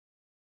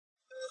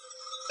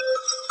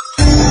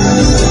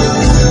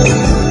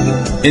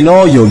In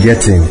all you're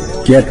getting,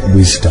 get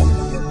wisdom.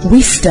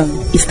 Wisdom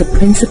is the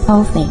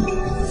principal thing.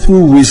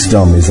 Through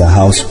wisdom is a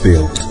house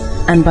built,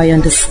 and by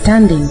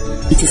understanding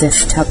it is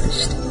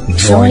established.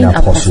 Join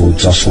Apostle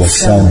Joshua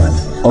Selman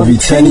of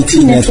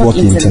Eternity Network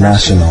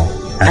International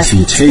as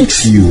he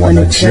takes you on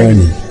a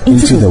journey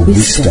into the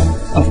wisdom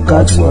of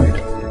God's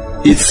Word.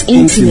 It's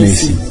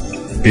intimacy,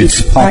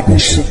 it's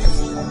partnership,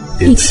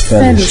 it's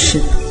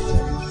fellowship.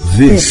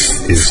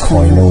 This is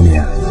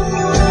Koinonia.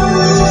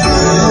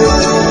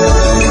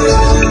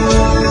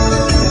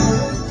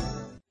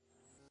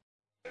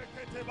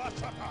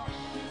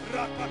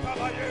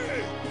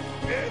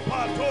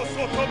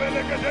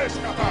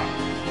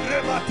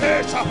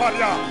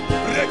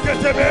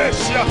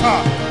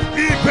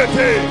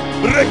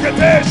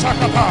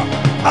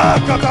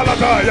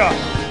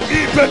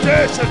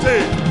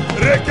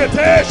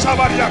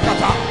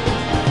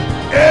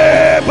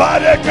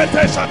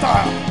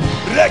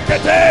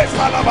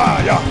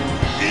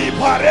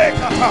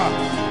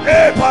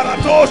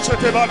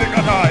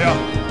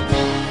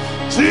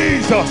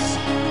 Jesus,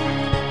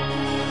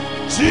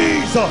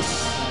 Jesus,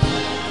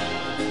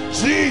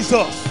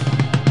 Jesus.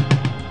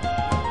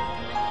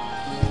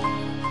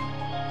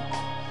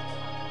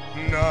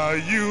 Now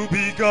you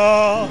be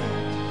God,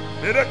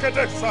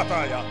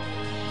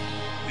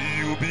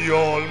 you be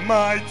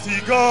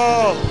Almighty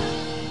God.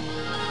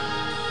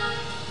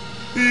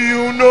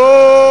 You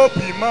know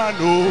be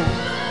mano,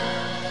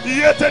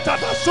 yete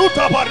tata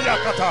suta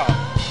bariakata.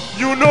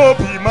 You know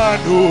be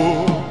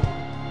mano.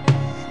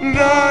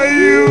 Now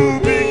you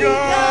be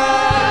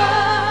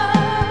God,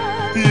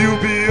 you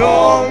be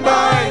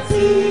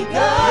Almighty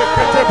God.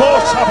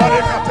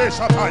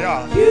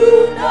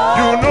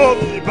 You know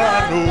be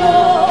mano,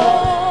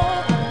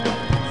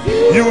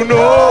 you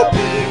know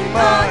be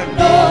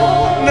mano.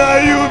 Now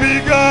you be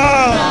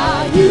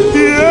God,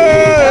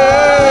 yeah,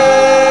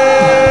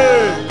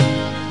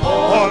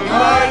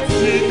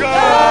 Almighty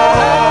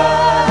God.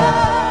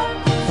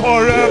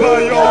 Forever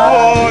your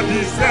word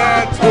is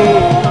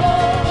settled.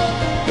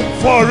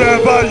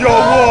 Forever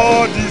your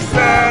word is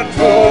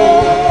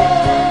settled.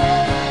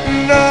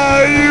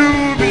 Now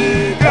you be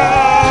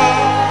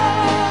God,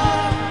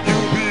 you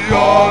be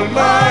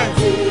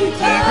Almighty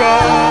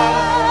God.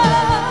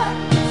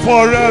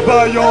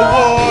 Forever your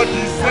word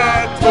is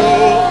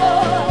settled.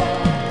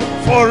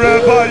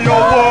 Forever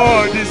your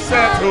word is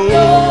settled.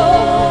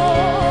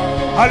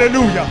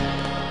 Hallelujah.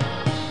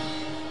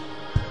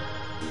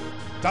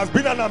 It has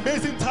been an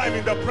amazing time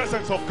in the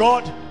presence of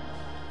God.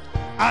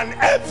 And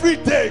every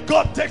day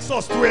God takes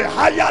us to a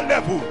higher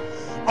level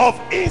of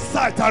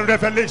insight and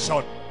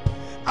revelation.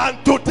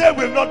 And today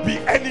will not be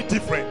any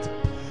different.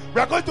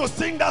 We are going to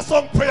sing that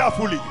song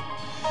prayerfully.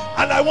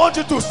 And I want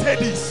you to say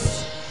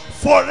this: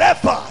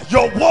 forever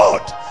your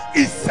word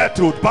is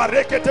settled.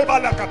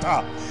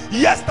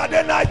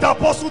 Yesterday night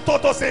Apostle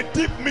taught us a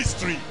deep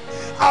mystery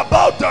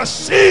about the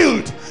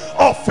shield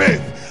of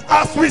faith.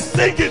 As we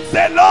sing it,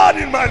 say, Lord,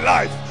 in my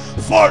life,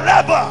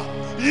 forever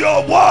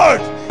your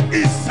word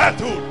is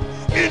settled.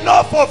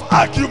 Enough of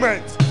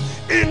argument,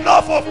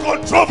 enough of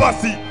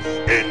controversy,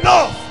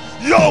 enough.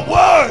 Your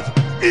word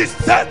is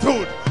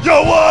settled.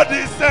 Your word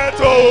is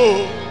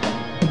settled.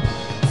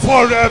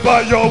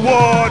 Forever your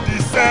word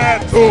is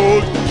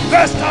settled.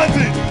 Let's chant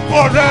it.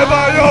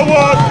 Forever your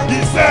word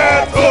is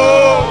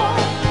settled.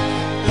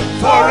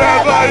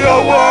 Forever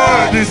your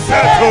word is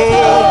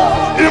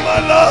settled. In my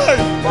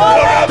life,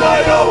 forever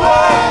your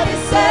word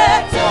is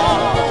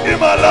settled. In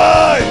my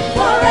life,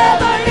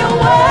 forever your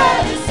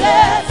word is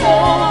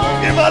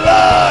settled. In my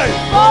life,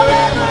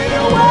 forever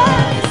your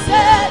word is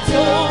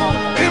settled.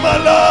 In my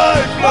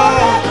life,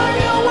 Lord, forever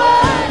your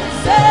word is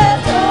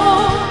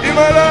settled. In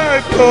my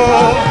life,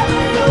 Lord, forever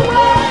your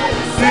word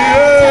is settled.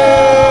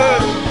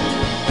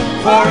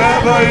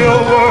 Forever your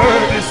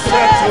word is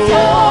settled.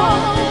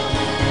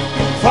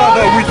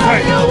 Father, we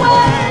thank you.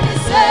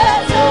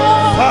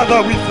 Father,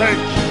 we thank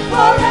you.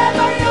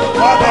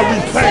 Father, we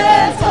thank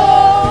you.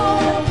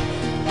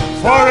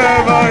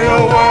 Forever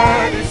your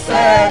word is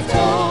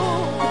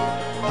settled.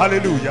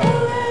 Hallelujah.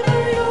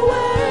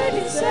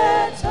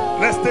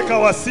 Let's take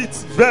our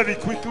seats very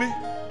quickly.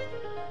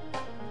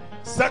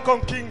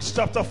 2 Kings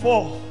chapter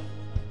 4.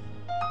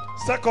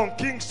 2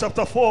 Kings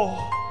chapter 4.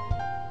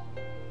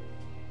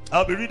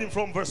 I'll be reading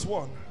from verse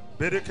 1.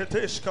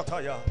 Bereketesh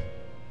kataya.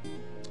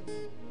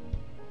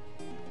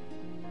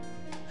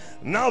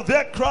 Now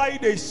there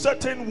cried a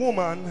certain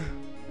woman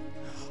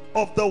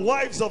of the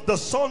wives of the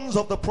sons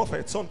of the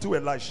prophets unto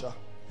Elisha,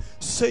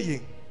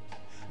 saying,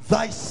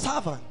 Thy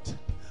servant,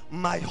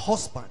 my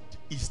husband,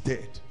 is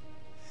dead.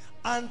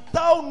 And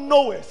thou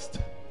knowest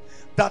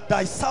that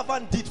thy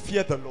servant did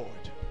fear the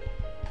Lord.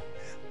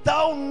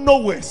 Thou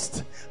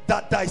knowest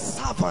that thy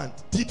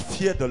servant did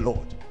fear the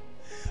Lord.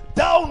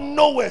 Thou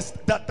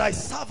knowest that thy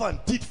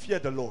servant did fear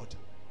the Lord.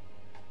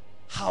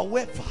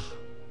 However,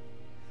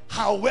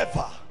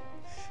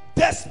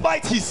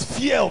 despite his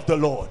fear of the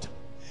Lord,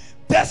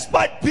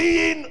 despite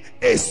being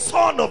a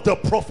son of the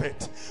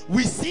prophet,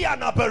 we see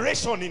an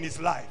aberration in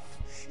his life.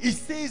 It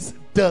says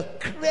the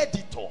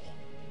creditor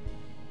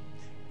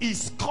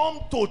is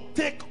come to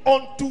take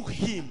unto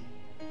him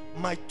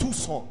my 2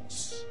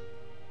 sons.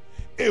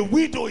 A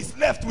widow is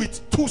left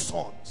with 2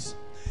 sons.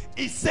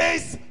 It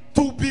says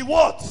to be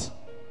what?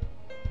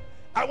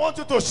 I want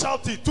you to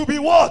shout it. To be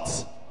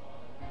what?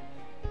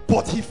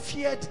 But he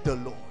feared the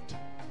Lord.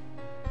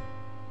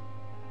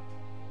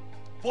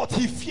 But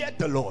he feared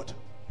the Lord.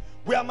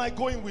 Where am I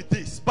going with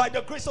this? By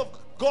the grace of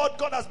God,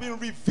 God has been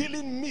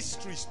revealing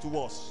mysteries to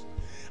us.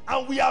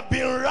 And we have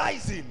been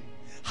rising.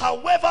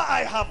 However,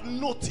 I have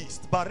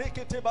noticed that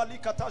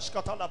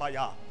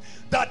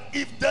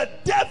if the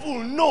devil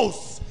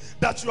knows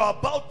that you are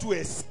about to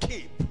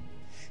escape,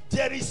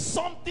 there is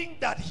something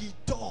that he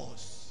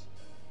does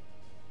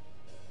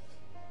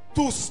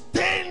to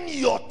stain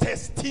your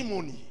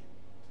testimony.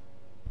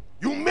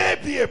 You may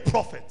be a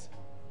prophet,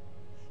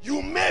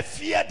 you may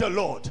fear the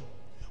Lord,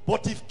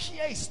 but if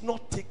care is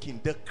not taken,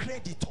 the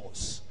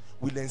creditors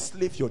will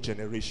enslave your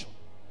generation.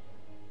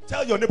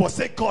 Tell your neighbor,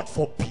 say, God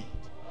forbid.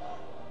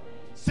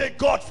 Say,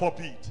 God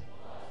forbid.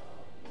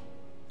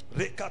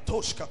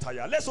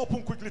 Let's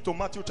open quickly to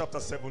Matthew chapter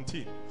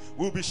 17.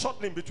 We'll be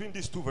shuttling between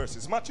these 2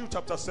 verses. Matthew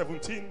chapter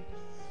 17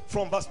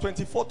 from verse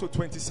 24 to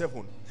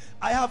 27.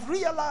 I have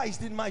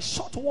realized in my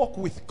short walk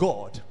with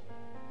God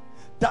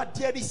that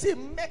there is a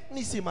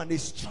mechanism and a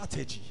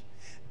strategy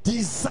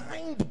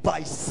designed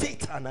by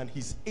Satan and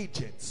his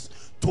agents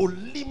to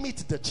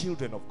limit the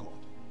children of God.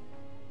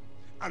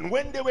 And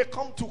when they were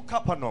come to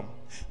Capernaum,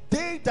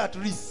 they that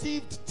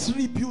received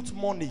tribute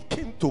money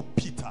came to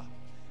Peter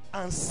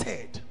and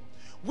said,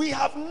 we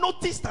have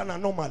noticed an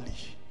anomaly.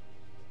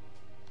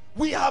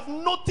 We have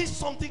noticed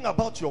something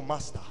about your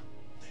master.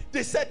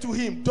 They said to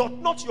him, doth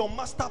not your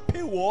master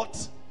pay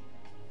what?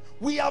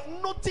 We have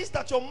noticed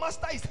that your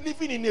master is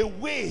living in a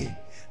way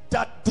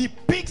that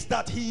depicts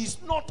that he is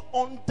not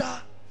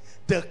under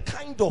the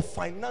kind of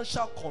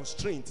financial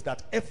constraints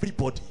that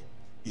everybody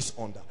is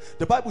under.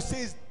 The Bible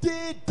says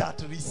they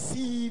that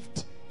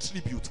received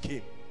tribute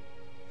came.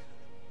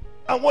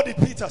 And what did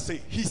Peter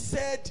say? He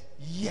said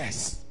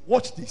yes.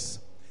 Watch this.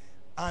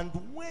 And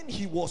when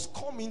he was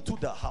coming to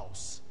the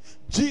house,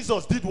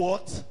 Jesus did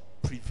what?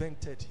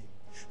 Prevented him.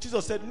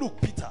 Jesus said,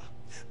 look, Peter,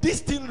 this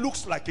thing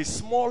looks like a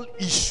small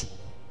issue,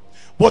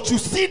 but you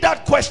see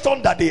that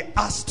question that they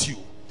asked you,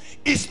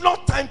 it's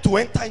not time to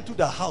enter into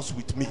the house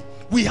with me.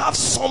 We have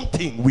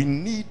something we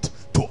need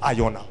to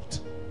iron out.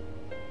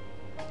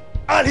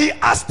 And he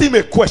asked him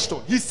a question.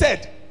 He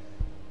said,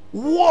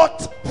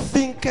 what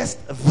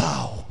thinkest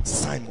thou,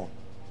 Simon?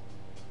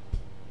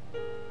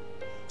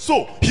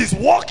 So he's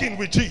walking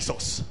with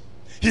Jesus.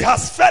 He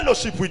has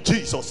fellowship with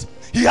Jesus.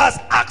 He has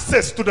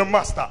access to the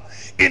master.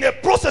 In a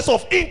process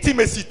of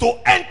intimacy to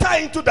enter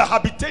into the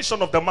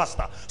habitation of the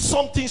master,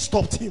 something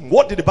stopped him.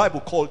 What did the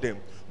Bible call them?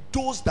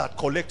 Those that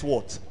collect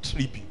what?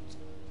 Tribute.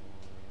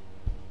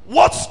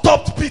 What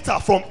stopped Peter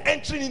from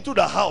entering into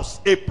the house,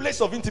 a place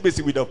of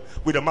intimacy with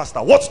the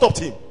master? What stopped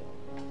him?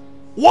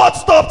 What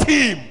stopped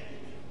him?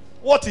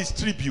 What is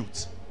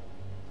tribute?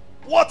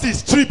 What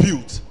is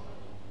tribute?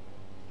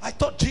 I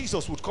thought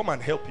Jesus would come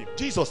and help him.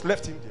 Jesus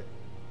left him there.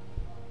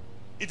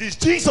 It is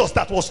Jesus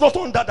that was not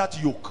under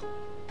that yoke.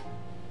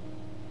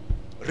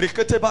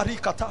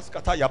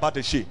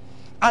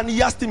 And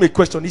he asked him a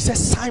question. He said,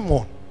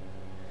 Simon,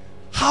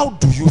 how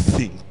do you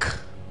think?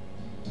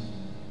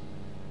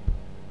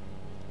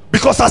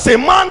 Because as a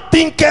man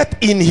thinketh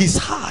in his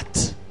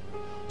heart,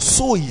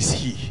 so is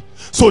he.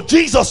 So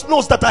Jesus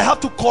knows that I have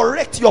to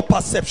correct your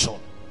perception.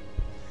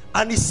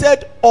 And he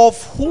said,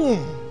 of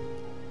whom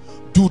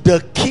do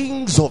the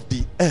kings of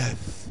the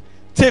earth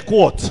take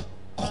what?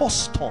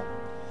 Custom.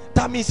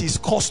 That means it's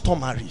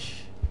customary.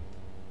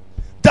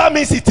 That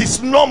means it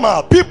is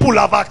normal. People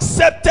have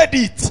accepted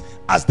it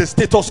as the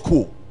status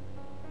quo.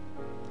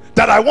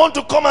 That I want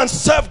to come and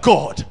serve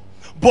God,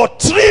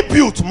 but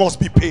tribute must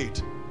be paid.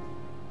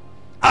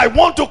 I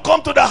want to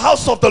come to the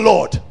house of the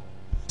Lord.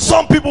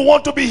 Some people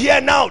want to be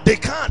here now. They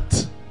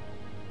can't.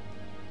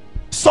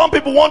 Some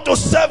people want to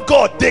serve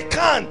God. They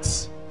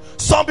can't.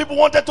 Some people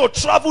wanted to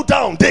travel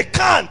down. They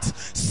can't.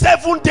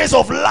 7 days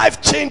of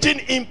life-changing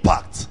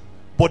impact.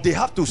 But they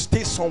have to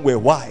stay somewhere.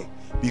 Why?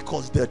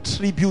 Because the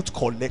tribute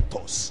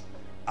collectors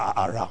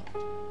are around.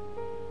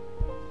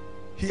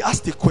 He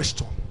asked the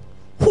question,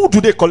 who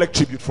do they collect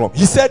tribute from?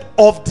 He said,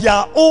 of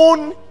their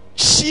own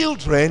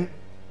children,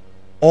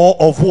 or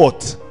of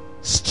what?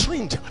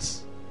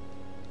 Strangers.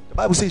 The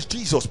Bible says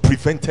Jesus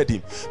prevented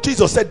him.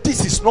 Jesus said,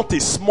 this is not a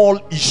small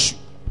issue.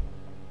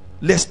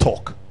 Let's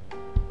talk.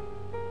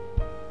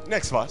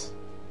 Next verse.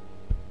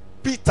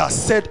 Peter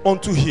said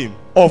unto him,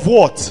 of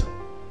what?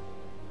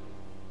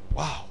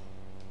 Wow.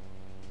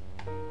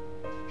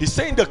 He's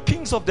saying the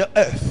kings of the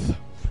earth.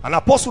 An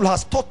apostle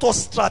has taught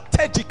us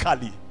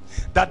strategically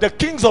that the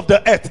kings of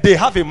the earth, they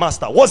have a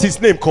master. What's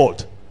his name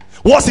called?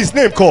 What's his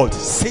name called?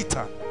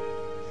 Satan.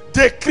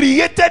 They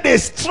created a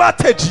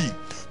strategy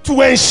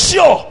to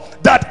ensure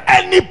that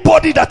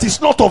anybody that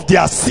is not of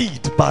their seed,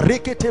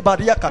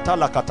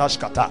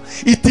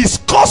 it is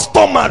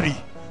customary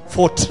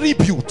for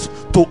tribute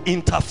to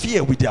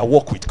interfere with their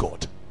walk with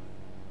God.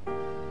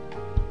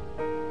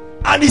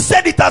 And he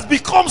said it has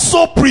become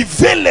so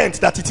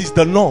prevalent that it is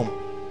the norm.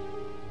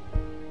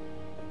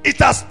 It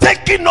has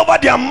taken over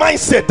their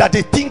mindset that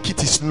they think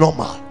it is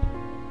normal.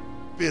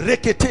 They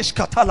think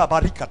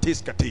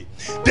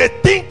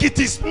it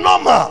is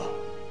normal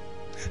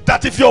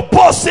that if your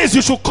boss says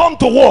you should come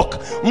to work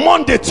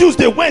Monday,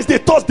 Tuesday, Wednesday,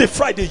 Thursday,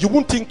 Friday, you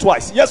won't think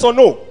twice. Yes or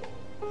no?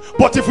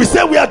 But if we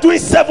say we are doing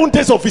 7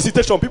 days of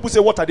visitation, people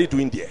say, what are they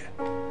doing there?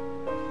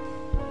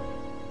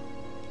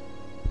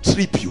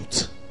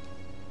 Tribute.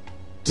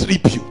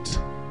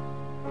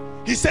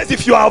 He says,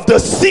 if you are of the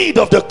seed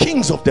of the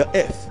kings of the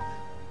earth.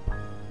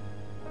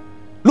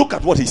 Look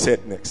at what he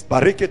said next.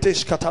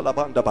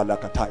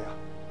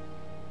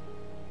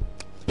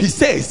 He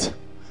says,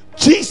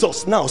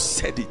 Jesus now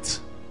said it.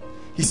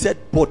 He said,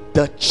 but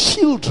the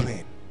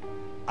children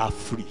are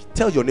free.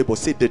 Tell your neighbor,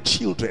 say, the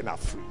children are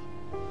free.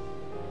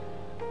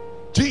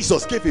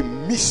 Jesus gave a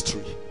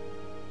mystery.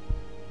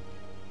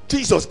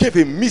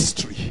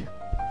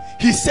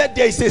 He said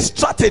there is a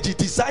strategy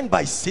designed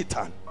by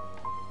Satan.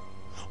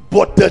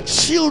 But the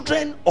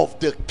children of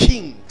the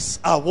kings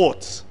are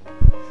what?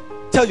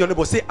 Tell your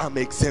neighbor, say, I'm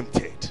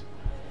exempted.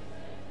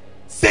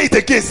 Say it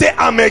again, say,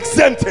 I'm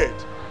exempted.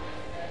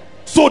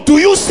 So do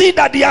you see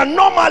that the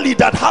anomaly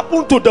that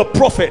happened to the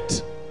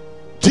prophet,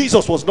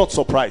 Jesus was not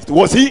surprised,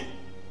 was he? He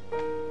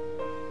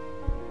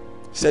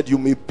said, you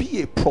may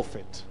be a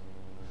prophet,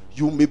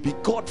 you may be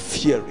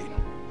God-fearing,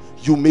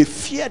 you may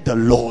fear the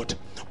Lord,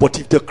 but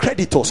if the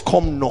creditors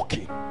come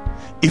knocking,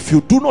 if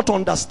you do not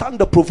understand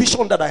the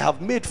provision that I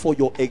have made for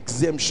your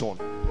exemption,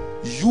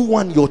 you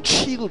and your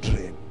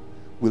children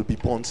will be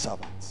born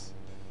servants.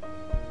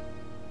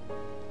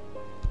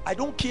 I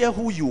don't care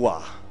who you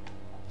are.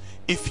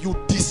 If you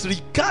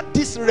disregard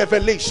this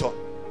revelation,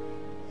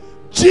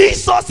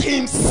 Jesus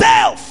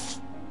himself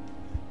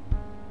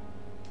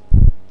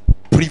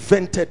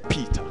prevented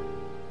Peter.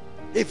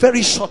 A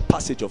very short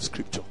passage of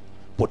scripture,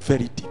 but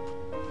very deep.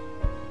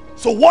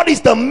 So what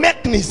is the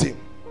mechanism?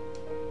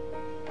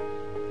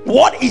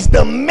 What is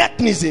the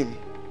mechanism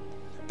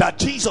that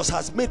Jesus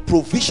has made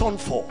provision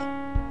for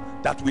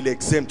that will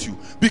exempt you?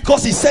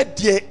 Because he said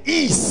there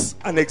is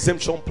an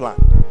exemption plan.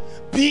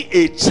 Be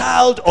a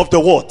child of the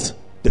what?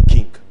 The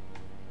king.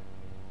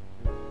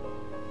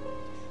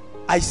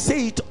 I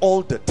say it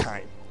all the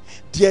time.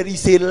 There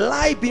is a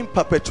lie being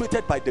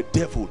perpetuated by the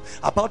devil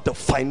about the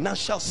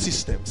financial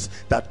systems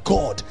that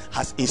God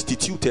has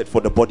instituted for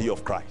the body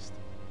of Christ.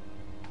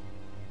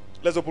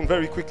 Let's open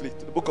very quickly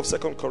to the book of 2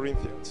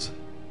 Corinthians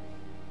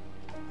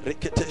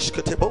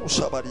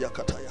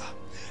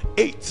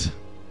 8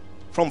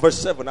 from verse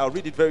 7. I'll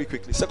read it very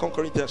quickly. 2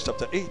 Corinthians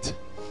chapter 8,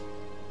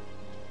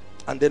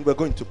 and then we're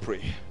going to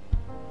pray.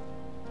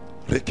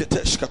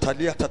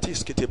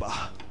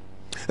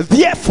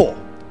 Therefore,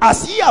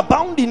 as ye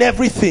abound in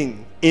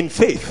everything, in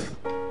faith,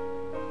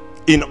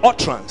 in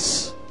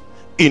utterance,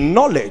 in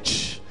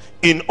knowledge,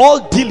 in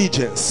all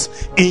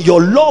diligence, in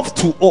your love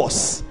to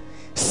us,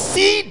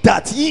 see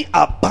that ye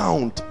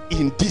abound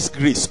in this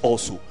grace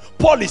also.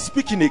 Paul is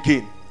speaking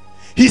again.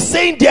 He's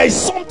saying there is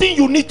something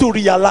you need to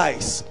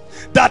realize,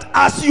 that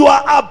as you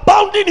are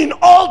abounding in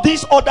all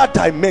these other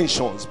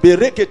dimensions,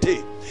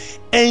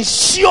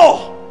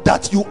 ensure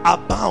that you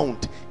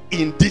abound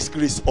in this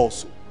grace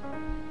also.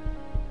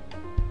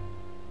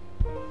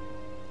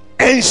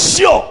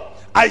 Ensure.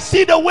 I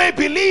see the way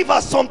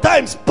believers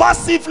sometimes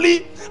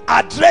passively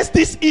address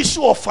this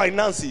issue of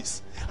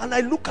finances, and I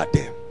look at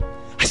them,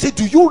 I say,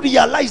 do you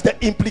realize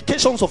the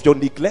implications of your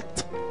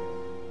neglect?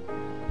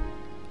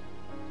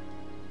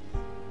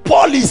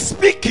 Paul is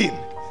speaking.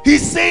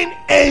 He's saying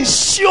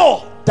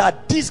ensure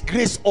that this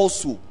grace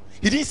also.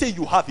 He didn't say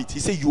you have it. He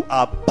said you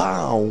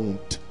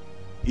abound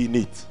in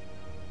it.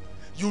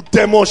 You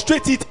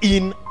demonstrate it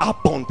in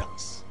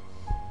abundance.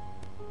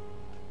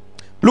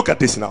 Look at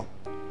this now.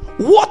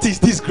 What is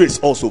this grace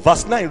also?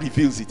 Verse 9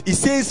 reveals it. It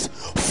says,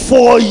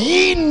 for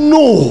ye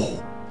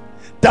know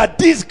that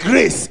this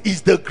grace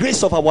is the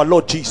grace of our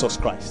Lord Jesus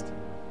Christ,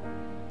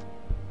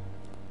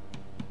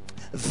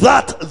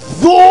 that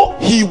though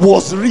he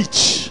was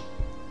rich,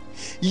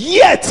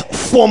 yet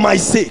for my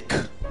sake,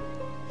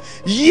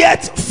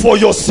 yet for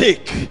your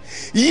sake,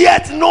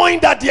 yet knowing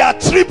that they are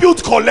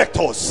tribute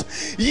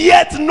collectors,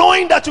 yet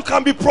knowing that you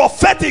can be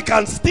prophetic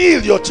and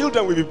still your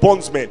children will be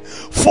bondsmen,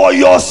 for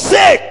your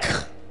sake,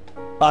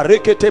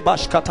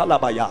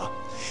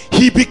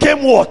 he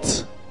became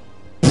what?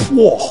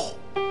 Poor,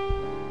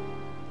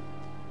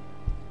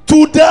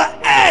 to the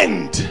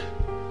end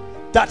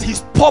that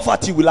his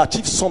poverty will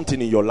achieve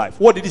something in your life.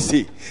 What did he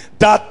say?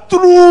 That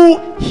through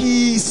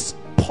his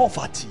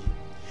poverty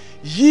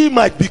ye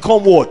might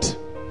become what?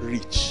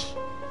 Rich.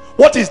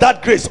 What is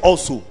that grace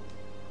also?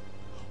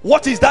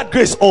 What is that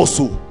grace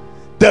also?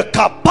 The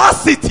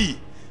capacity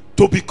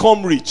to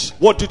become rich.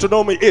 What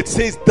Deuteronomy 8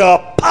 says, the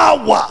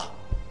power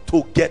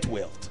to get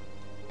wealth.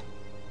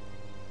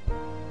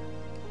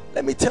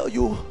 Let me tell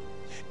you,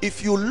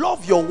 if you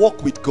love your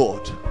walk with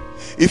God,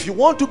 If you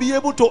want to be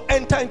able to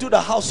enter into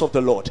the house of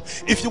the Lord,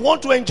 if you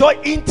want to enjoy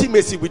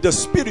intimacy with the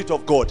Spirit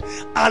of God,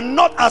 and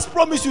not as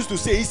Promise used to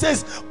say, he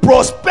says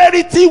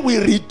prosperity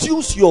will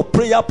reduce your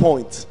prayer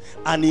points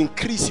and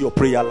increase your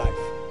prayer life.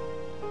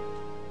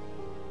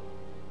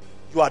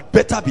 You had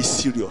better be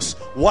serious.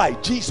 Why?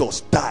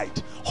 Jesus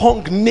died,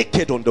 hung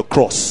naked on the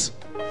cross,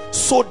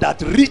 so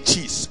that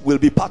riches will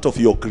be part of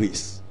your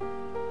grace.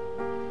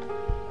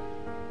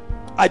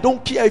 I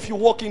don't care if you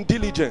walk in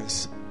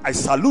diligence, I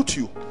salute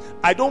you.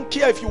 I don't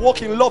care if you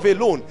walk in love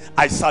alone,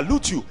 I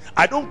salute you.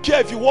 I don't care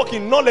if you walk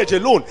in knowledge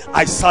alone,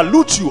 I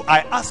salute you. I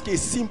ask a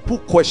simple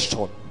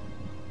question: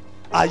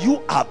 are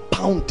you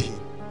abounding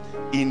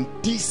in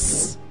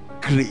this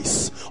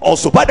grace?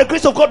 Also, by the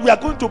grace of God, we are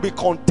going to be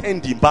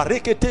contending that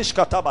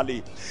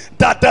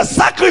the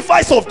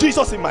sacrifice of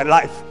Jesus in my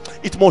life,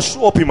 it must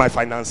show up in my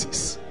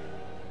finances.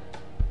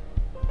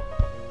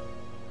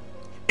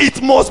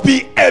 It must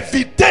be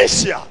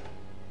evidential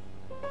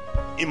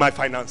in my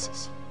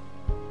finances.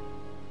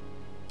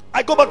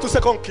 I go back to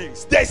 2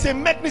 Kings. There is a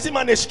mechanism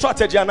and a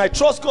strategy, and I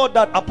trust God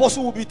that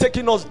Apostle will be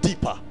taking us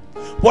deeper.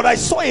 But I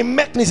saw a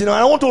mechanism, and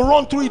I want to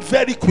run through it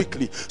very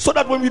quickly, so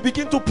that when we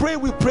begin to pray,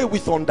 we pray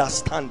with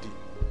understanding.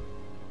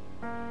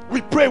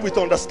 We pray with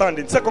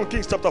understanding. 2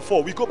 Kings chapter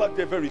 4. We go back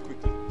there very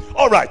quickly.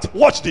 All right,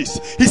 watch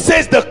this. He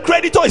says, the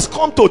creditor is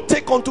come to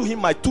take unto him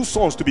my 2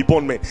 sons to be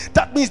bondmen.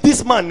 That means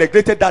this man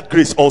neglected that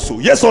grace also.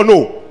 Yes or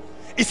no?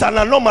 It's an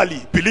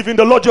anomaly. Believe in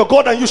the Lord your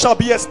God and you shall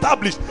be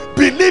established.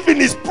 Believe in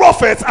his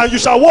prophets and you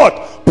shall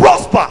what?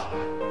 Prosper.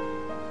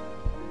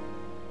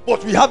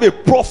 But we have a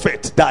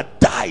prophet that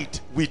died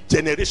with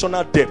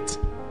generational debt.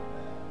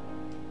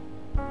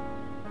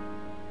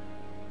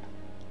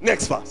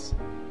 Next verse.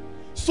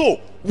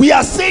 So we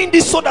are saying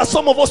this so that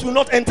some of us will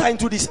not enter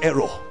into this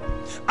error,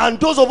 and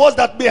those of us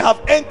that may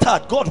have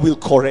entered, God will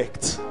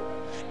correct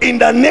in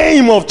the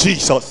name of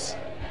Jesus.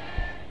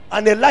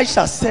 And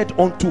Elisha said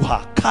unto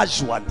her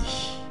casually,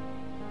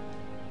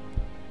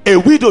 a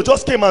widow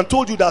just came and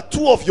told you that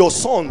 2 of your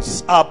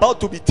sons are about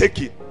to be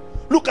taken.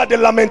 Look at the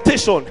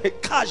lamentation.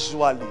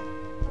 Casually,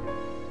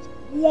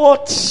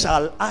 what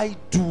shall I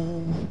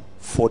do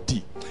for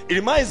thee? It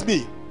reminds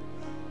me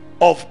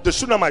of the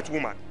Shunammite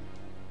woman,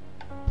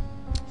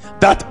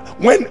 that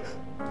when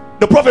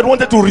the prophet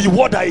wanted to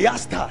reward her, he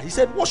asked her, he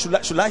said, what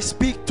should I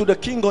speak to the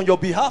king on your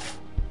behalf?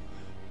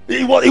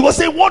 He was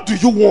saying, what do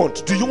you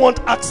want? Do you want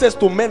access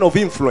to men of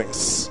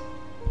influence?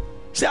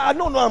 Say,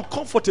 no, I'm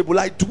comfortable.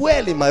 I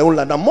dwell in my own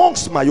land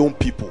amongst my own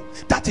people.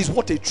 That is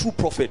what a true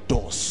prophet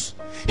does.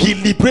 He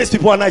liberates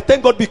people, and I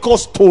thank God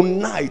because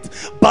tonight,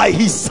 by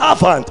his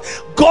servant,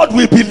 God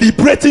will be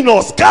liberating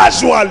us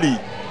casually.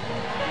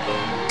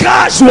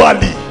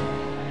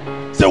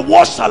 Say,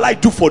 what shall I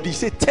do for thee?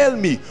 Say, tell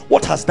me,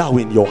 what hast thou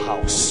in your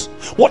house?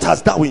 What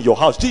hast thou in your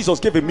house? Jesus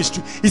gave a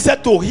mystery. He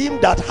said, to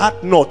him that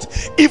hath not,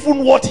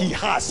 even what he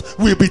has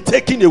will be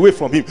taken away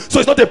from him. So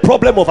it's not a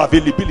problem of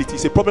availability,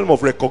 it's a problem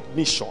of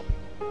recognition.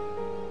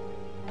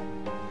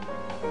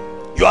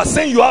 You are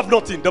saying you have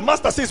nothing. The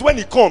master says when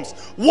he comes,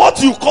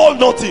 what you call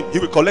nothing, he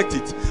will collect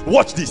it.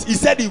 Watch this. He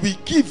said he will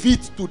give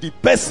it to the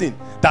person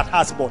that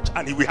has much,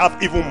 and he will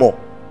have even more.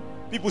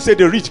 People say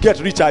the rich get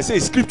richer. I say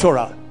it's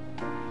scriptural.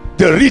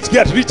 The rich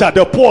get richer,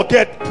 the poor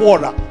get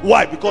poorer.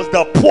 Why? Because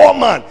the poor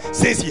man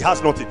says he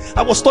has nothing.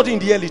 I was studying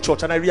the early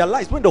church, and I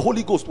realized when the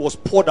Holy Ghost was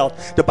poured out,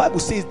 the Bible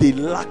says they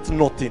lacked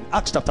nothing.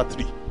 Acts chapter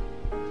 3.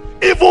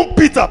 Even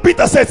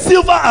Peter said,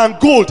 silver and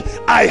gold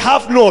I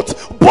have not,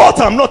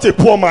 but I'm not a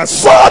poor man.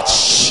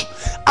 Such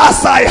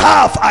as I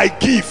have, I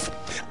give.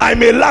 I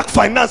may lack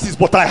finances,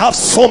 but I have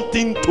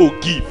something to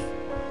give.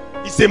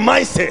 It's a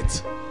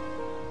mindset.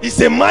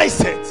 It's a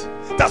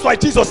mindset. That's why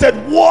Jesus said,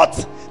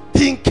 what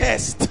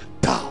thinkest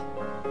thou?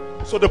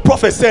 So the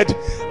prophet said,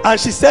 and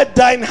she said,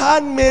 thine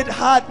handmaid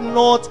had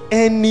not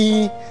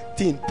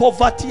anything.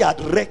 Poverty had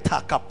wrecked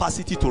her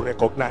capacity to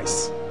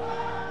recognize.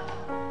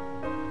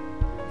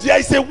 There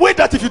is a way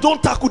that if you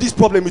don't tackle this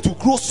problem, it will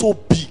grow so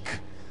big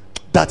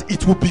that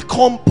it will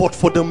become, but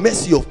for the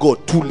mercy of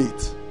God, too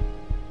late.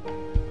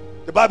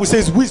 The Bible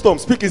says, wisdom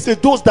speaking, says,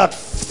 those that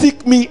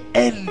seek me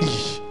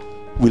early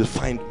will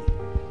find me.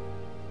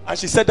 And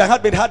she said, I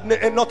had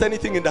not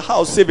anything in the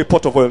house save a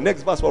pot of oil.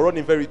 Next verse, we're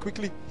running very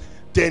quickly.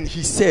 Then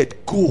he said,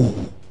 go.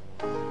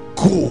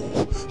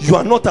 You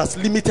are not as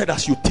limited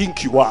as you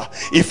think you are.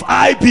 If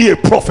I be a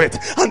prophet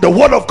and the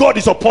word of God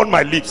is upon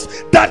my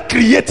lips, that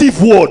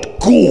creative word,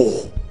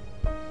 go.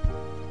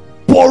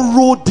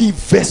 Borrow the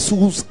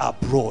vessels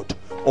abroad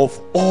of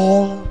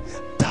all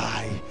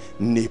thy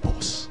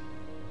neighbors.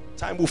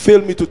 Time will fail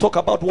me to talk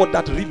about what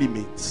that really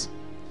means.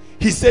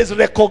 He says,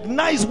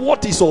 recognize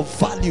what is of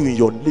value in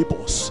your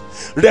neighbors.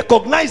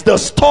 Recognize the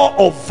store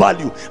of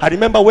value. I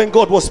remember when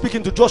God was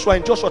speaking to Joshua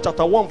in Joshua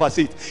chapter 1 verse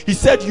 8, he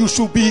said you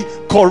should be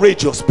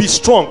courageous, be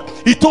strong.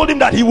 He told him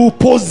that he will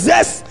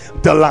possess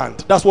the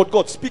land. That's what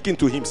God speaking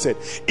to him said.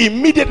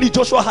 Immediately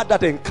Joshua had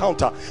that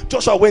encounter.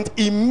 Joshua went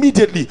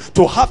immediately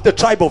to half the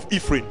tribe of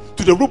Ephraim,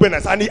 to the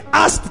Reubenites, and he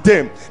asked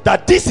them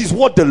that this is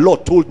what the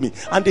Lord told me.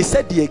 And they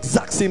said the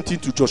exact same thing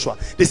to Joshua.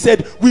 They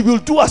said, we will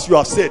do as you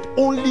have said,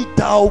 only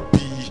thou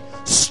be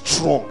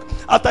strong.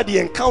 After the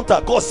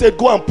encounter, God said,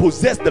 go and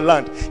possess the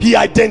land. He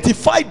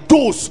identified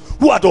those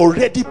who had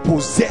already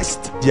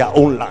possessed their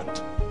own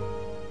land.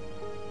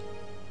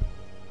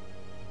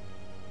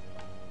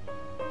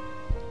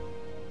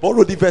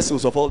 Borrow the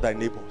vessels of all thy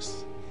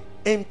neighbors.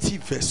 Empty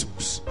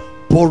vessels.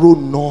 Borrow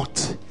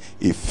not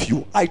a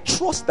few. I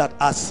trust that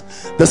as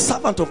the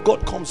servant of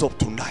God comes up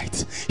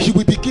tonight, he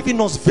will be giving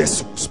us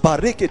vessels.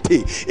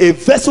 Barekete. A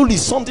vessel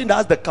is something that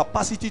has the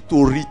capacity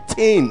to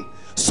retain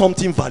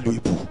something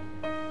valuable.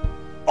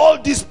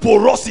 All this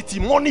porosity,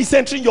 money is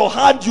entering your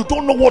hand, you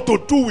don't know what to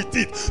do with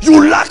it.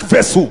 You lack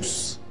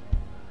vessels.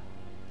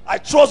 I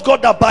trust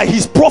God that by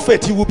his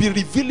prophet, he will be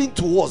revealing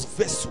to us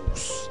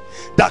vessels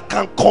that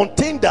can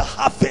contain the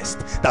harvest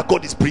that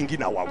God is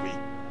bringing our way.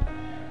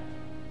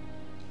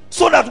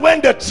 So that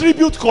when the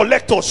tribute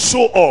collectors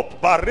show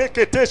up,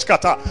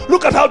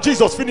 look at how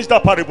Jesus finished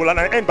that parable, and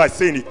I end by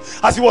saying it.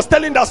 As he was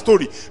telling that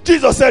story,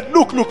 Jesus said,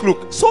 look,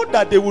 so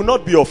that they will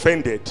not be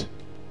offended.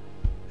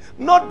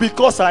 Not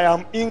because I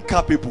am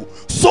incapable,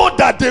 so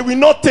that they will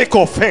not take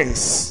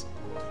offense.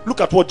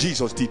 Look at what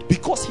Jesus did.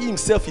 Because he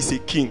himself is a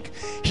king,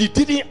 he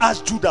didn't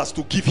ask Judas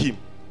to give him.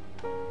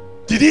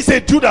 Did he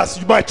say,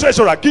 Judas, my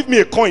treasurer, give me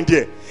a coin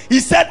there? He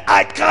said,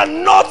 I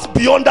cannot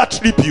be under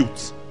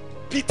tribute.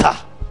 Peter,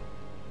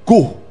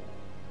 go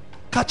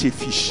catch a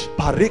fish.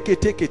 I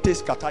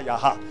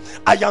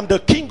am the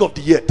king of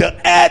the earth.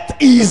 The earth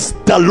is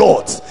the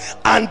Lord's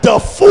and the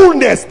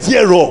fullness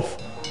thereof.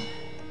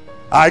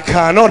 I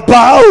cannot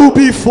bow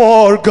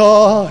before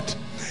God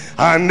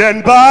and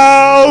then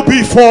bow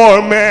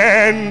before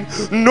men.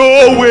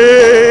 No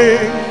way.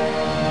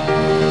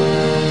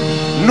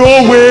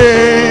 No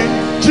way.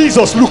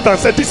 Jesus looked and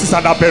said, this is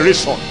an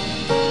aberration.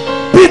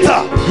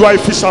 Peter, you are a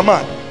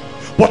fisherman,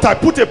 but I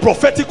put a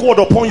prophetic word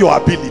upon your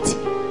ability.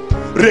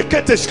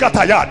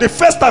 The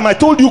first time I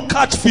told you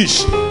catch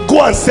fish,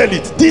 go and sell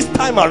it. This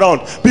time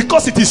around,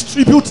 because it is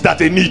tribute that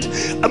they need,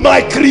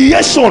 my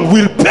creation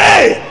will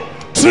pay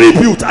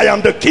tribute. I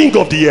am the king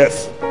of the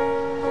earth.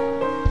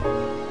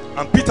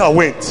 And Peter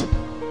went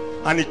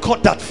and he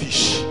caught that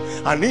fish,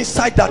 and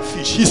inside that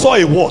fish he saw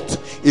a what?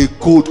 A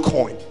gold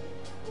coin.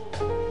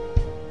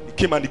 He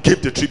came and he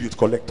gave the tribute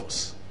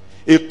collectors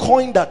a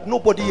coin that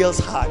nobody else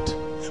had,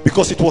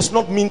 because it was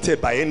not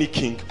minted by any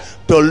king.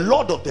 The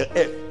Lord of the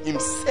earth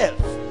himself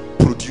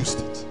produced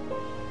it.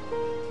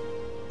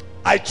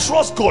 I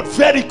trust God.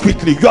 Very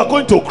quickly, you are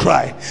going to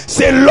cry.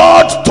 Say,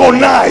 Lord,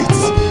 tonight.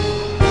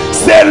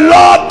 Say,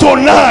 Lord,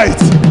 tonight,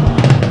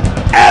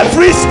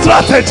 every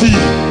strategy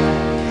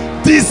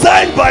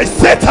designed by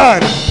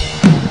Satan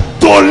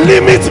to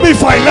limit me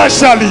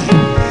financially,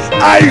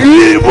 I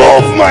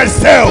remove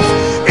myself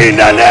in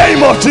the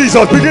name of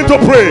Jesus. Begin to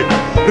pray.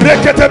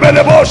 Rekete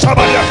belebo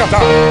shabariakata,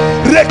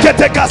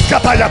 rekete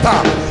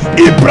kaskatayata,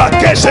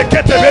 ibrakeshe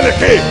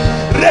ketebeleke,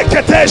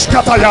 reketesh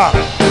kataya,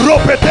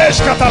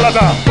 ropetesh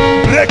katalada,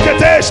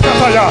 reketesh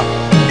kataya,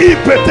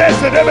 ipetesh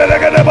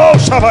debelegelebo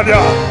shabaria.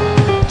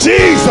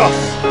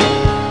 Jesus,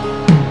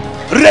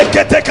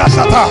 rekete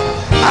kashata.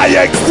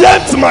 I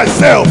exempt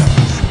myself.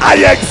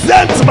 I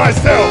exempt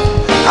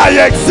myself.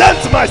 I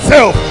exempt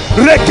myself.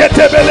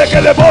 Rekete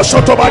belegelebo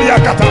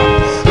shotobariakata,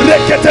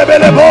 rekete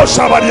belebo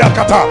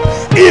shabariakata.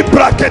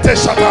 Ibrakete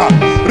shata,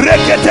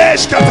 rekete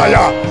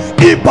shkataya,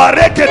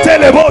 ibarekete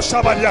lebo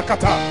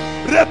shabariakata,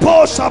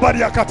 repo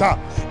shabariakata,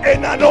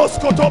 enanos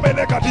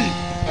kotobelegadi,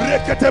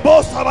 rekete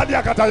bo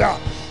shabariakataya,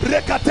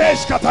 rekate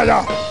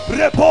shkataya,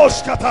 repo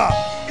shkata,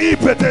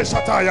 ipete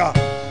shataya.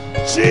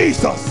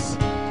 Jesus,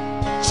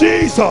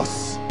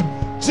 Jesus,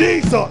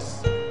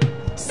 Jesus.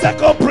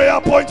 Second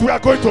prayer point we are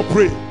going to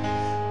pray.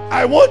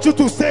 I want you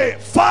to say,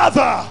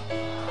 Father,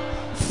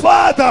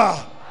 Father,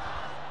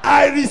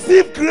 I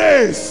receive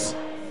grace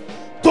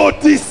to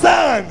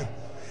discern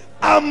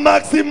and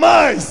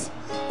maximize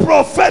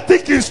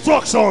prophetic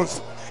instructions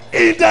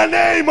in the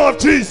name of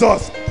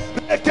Jesus.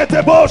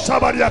 Reketebo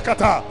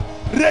shabariakata,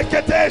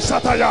 rekete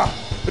shataya,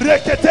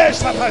 rekete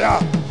shataya,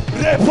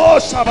 repo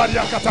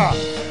shabariakata,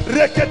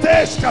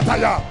 rekete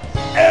shkataya,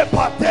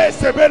 epate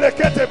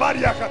sebelekete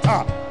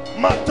bariakata,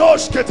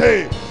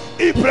 matoshkete,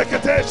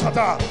 ibrekete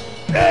shata,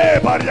 e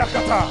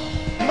bariakata,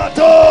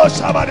 matosh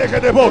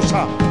shabarekete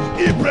bosha,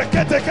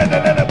 ibrekete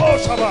kedelele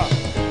boshaba.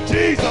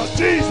 Jesus,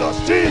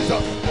 Jesus,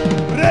 Jesus.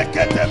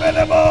 Rekete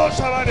belebo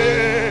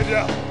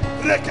shabareria.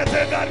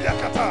 Rekete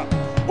nariakata.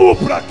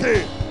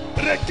 Ubrake.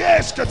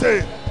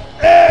 Rekeshkete.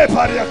 E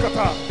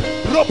pariakata.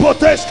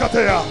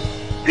 Ropoteshkatea.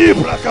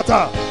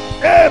 Ibrakata.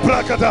 E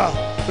brakata.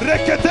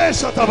 Rekete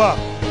shataba.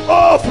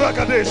 Oh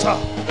frakadesha.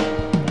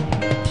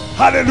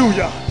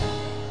 Hallelujah.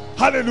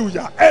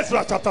 Hallelujah.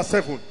 Ezra chapter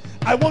 7.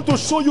 I want to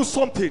show you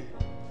something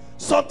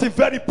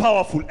very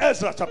powerful.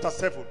 Ezra chapter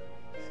 7.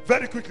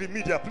 Very quickly,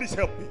 media, please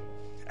help me.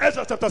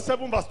 Ezra chapter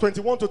 7 verse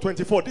 21 to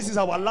 24. This is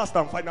our last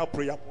and final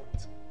prayer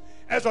point.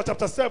 Ezra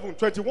chapter 7,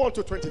 21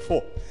 to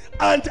 24.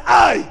 And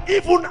I,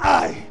 even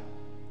I,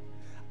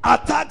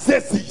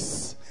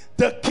 Artaxerxes,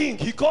 the king,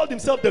 he called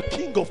himself the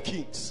king of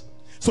kings.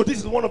 So this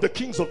is one of the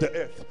kings of the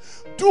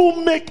earth.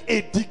 Do make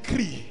a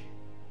decree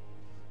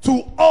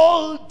to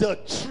all the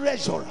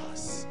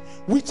treasurers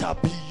which are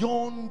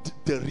beyond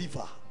the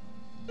river.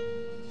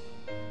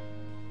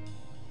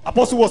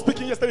 Apostle was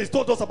speaking yesterday. He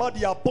told us about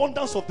the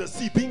abundance of the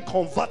sea being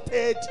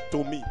converted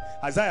to me.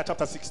 Isaiah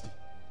chapter 60.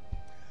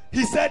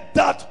 He said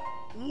that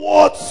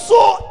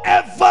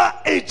whatsoever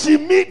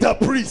Ejimi the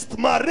priest,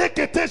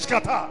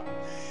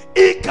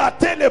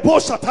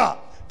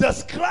 the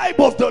scribe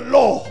of the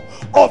law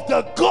of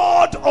the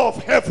God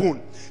of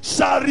heaven,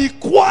 shall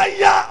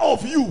require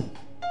of you,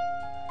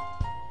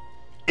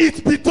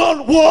 it be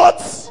done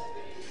what?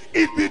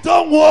 It be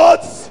done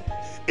what?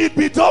 It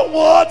be done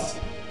what?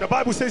 The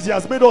Bible says he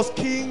has made us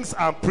kings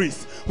and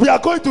priests. We are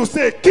going to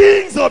say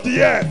kings of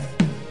the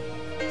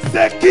earth.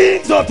 Say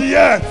kings of the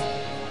earth.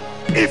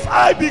 If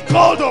I be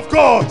called of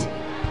God,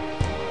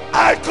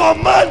 I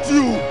command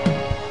you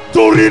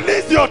to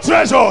release your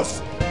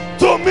treasures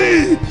to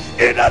me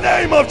in the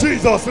name of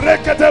Jesus.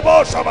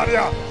 Reketebo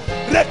shabaria.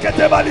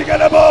 Reketeba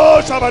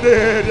ligelebo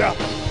shabaderia.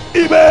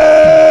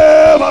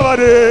 Ibe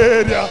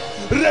babaderia.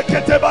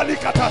 Reketeba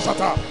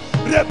likatashata.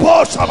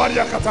 Repo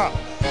shabaria kata.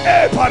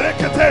 E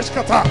pareketesh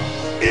kata.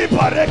 I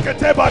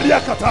parekete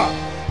bariakata.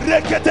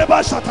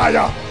 Reketeba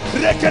shataya.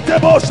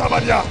 Reketebo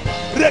shabaria.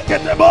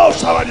 Reketebo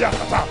shabaria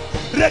kata.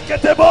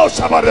 Reketebo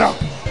shabaria.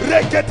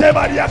 Rekete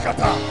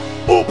bariakata.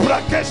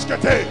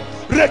 Uprakeshkete.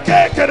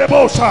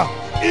 Rekekerebosha.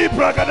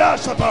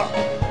 Ibragadashata.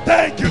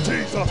 Thank you,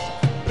 Jesus.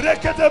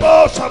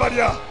 Reketebo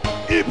shabaria.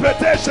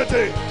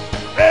 Ipeteshete.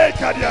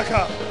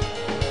 Ekadiaka.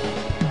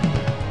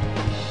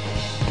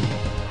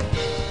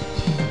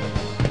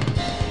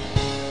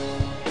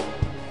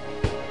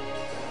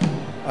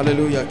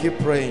 Hallelujah. Keep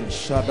praying.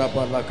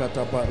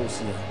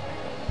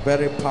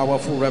 Very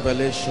powerful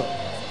revelation.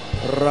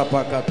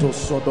 Rapakato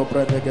sodo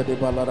brendege de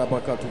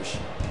balarabakatush.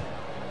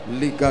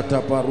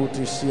 Ligata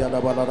baruti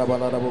siana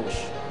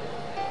balarabalabush.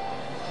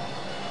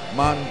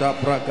 Manda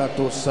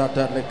brakato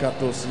sata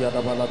lekato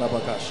siana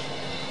balarabakash.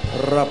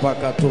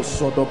 Rapakato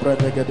sodo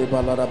brendege de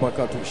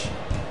balarabakatush.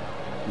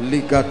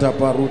 Ligata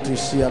baruti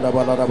siana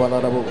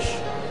balarabalabush.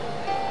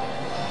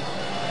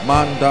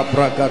 Manda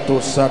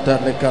brakato sata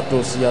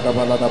lekato siana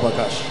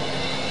balarabakash.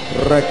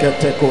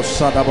 Reketeko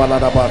sada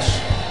balarabash.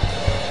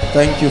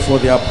 Thank you for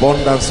the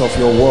abundance of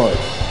your word.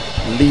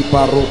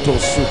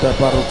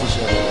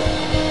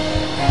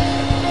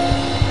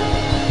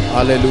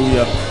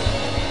 Hallelujah.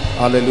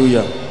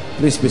 Hallelujah.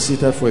 Please be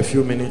seated for a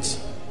few minutes.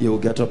 You will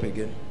get up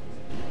again.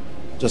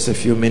 Just a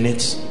few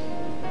minutes.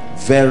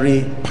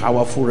 Very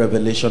powerful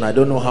revelation. I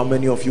don't know how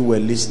many of you were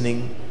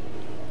listening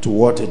to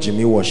what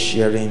Jimmy was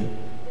sharing.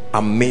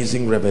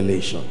 Amazing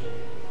revelation.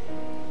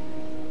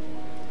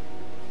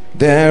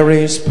 There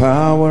is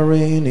power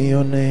in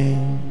your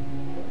name.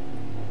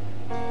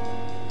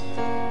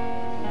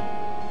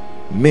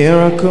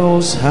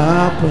 Miracles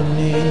happen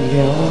in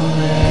your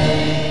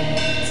name.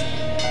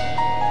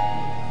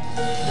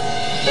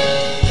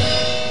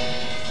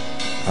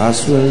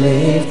 As we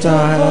lift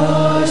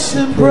our voice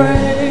and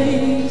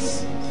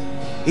praise,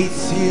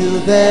 it's you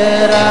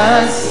that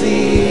I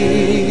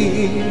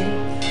see.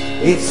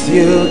 It's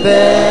you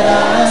that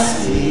I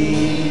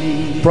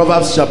see.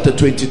 Proverbs chapter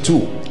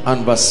 22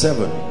 and verse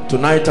 7.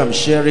 Tonight I'm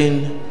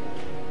sharing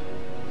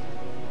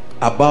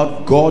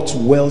about God's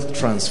wealth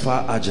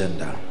transfer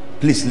agenda.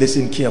 Please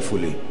listen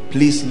carefully.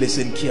 Please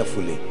listen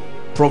carefully.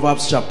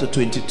 Proverbs chapter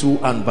 22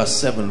 and verse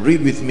 7.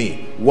 Read with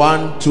me.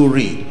 1, 2,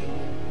 read.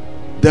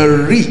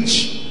 The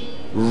rich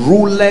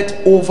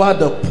ruleth over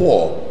the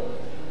poor,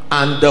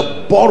 and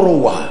the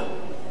borrower.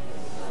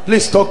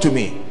 Please talk to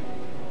me.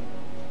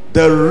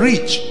 The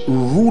rich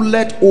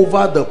ruleth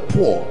over the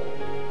poor.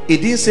 It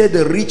didn't say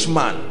the rich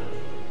man.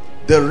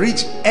 The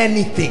rich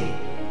anything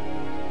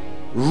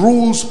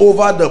rules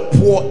over the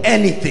poor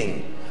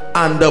anything,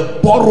 and the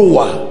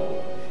borrower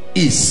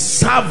is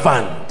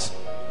servant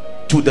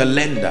to the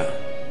lender.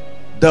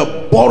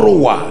 The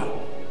borrower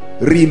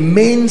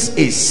remains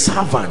a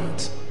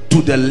servant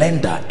to the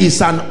lender.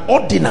 It's an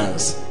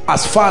ordinance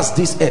as far as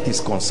this earth is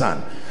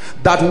concerned,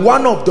 that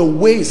one of the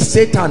ways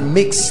Satan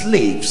makes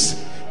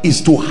slaves is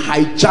to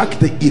hijack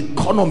the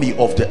economy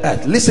of the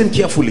earth. Listen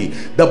carefully.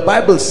 The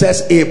Bible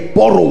says a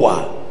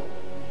borrower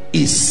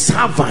is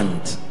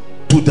servant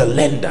to the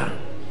lender,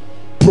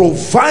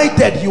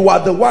 provided you are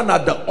the one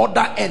at the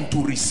other end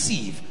to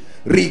receive.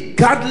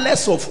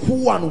 Regardless of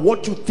who and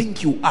what you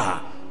think you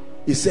are,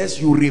 it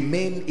says you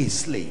remain a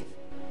slave.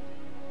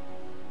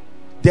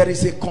 There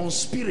is a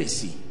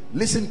conspiracy.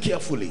 Listen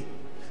carefully.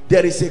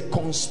 There is a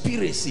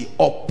conspiracy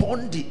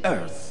upon the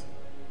earth,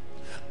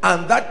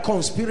 and that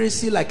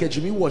conspiracy, like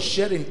Ejimi was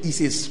sharing, is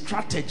a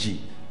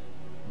strategy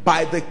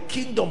by the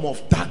kingdom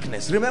of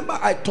darkness. Remember,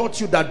 I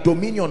taught you that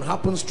dominion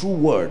happens through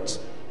words.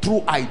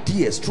 through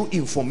ideas, through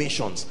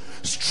informations.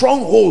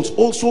 Strongholds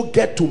also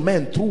get to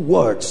men through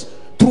words,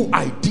 through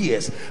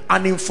ideas,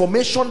 and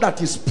information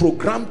that is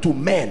programmed to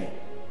men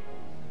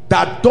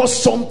that does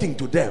something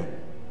to them.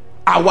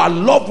 Our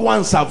loved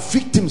ones are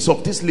victims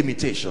of this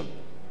limitation.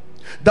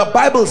 The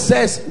Bible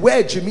says,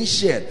 where Jimmy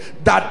shared,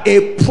 that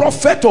a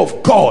prophet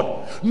of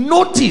God,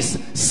 notice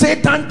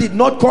Satan did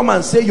not come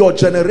and say your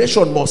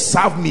generation must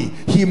serve me.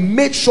 He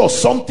made sure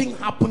something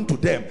happened to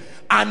them,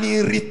 and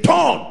in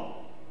return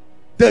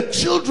the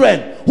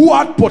children who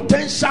had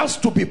potentials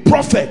to be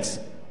prophets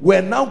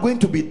were now going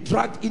to be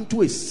dragged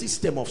into a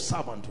system of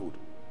servanthood.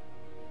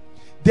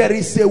 There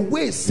is a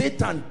way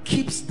Satan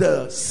keeps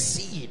the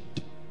seed,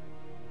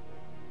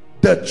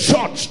 the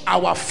church,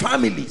 our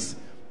families,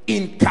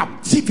 in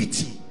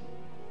captivity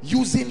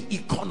using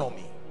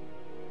economy.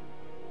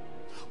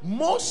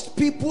 Most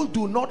people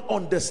do not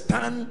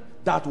understand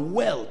that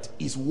wealth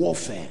is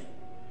warfare.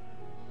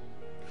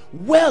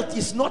 Wealth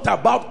is not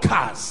about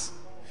cars,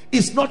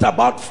 it's not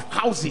about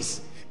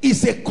houses,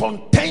 it's a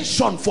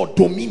contention for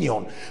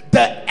dominion.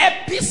 The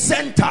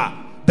epicenter,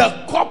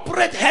 the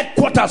corporate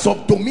headquarters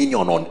of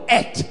dominion on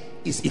earth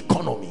is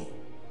economy.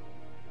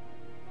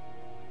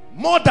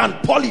 More than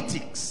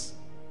politics,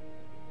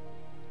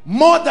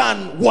 more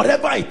than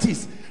whatever it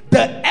is,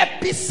 the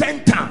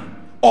epicenter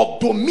of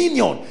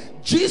dominion.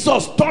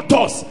 Jesus taught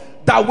us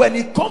that when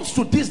it comes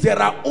to this, there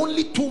are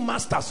only two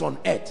masters on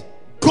earth: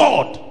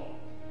 God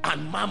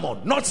and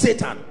Mammon, not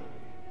Satan.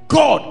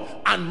 God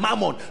and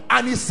Mammon.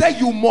 And he said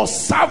you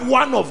must serve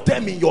one of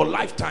them in your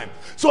lifetime.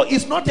 So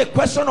it's not a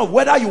question of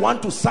whether you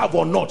want to serve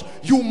or not.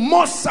 You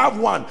must serve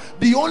one.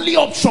 The only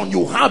option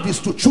you have is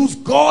to choose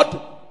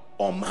God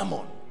or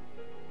Mammon.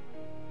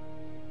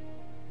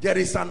 There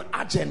is an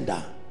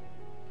agenda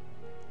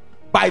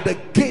by the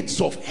gates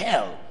of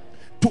hell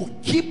to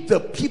keep the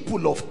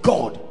people of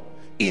God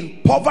in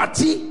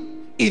poverty,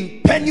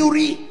 in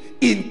penury,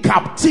 in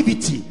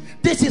captivity.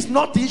 This is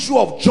not the issue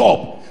of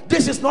job.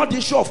 This is not the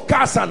issue of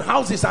cars and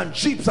houses and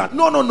jeeps and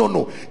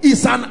no.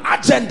 It's an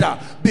agenda,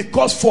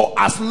 because for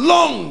as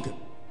long,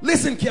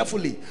 listen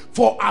carefully,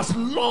 for as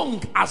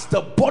long as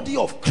the body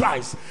of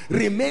Christ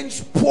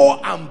remains poor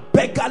and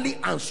beggarly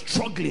and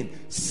struggling,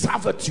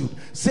 servitude,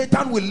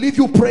 Satan will leave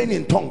you praying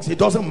in tongues. He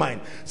doesn't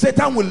mind.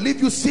 Satan will leave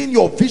you seeing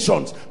your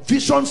visions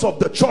of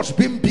the church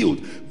being built,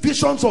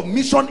 visions of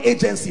mission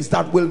agencies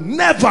that will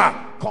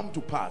never come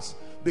to pass,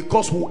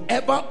 because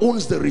whoever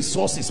owns the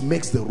resources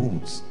makes the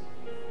rules.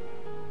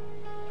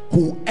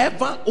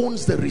 Whoever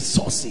owns the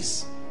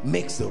resources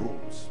makes the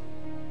rules.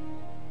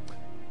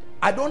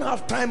 I don't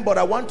have time, but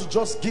I want to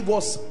just give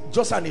us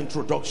just an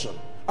introduction.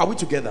 Are we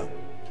together?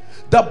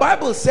 The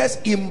Bible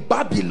says in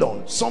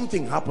Babylon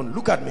something happened.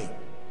 Look at me.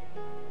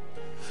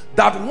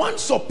 That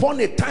once upon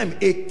a time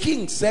a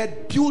king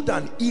said, build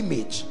an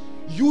image,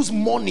 use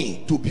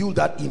money to build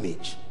that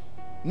image,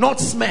 not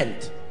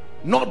cement,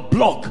 not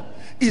block.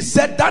 He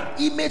said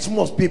that image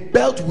must be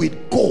built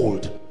with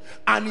gold.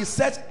 And he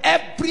says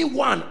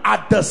everyone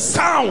at the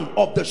sound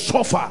of the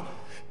shofar,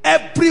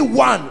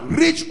 everyone,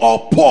 rich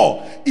or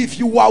poor, if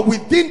you are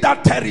within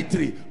that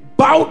territory,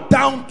 bow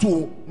down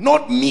to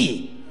not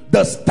me,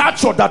 the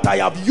stature that I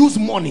have used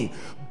money,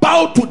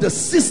 bow to the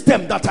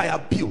system that I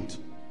have built.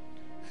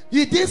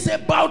 He didn't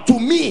say bow to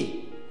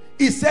me,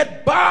 he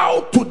said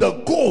bow to the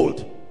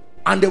gold.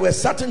 And there were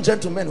certain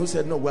gentlemen who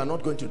said, no, we are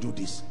not going to do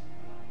this.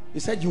 He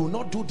said, you will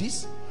not do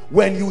this?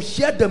 When you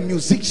hear the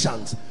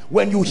musicians,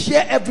 when you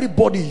hear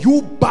everybody,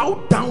 you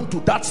bow down to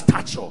that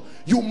stature.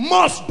 You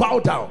must bow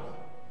down.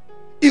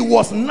 It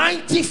was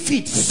 90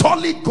 feet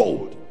solid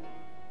gold,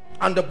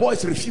 and the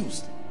boys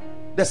refused.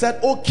 They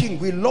said, oh king,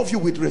 we love you,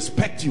 we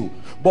respect you,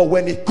 but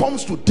when it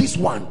comes to this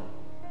one,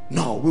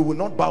 no, we will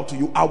not bow to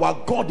you. Our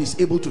God is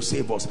able to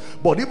save us,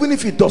 but even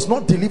if he does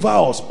not deliver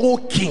us, oh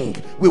king,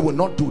 we will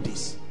not do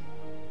this.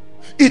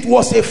 It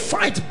was a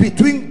fight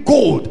between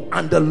gold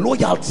and the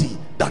loyalty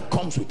that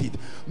comes with it.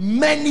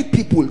 Many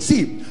people,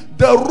 see,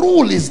 the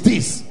rule is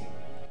this: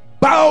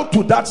 bow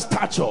to that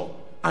stature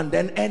and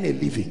then earn a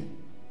living.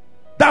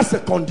 That's the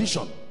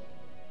condition.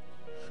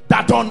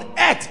 That on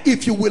earth,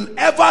 if you will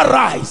ever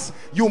rise,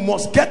 you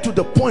must get to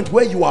the point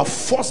where you are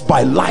forced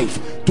by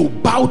life to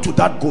bow to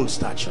that gold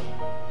stature.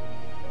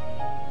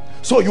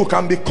 So you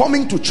can be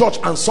coming to church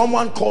and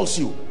someone calls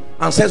you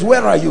and says,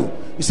 where are you?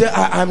 You say,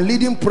 I'm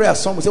leading prayer.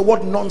 Someone say,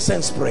 what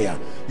nonsense prayer?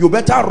 You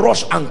better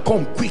rush and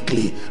come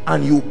quickly,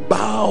 and you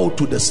bow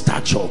to the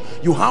stature.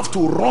 You have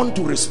to run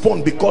to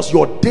respond, because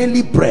your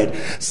daily bread.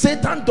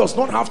 Satan does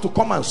not have to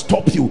come and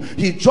stop you.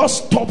 He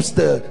just stops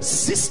the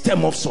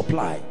system of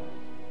supply.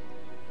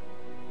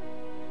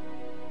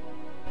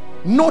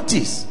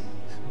 Notice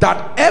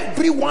that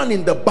everyone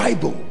in the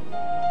Bible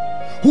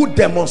who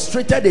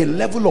demonstrated a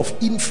level of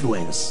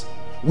influence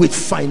with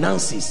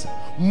finances,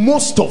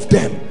 most of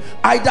them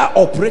either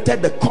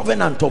operated the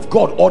covenant of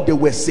God or they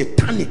were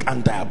satanic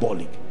and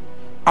diabolic.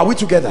 Are we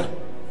together?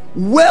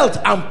 Wealth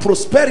and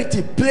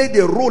prosperity played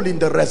a role in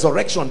the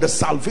resurrection, the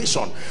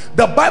salvation.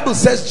 The Bible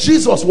says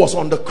Jesus was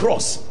on the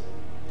cross.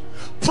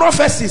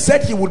 Prophecy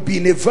said he would be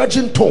in a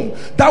virgin tomb.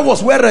 That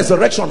was where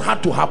resurrection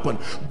had to happen.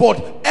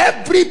 But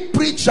every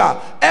preacher,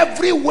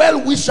 every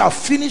well-wisher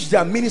finished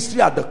their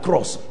ministry at the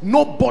cross.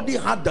 Nobody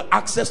had the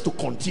access to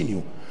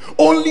continue.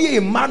 Only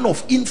a man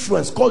of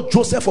influence called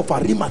Joseph of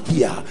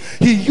Arimathea,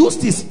 he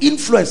used his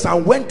influence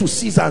and went to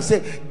Caesar and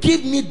said,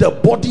 give me the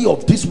body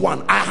of this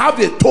one. I have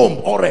a tomb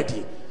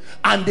already.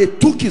 And they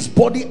took his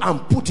body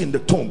and put in the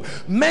tomb.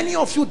 Many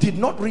of you did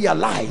not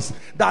realize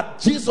that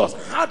Jesus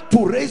had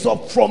to raise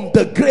up from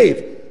the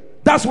grave.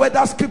 That's where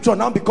that scripture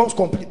now becomes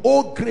complete.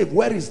 Oh grave,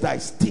 where is thy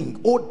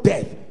sting? Oh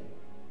death,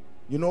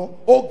 you know,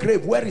 oh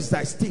grave, where is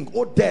thy sting?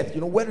 Oh death,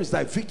 you know, where is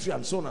thy victory?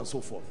 And so on and so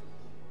forth.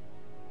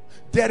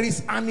 There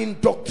is an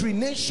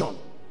indoctrination,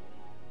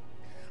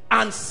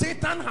 and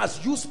Satan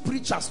has used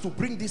preachers to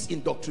bring this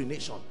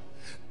indoctrination.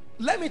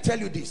 Let me tell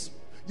you this.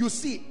 You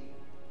see,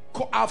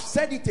 I've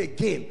said it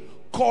again,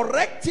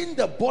 correcting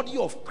the body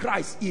of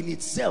Christ in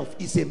itself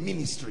is a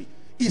ministry,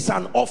 is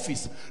an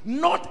office.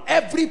 Not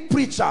every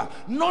preacher,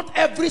 not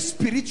every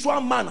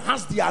spiritual man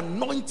has the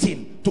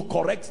anointing to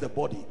correct the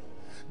body.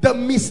 The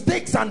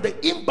mistakes and the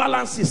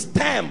imbalances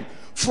stem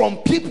from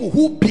people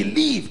who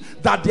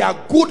believe that they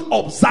are good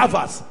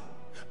observers,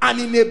 and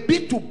in a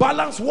bid to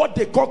balance what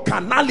they call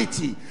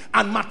carnality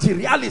and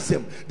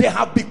materialism, they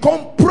have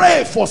become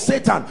prey for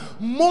Satan.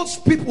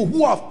 Most people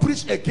who have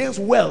preached against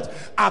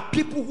wealth are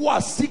people who are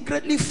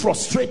secretly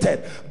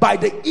frustrated by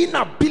the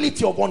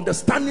inability of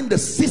understanding the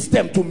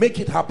system to make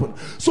it happen.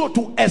 So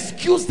to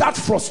excuse that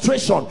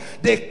frustration,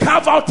 they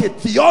carve out a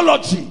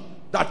theology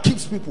that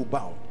keeps people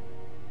bound.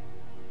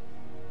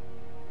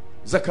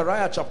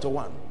 Zechariah chapter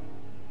 1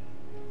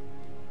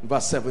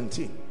 verse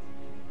 17.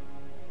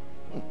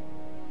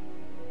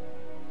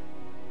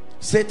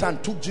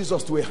 Satan took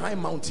Jesus to a high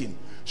mountain,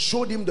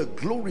 showed him the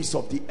glories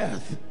of the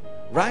earth,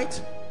 right?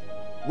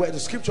 Where the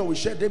scripture we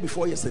shared day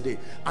before yesterday,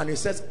 and he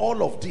says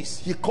all of this,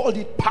 he called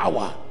it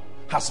power,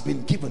 has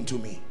been given to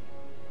me.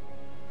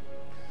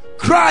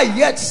 Cry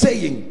yet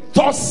saying,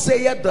 thus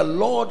saith the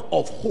Lord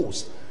of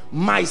hosts,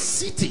 my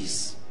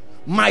cities,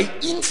 my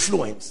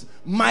influence,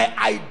 my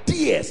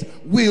ideas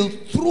will,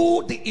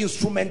 through the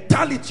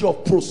instrumentality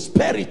of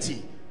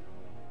prosperity,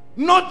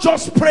 not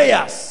just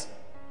prayers,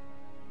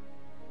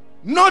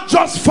 not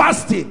just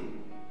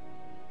fasting,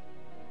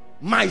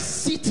 my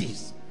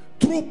cities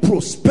through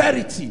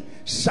prosperity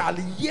shall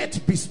yet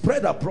be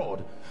spread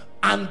abroad,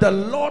 and the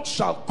Lord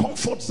shall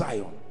comfort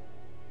Zion.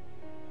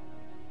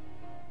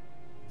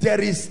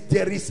 There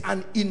is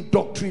an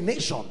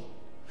indoctrination.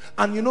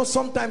 And you know,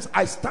 sometimes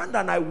I stand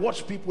and I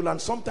watch people, and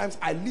sometimes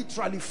I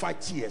literally fight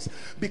tears,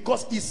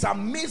 because it's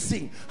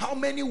amazing how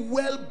many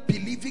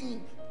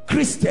well-believing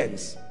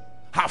Christians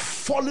have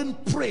fallen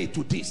prey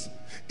to this.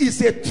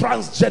 It's a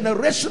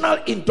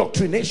transgenerational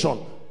indoctrination.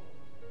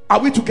 Are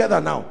we together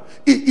now?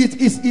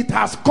 It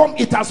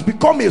has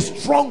become a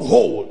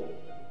stronghold.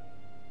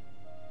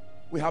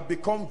 We have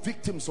become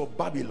victims of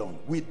Babylon.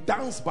 We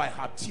dance by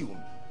her tune.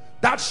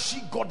 That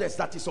she goddess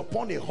that is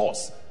upon a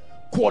horse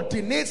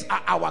coordinates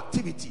our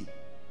activity.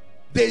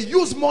 They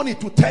use money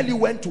to tell you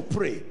when to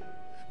pray.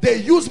 They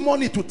use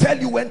money to tell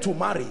you when to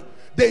marry.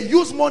 They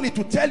use money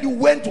to tell you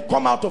when to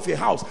come out of a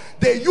house.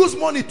 They use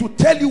money to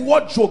tell you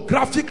what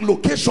geographic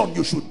location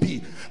you should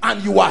be.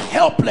 And you are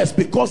helpless,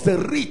 because the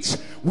rich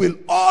will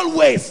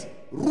always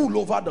rule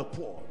over the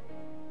poor.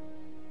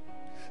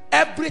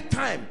 Every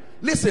time.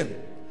 Listen,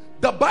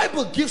 the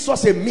Bible gives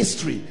us a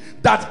mystery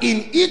that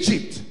in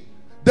Egypt,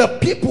 the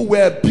people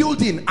were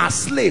building as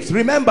slaves.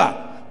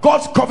 Remember,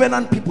 God's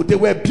covenant people, they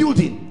were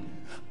building.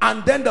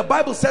 And then the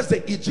Bible says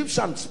the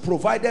Egyptians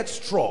provided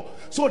straw.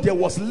 So there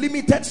was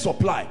limited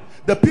supply.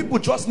 The people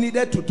just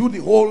needed to do the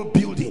whole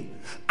building.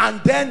 And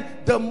then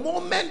the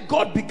moment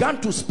God began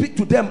to speak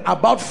to them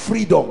about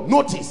freedom,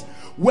 notice,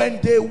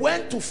 when they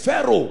went to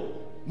Pharaoh,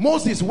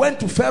 Moses went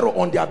to Pharaoh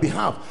on their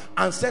behalf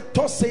and said,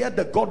 thus saith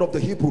the God of the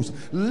Hebrews,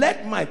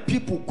 let my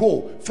people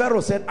go.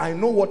 Pharaoh said, I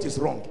know what is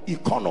wrong.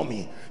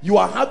 Economy. You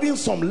are having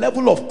some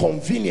level of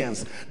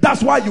convenience.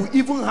 That's why you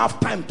even have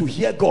time to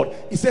hear God.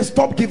 He says,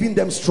 stop giving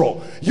them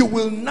straw. You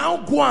will now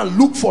go and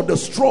look for the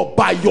straw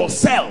by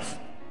yourself.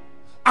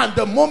 And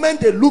the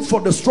moment they look for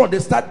the straw, they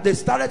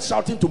started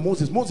shouting to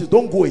Moses, Moses,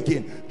 don't go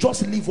again.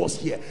 Just leave us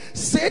here.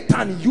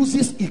 Satan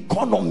uses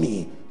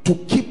economy to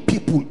keep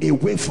people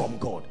away from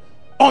God.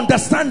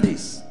 Understand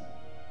this.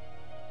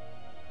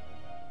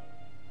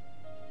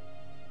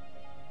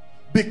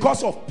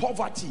 Because of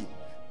poverty,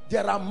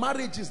 there are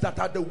marriages that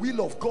are the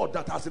will of God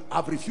that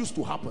have refused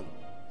to happen.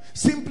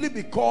 Simply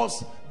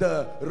because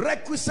the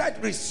requisite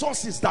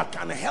resources that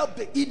can help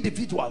the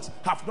individuals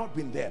have not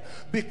been there.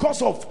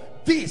 Because of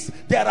this,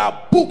 there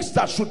are books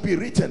that should be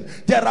written.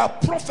 There are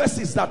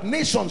prophecies that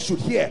nations should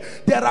hear.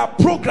 There are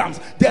programs.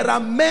 There are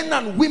men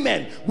and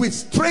women with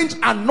strange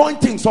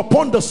anointings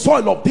upon the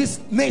soil of this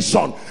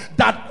nation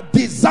that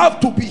deserve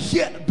to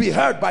be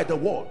heard by the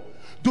world.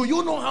 Do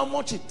you know how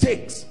much it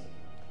takes?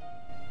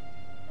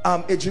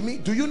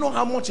 Ejimi, do you know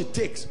how much it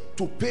takes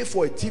to pay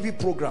for a TV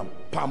program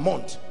per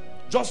month?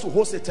 Just to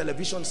host a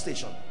television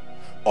station.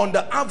 On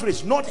the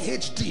average, not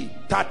HD,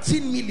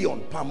 13 million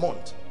per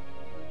month.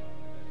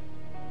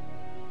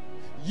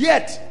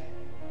 Yet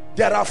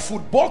there are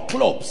football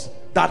clubs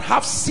that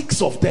have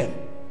 6 of them.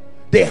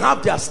 They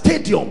have their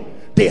stadium,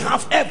 they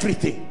have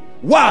everything.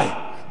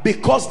 Why?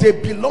 Because they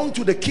belong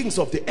to the kings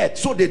of the earth,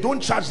 so they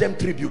don't charge them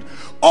tribute.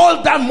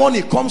 All that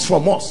money comes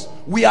from us.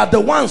 We are the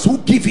ones who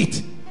give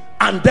it,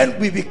 and then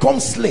we become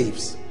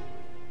slaves.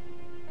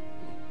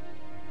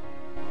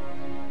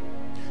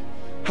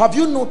 Have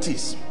you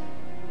noticed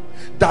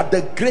that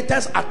the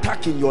greatest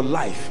attack in your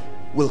life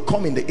will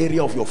come in the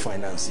area of your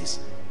finances?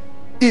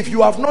 If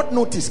you have not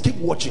noticed, keep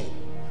watching.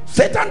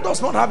 Satan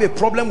does not have a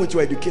problem with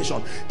your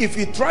education. If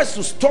he tries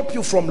to stop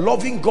you from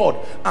loving God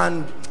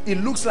and it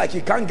looks like he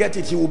can't get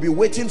it, he will be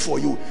waiting for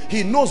you.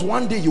 He knows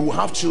one day you will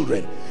have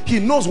children. He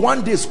knows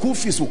one day school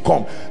fees will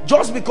come.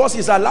 Just because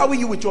he's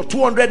allowing you with your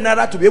 200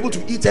 naira to be able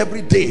to eat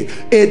every day,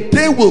 a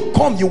day will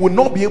come you will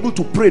not be able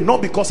to pray,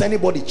 not because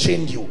anybody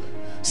chained you.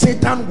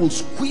 Satan will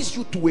squeeze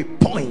you to a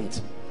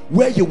point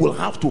where you will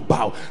have to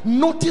bow.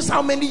 Notice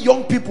how many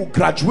young people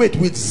graduate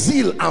with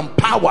zeal and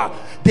power.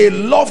 They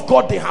love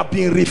God. They have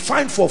been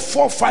refined for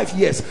 4 or 5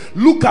 years.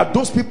 Look at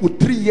those people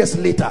 3 years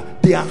later.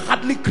 They are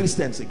hardly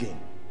Christians again.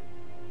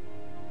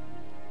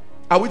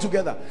 Are we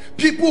together?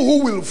 People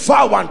who will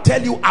vow and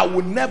tell you, I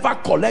will never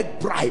collect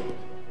bribe.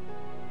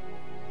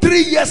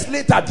 3 years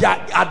later, they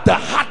are at the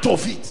heart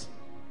of it.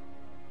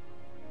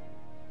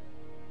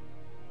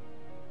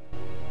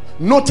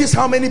 Notice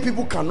how many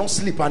people cannot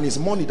sleep, and it's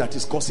money that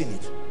is causing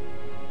it.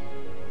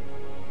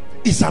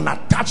 It's an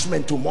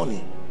attachment to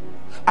money.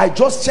 I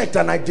just checked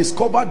and I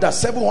discovered that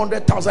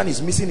 700,000 is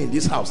missing in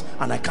this house,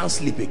 and I can't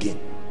sleep again.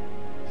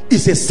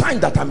 It's a sign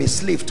that I'm a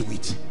slave to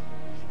it.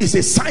 It's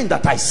a sign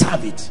that I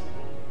serve it.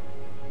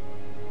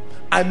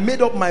 I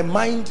made up my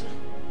mind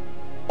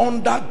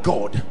under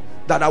God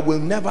that I will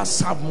never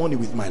serve money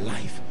with my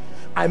life.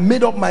 I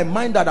made up my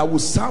mind that I will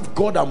serve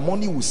God and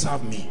money will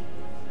serve me.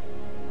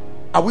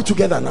 Are we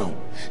together now?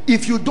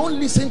 If you don't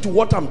listen to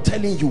what I'm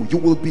telling you, you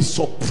will be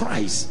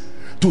surprised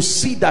to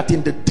see that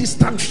in the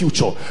distant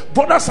future.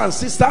 Brothers and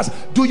sisters,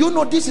 do you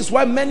know this is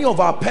why many of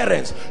our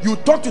parents, you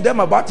talk to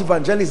them about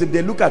evangelism,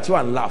 they look at you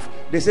and laugh.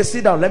 They say,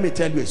 sit down, let me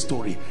tell you a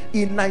story.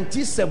 In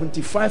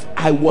 1975,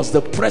 I was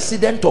the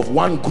president of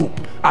one group.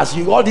 As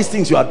you, all these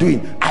things you are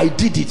doing, I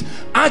did it.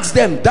 Ask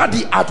them,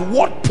 Daddy, at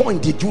what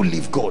point did you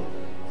leave God?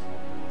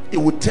 It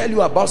would tell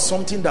you about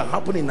something that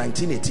happened in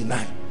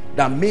 1989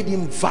 that made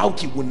him vow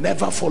he would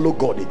never follow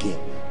God again.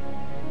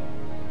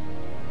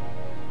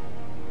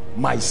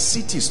 My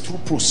cities through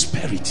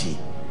prosperity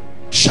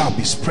shall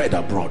be spread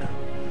abroad.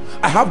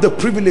 I have the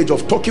privilege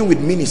of talking with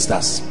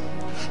ministers.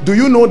 Do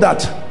you know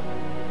that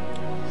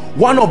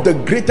one of the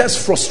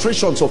greatest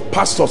frustrations of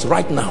pastors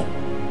right now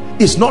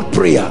is not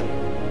prayer,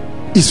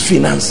 is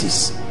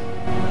finances?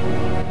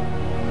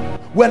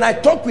 When I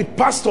talk with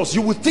pastors,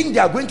 you would think they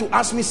are going to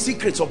ask me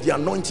secrets of the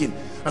anointing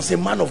and say,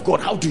 man of God,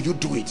 how do you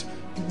do it?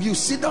 You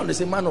sit down and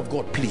say, man of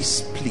God,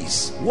 please,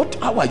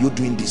 how are you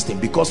doing this thing?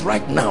 Because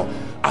right now,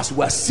 as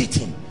we are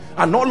sitting,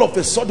 and all of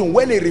a sudden,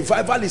 when a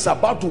revival is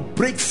about to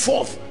break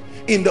forth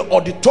in the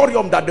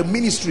auditorium that the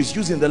ministry is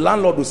using, the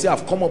landlord will say,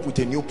 I've come up with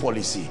a new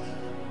policy.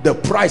 The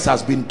price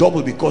has been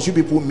doubled because you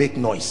people make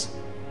noise.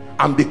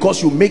 And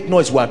because you make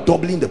noise, we are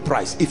doubling the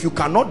price. If you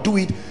cannot do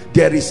it,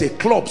 there is a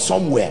club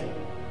somewhere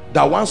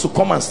that wants to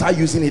come and start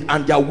using it,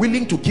 and they are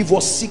willing to give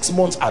us 6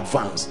 months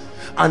advance.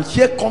 And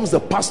here comes the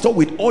pastor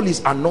with all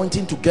his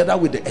anointing together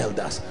with the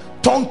elders,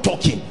 tongue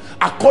talking.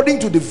 According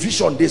to the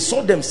vision, they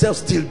saw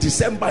themselves till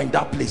December in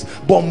that place,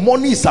 but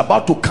money is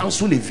about to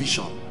cancel a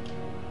vision.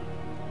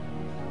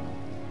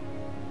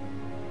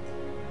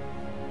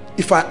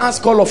 If I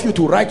ask all of you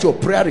to write your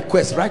prayer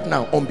request right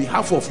now on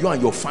behalf of you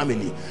and your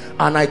family,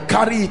 and I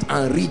carry it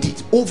and read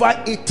it, over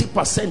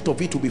 80%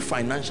 of it will be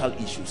financial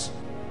issues.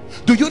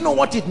 Do you know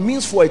what it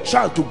means for a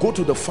child to go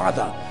to the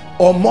father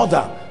or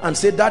mother and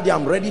say, Daddy,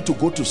 I'm ready to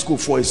go to school,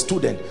 for a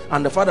student,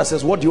 and the father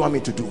says, what do you want me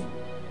to do?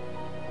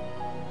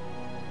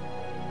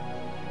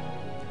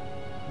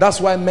 That's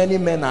why many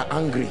men are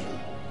angry,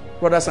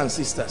 brothers and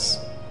sisters.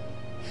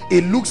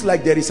 It looks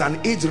like there is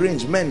an age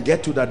range men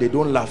get to that they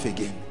don't laugh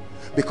again,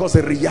 because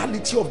the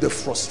reality of the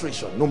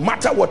frustration, no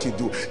matter what you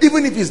do,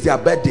 even if it's their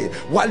birthday,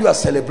 while you are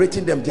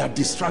celebrating them, they are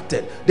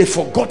distracted, they've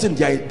forgotten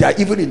they are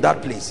even in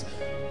that place.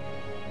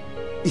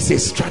 It's a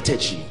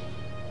strategy.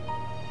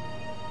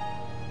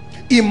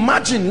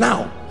 Imagine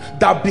now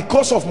that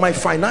because of my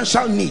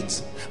financial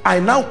needs, I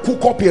now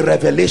cook up a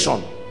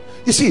revelation.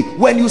 You see,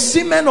 when you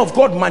see men of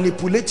God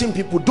manipulating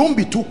people, don't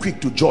be too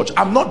quick to judge.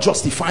 I'm not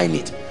justifying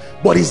it,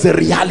 but it's the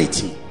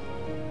reality.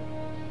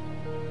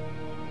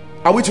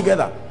 Are we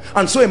together?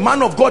 And so a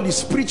man of God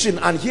is preaching,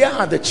 and here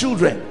are the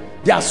children,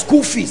 their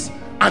school fees,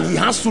 and he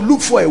has to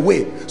look for a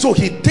way. So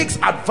he takes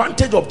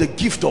advantage of the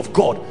gift of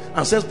God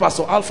and says,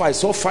 Pastor Alpha, I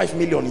saw 5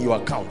 million in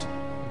your account.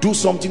 Do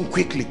something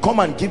quickly. Come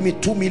and give me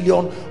 2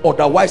 million,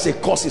 otherwise a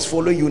curse is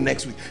following you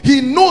next week.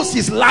 He knows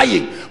he's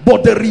lying,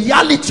 but the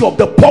reality of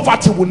the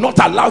poverty will not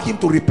allow him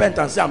to repent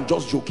and say, I'm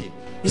just joking.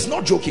 He's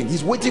not joking.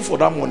 He's waiting for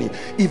that money.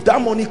 If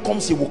that money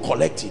comes, he will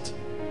collect it.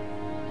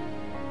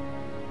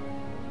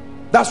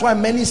 That's why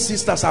many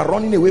sisters are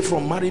running away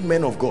from married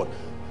men of God.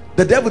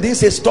 The devil didn't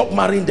say stop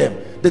marrying them.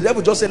 The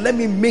devil just said, let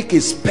me make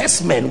a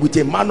specimen with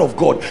a man of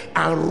God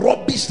and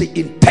rubbish the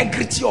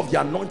integrity of the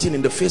anointing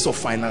in the face of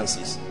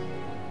finances.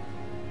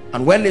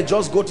 And when they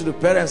just go to the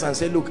parents and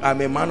say, look, I'm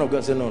a man of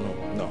God, say, no,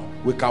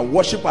 we can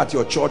worship at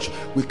your church,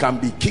 we can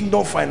be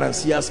kingdom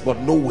financiers, but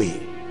no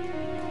way.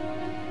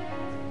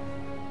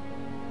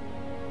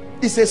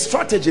 It's a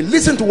strategy.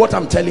 Listen to what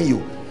I'm telling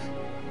you.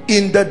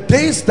 In the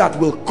days that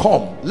will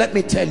come, let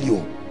me tell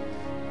you,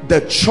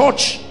 the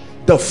church,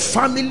 the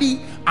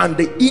family, and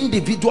the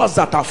individuals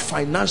that are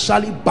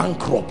financially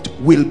bankrupt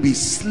will be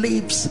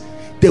slaves.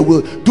 They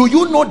will. Do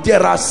you know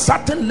there are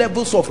certain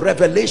levels of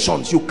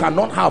revelations you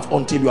cannot have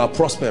until you are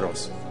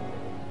prosperous?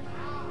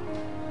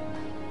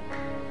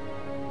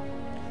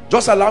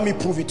 Just allow me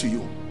prove it to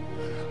you.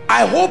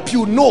 I hope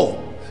you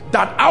know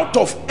that out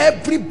of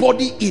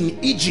everybody in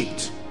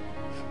Egypt,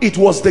 it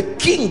was the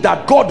king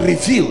that God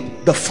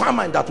revealed the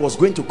famine that was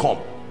going to come.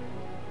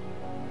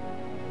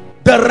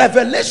 The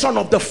revelation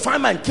of the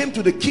famine came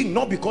to the king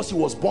not because he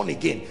was born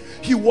again.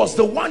 He was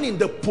the one in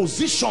the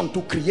position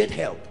to create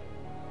help.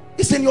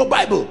 It's in your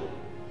Bible.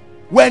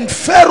 When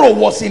Pharaoh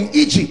was in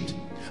Egypt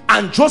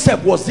and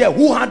Joseph was there,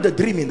 who had the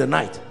dream in the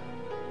night?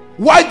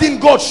 Why didn't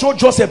God show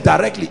Joseph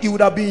directly? It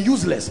would have been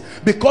useless,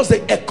 because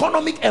the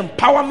economic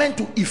empowerment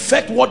to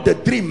effect what the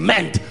dream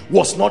meant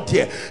was not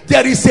there.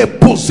 There is a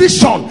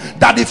position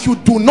that if you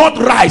do not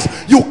rise,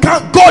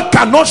 God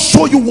cannot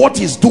show you what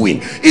he's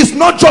doing. It's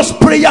not just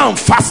prayer and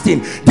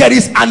fasting. There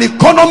is an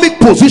economic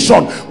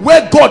position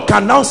where God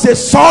can now say,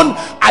 son,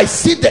 I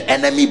see the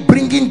enemy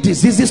bringing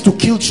diseases to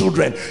kill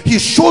children. He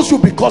shows you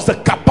because the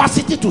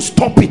capacity to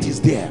stop it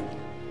is there.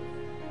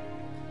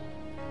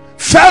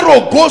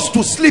 Pharaoh goes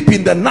to sleep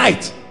in the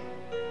night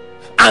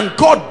and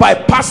God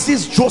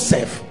bypasses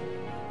Joseph.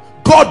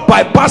 God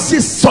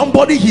bypasses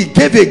somebody he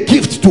gave a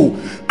gift to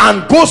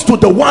and goes to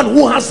the one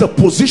who has the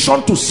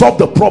position to solve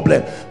the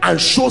problem and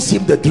shows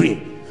him the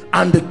dream,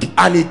 and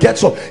he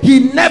gets up.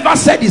 He never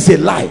said it's a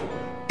lie.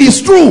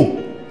 It's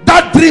true.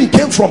 That dream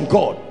came from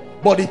God,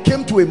 but it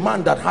came to a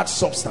man that had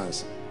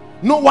substance.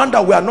 No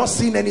wonder we are not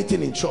seeing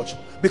anything in church,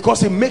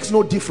 because it makes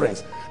no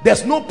difference.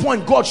 There's no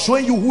point God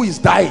showing you who is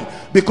dying,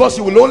 because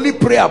you will only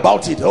pray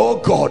about it. Oh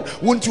God,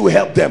 won't you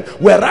help them?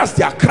 Whereas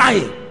they are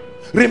crying.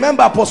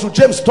 Remember, Apostle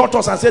James taught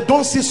us and said,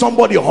 don't see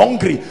somebody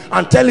hungry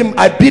and tell him,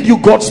 I bid you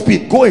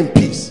Godspeed, go in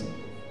peace.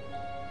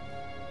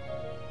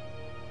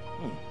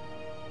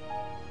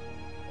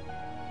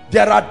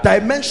 There are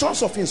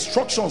dimensions of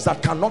instructions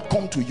that cannot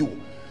come to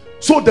you,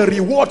 so the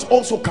rewards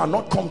also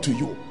cannot come to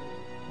you,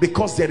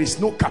 because there is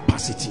no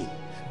capacity.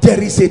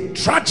 There is a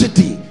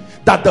tragedy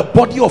that the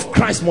body of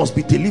Christ must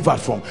be delivered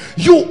from.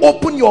 You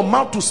open your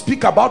mouth to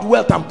speak about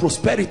wealth and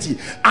prosperity,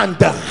 and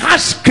the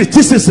harsh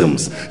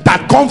criticisms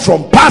that come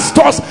from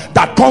pastors,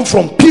 that come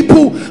from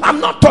people. I'm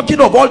not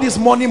talking of all this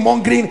money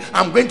mongering,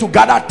 I'm going to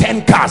gather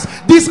 10 cars.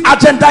 This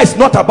agenda is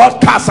not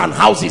about cars and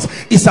houses.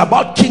 It's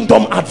about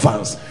kingdom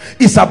advance.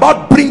 It's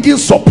about bringing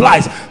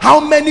supplies. How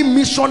many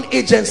mission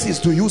agencies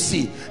do you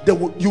see?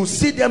 You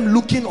see them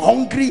looking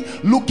hungry,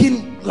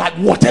 looking like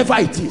whatever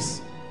it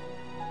is.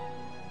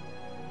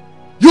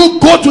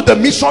 You go to the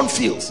mission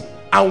fields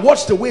and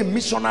watch the way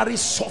missionaries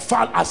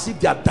suffer as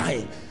if they are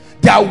dying.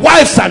 Their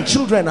wives and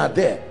children are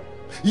there.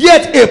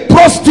 Yet a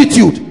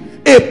prostitute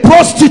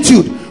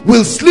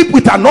will sleep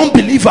with an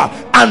unbeliever,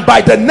 and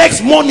by the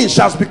next morning she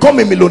has become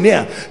a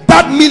millionaire.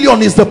 That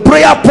million is the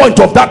prayer point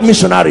of that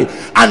missionary.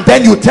 And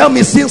then you tell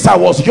me, since I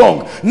was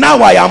young, now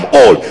I am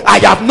old, I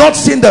have not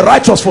seen the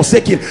righteous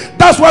forsaken.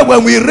 That's why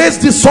when we raise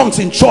these songs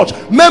in church,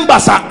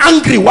 members are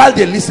angry while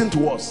they listen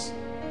to us.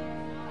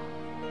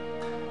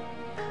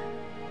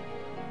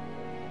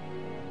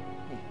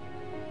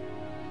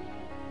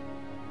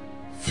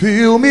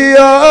 Fill me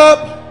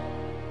up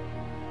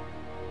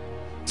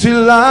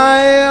till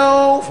I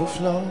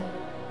overflow.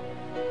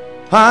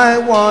 I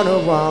wanna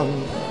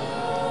run.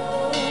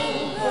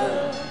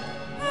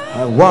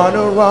 I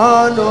wanna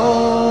run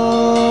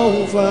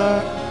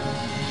over.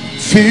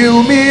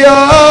 Fill me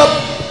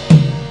up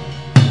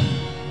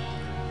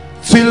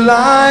till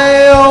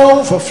I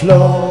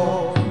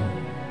overflow.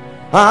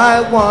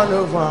 I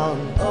wanna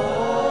run.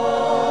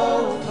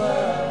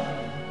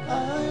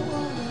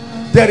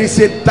 There is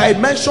a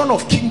dimension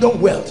of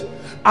kingdom wealth.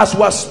 As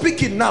we are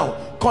speaking now,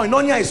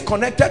 Koinonia is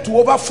connected to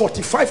over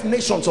 45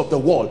 nations of the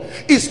world.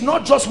 It's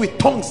not just with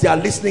tongues they are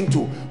listening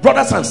to.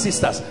 Brothers and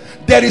sisters,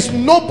 there is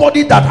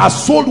nobody that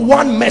has sold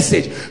one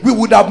message. We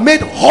would have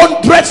made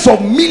hundreds of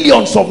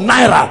millions of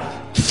naira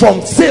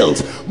from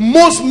sales.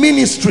 Most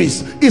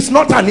ministries, it's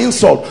not an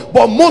insult,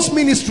 but most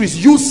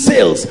ministries use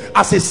sales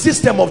as a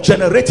system of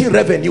generating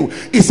revenue.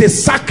 It's a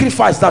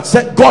sacrifice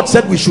that God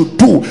said we should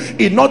do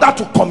in order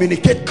to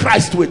communicate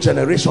Christ to a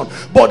generation.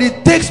 But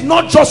it takes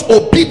not just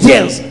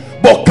obedience,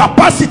 but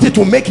capacity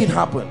to make it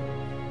happen.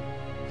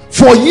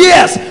 For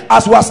years,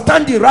 as we are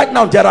standing right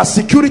now, there are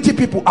security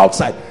people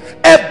outside.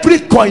 Every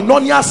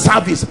Koinonia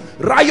service,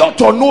 riot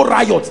or no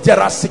riot, there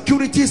are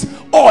securities,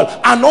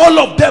 and all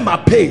of them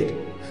are paid.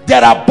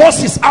 There are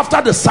bosses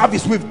after the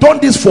service. We've done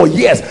this for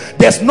years.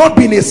 There's not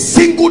been a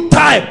single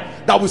time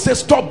that will say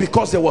stop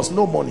because there was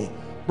no money.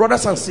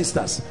 Brothers and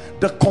sisters,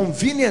 the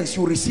convenience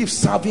you receive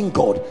serving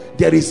God,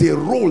 there is a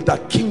role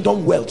that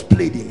kingdom wealth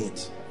played in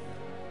it.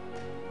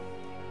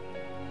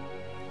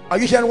 Are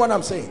you hearing what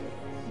I'm saying?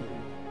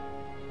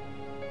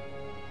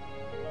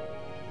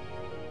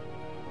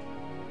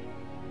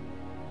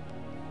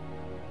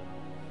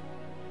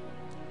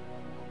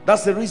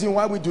 That's the reason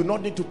why we do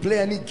not need to play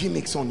any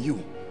gimmicks on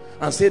you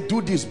and say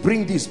do this,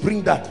 bring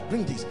that,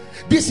 bring this.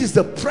 This is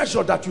the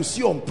pressure that you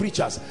see on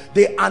preachers.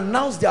 They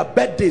announce their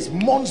birthdays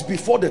months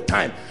before the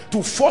time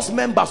to force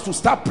members to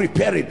start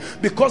preparing,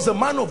 because the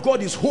man of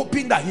God is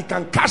hoping that he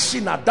can cash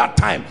in at that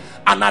time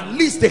and at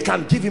least they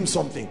can give him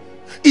something.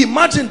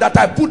 Imagine that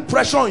I put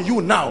pressure on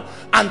you now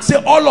and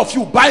say all of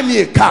you buy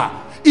me a car.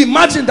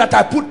 Imagine that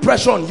I put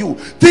pressure on you.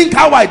 Think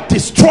how I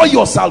destroy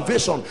your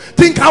salvation.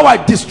 Think how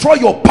I destroy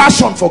your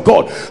passion for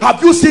God.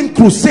 Have you seen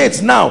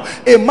crusades now?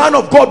 A man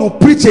of God will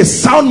preach a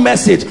sound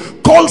message,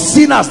 call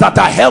sinners that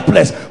are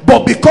helpless,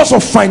 but because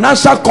of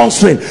financial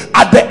constraint,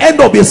 at the end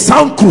of a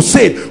sound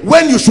crusade,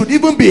 when you should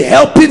even be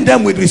helping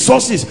them with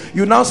resources,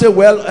 you now say,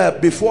 well,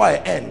 before I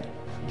end,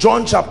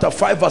 John chapter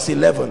 5 verse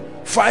 11,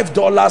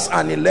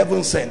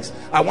 $5.11.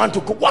 I want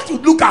to go. What you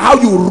look at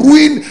how you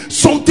ruin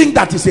something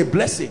that is a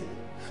blessing.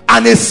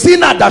 And a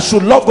sinner that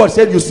should love God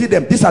said, you see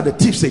them, these are the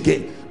thieves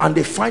again, and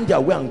they find their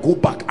way and go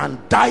back and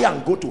die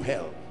and go to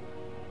hell.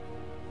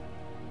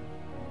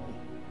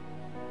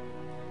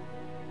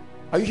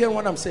 Are you hearing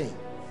what I'm saying?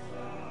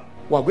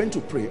 We're going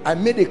to pray. I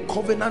made a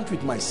covenant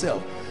with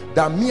myself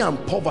that me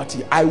and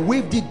poverty, I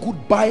waved it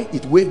goodbye,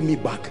 it waved me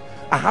back.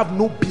 I have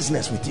no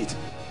business with it.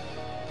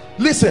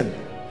 Listen,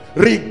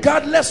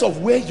 regardless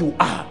of where you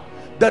are,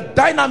 the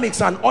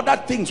dynamics and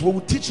other things, we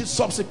will teach it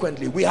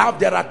subsequently.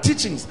 There are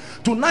teachings.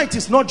 Tonight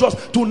is not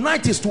just,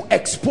 tonight is to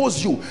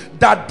expose you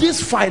that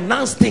this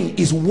finance thing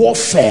is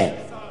warfare.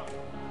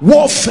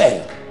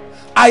 Warfare.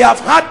 I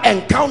have had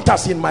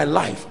encounters in my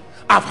life.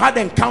 I've had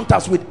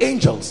encounters with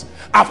angels.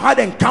 I've had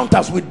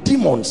encounters with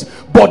demons.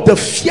 But the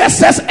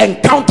fiercest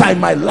encounter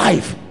in my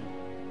life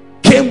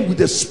came with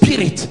the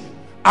spirit.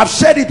 I've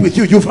shared it with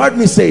you. You've heard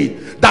me say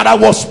it, that I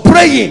was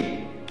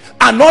praying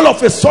and all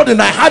of a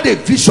sudden I had a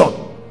vision.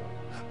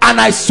 And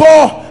I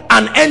saw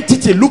an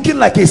entity looking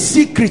like a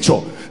sea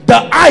creature. The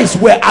eyes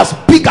were as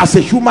big as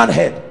a human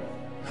head,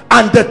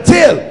 and the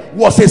tail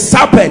was a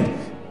serpent.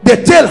 The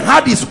tail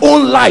had its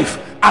own life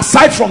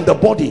aside from the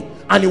body,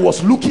 and he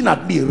was looking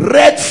at me,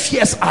 red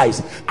fierce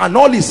eyes, and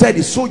all he said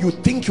is, so you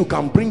think you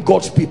can bring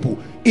God's people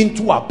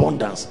into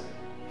abundance?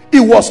 It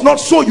was not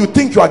so you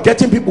think you are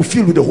getting people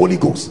filled with the Holy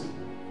Ghost.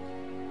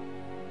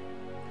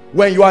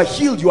 When you are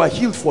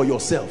healed for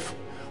yourself.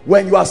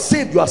 When you are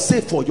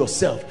saved for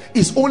yourself.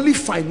 It's only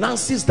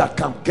finances that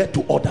can get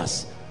to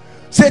others.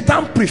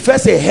 Satan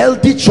prefers a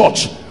healthy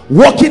church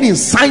walking in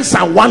signs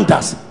and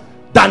wonders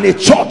than a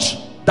church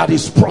that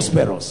is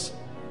prosperous.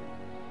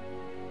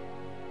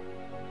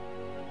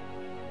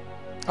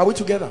 Are we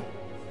together?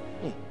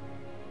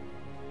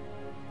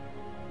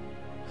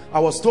 I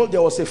was told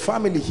there was a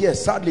family here,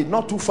 sadly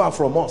not too far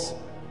from us,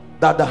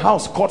 that the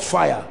house caught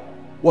fire.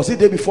 Was it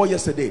day before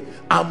yesterday?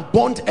 And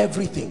burnt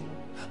everything.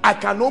 I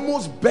can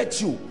almost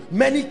bet you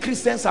many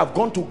Christians have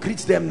gone to greet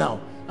them now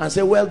and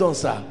say, well done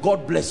sir,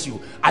 God bless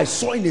you. I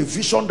saw in a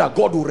vision that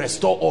God will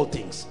restore all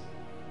things.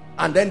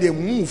 And then they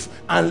move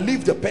and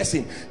leave the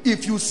person.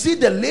 If you see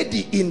the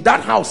lady in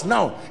that house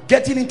now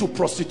getting into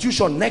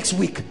prostitution next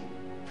week,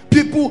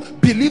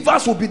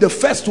 believers will be the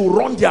first to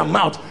run their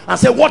mouth and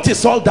say, what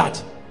is all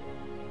that?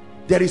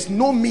 There is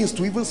no means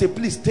to even say,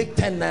 please take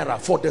 10 naira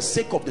for the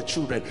sake of the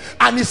children.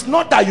 And it's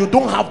not that you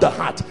don't have the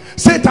heart.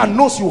 Satan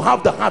knows you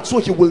have the heart, so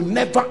he will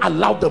never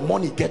allow the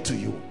money get to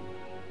you.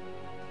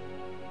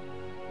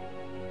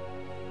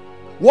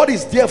 What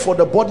is there for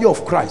the body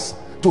of Christ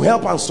to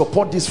help and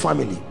support this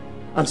family?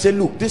 And say,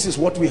 look, this is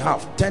what we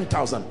have,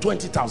 10,000,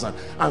 20,000,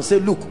 and say,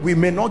 look, we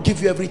may not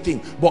give you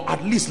everything, but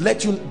at least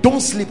let you,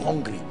 don't sleep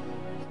hungry.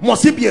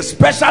 Must it be a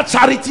special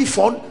charity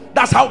fund?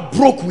 That's how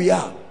broke we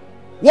are.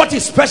 What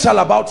is special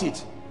about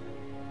it?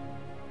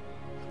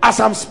 As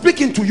I'm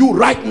speaking to you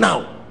right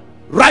now,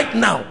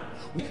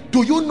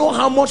 do you know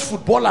how much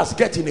footballers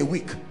get in a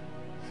week?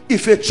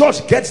 If a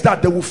church gets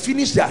that, they will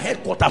finish their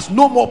headquarters.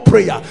 No more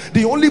prayer.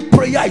 The only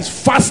prayer is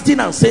fasting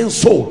and saying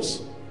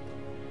souls.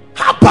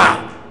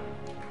 Hapa.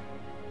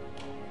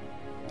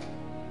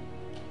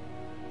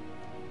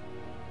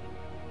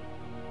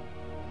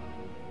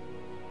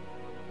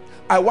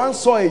 I once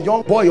saw a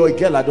young boy or a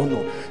girl, I don't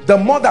know. The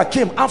mother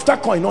came after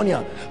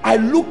koinonia. I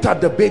looked at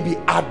the baby,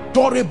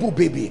 adorable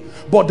baby.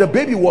 But the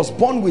baby was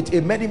born with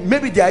a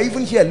maybe they are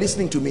even here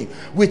listening to me,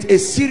 with a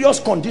serious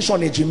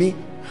condition, Ejimi.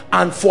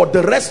 And for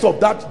the rest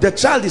of that, the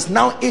child is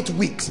now 8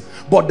 weeks.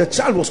 But the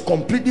child was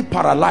completely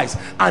paralyzed.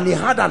 And he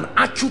had an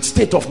acute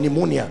state of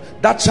pneumonia.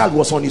 That child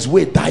was on his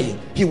way dying.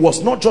 He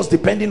was not just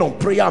depending on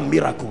prayer and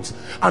miracles.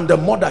 And the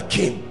mother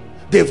came.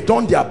 They've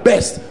done their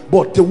best,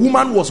 but the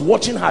woman was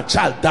watching her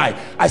child die.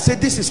 I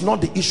said, this is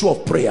not the issue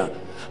of prayer.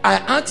 I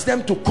asked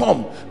them to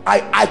come.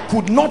 I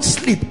could not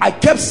sleep. I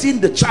kept seeing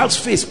the child's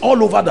face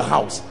all over the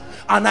house,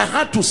 and I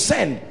had to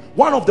send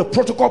one of the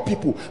protocol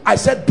people, I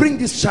said, bring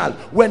this child.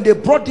 When they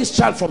brought this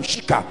child from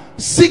Shika,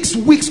 6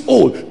 weeks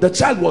old, the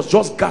child was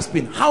just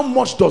gasping. How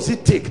much does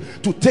it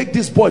take to take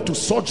this boy to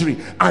surgery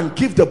and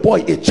give the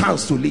boy a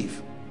chance to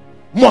live?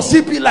 Must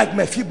it be like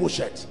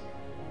Mephibosheth?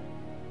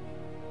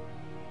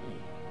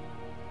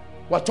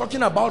 We're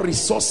talking about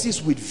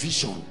resources with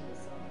vision,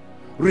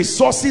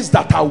 resources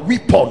that are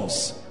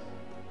weapons.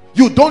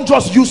 You don't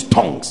just use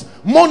tongues.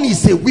 Money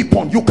is a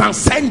weapon. You can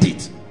send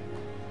it.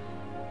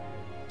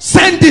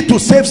 Send it to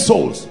save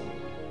souls.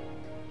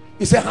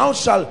 He said, how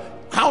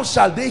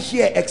shall they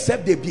hear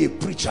except they be a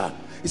preacher?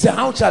 He said,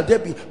 how shall they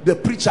be the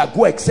preacher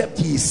go except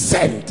he is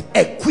sent,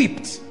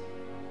 equipped?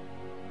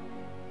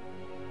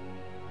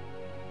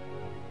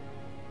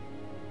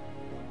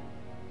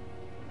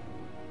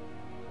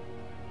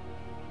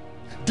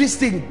 This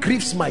thing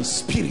grieves my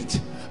spirit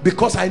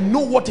because I know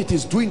what it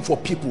is doing for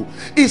people.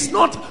 It's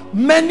not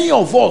many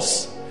of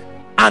us,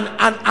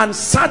 and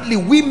sadly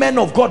we men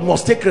of God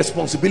must take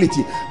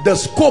responsibility. The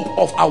scope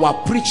of our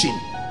preaching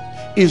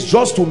is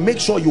just to make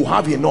sure you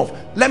have enough.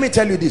 Let me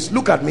tell you this.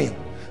 Look at me.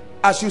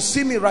 As you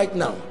see me right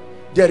now,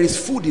 there is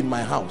food in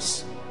my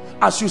house.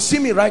 As you see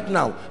me right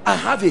now, I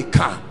have a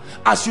car.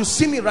 As you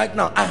see me right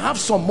now, I have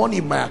some money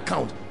in my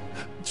account.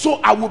 So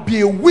I would be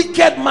a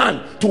wicked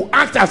man to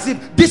act as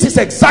if this is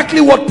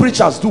exactly what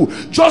preachers do.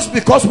 Just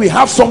because we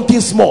have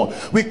something small,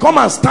 we come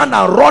and stand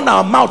and run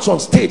our mouths on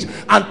stage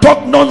and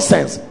talk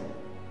nonsense.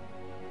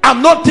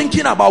 I'm not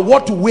thinking about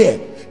what to wear.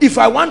 If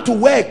I want to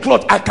wear a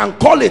cloth, I can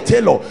call a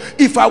tailor.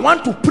 If I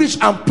want to preach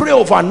and pray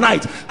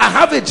overnight, I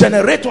have a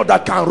generator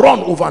that can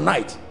run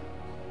overnight.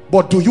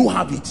 But do you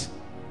have it?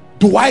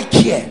 Do I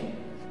care?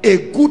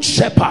 A good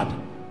shepherd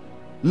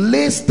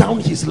lays down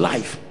his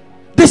life.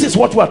 This is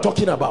what we are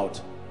talking about.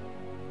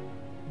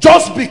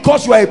 Just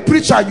because you are a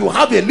preacher, you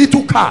have a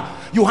little car,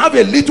 you have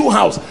a little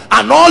house,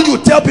 and all you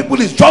tell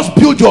people is just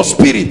build your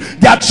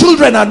spirit. Their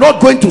children are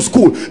not going to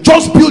school.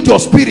 Just build your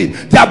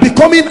spirit. They are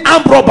becoming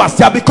armed robbers.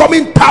 They are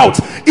becoming touts.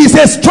 It's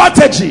a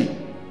strategy.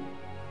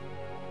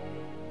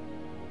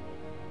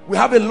 We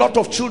have a lot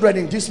of children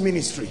in this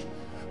ministry,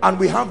 and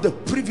we have the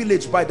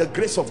privilege, by the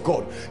grace of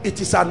God. It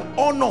is an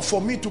honor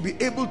for me to be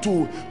able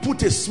to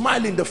put a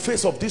smile in the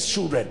face of these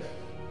children.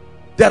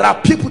 There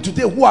are people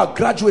today who are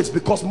graduates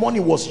because money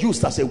was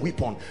used as a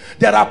weapon.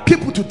 There are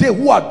people today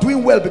who are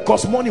doing well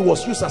because money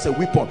was used as a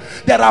weapon.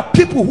 There are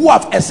people who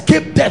have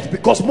escaped death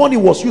because money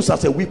was used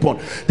as a weapon.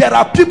 There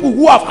are people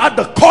who have had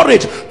the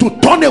courage to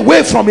turn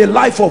away from a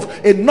life of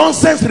a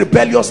nonsense,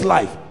 rebellious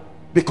life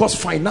because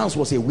finance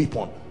was a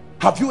weapon.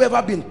 Have you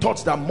ever been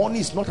taught that money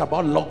is not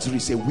about luxury?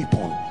 It's a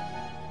weapon.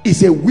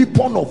 It's a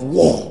weapon of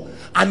war,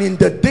 and in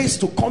the days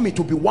to come it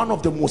will be one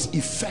of the most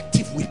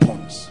effective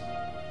weapons.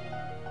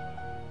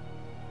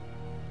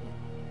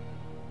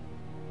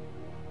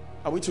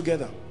 Are we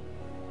together?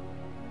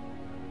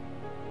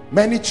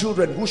 Many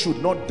children who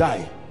should not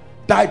die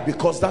died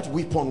because that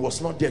weapon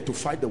was not there to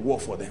fight the war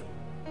for them.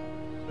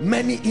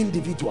 Many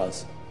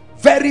individuals,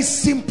 very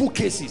simple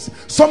cases.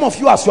 Some of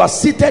you, as you are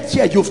seated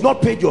here, you've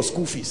not paid your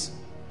school fees.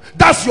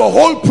 That's your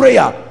whole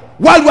prayer.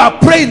 While you are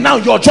praying now,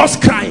 you're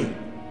just crying.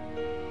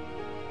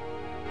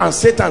 And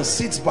Satan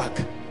sits back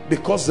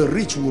because the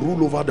rich will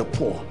rule over the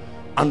poor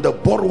and the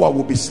borrower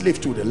will be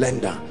slave to the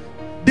lender.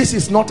 This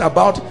is not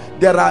about,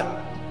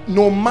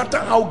 no matter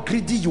how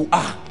greedy you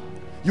are,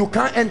 you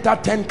can't enter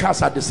 10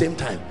 cars at the same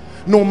time.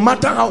 No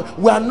matter how,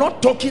 we are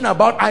not talking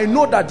about, I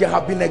know that there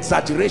have been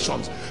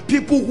exaggerations.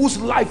 People whose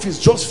life is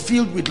just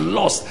filled with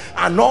lust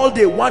and all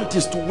they want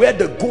is to wear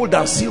the gold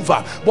and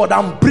silver. But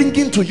I'm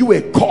bringing to you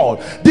a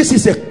call. This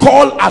is a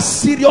call as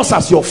serious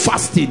as your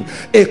fasting,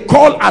 a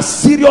call as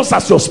serious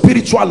as your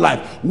spiritual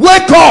life.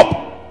 Wake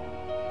up.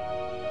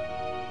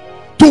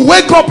 To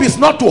wake up is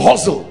not to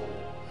hustle.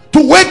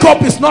 To wake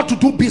up is not to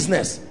do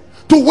business.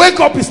 To wake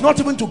up is not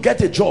even to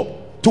get a job.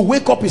 To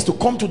wake up is to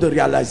come to the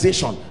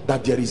realization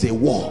that there is a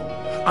war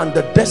and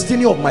the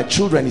destiny of my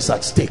children is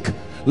at stake.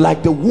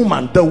 Like the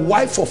woman, the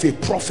wife of a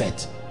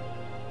prophet,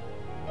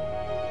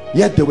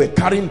 yet they were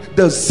carrying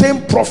the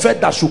same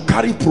prophet that should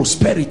carry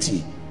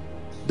prosperity.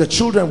 The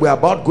children were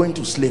about going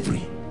to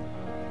slavery.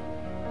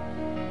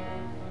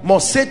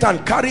 Must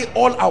Satan carry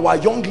all our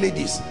young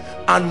ladies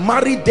and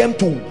marry them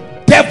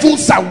to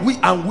devils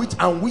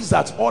and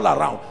wizards all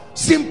around,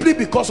 simply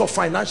because of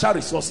financial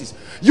resources?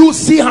 You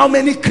see how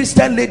many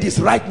Christian ladies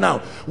right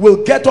now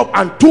will get up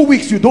and 2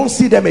 weeks you don't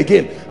see them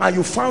again, and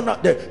you found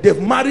out that they've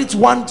married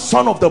one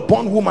son of the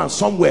born woman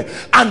somewhere,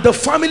 and the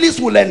families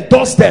will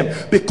endorse them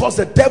because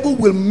the devil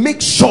will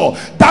make sure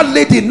that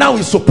lady now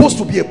is supposed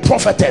to be a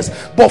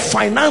prophetess, but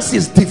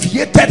finances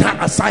deviated her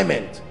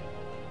assignment.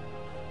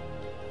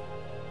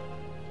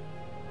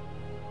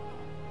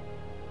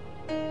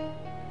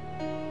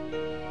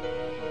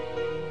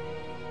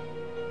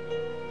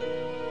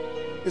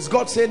 Is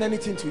God saying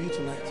anything to you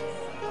tonight?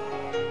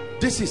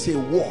 This is a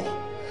war.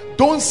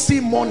 Don't see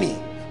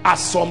money as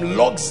some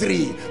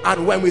luxury,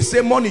 and when we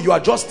say money you are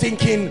just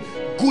thinking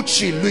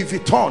Gucci, Louis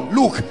Vuitton.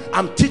 Look,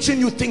 I'm teaching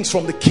you things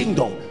from the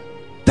kingdom.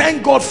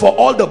 Thank God for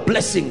all the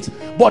blessings,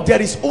 but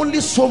there is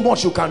only so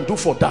much you can do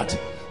for that.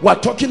 We're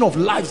talking of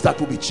lives that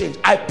will be changed.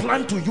 I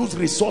plan to use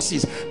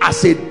resources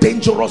as a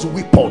dangerous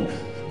weapon.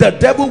 The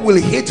devil will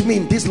hate me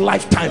in this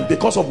lifetime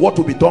because of what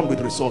will be done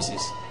with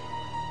resources.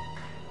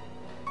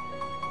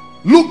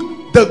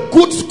 Look, the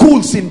good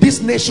schools in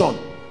this nation,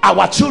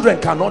 our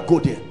children cannot go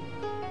there.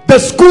 The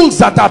schools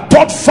that are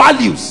taught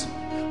values.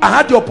 I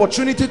had the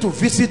opportunity to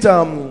visit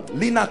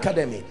Lina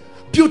Academy.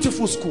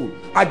 Beautiful school.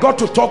 I got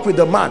to talk with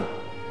the man.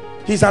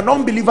 He's an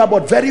unbeliever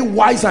but very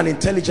wise and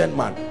intelligent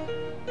man.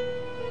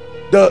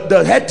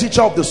 The head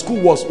teacher of the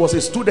school was a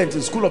student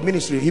in school of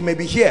ministry. He may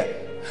be here.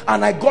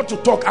 And I got to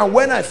talk, and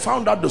when I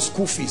found out the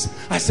school fees,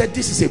 I said,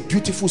 this is a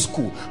beautiful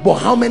school, but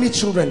how many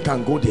children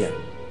can go there?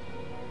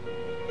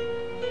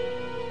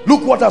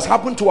 Look what has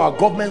happened to our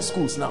government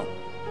schools now.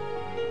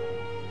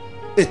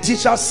 A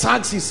teacher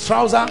sags his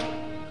trouser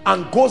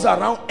and goes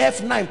around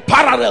F9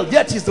 parallel,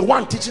 yet he's the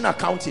one teaching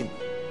accounting,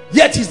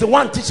 yet he's the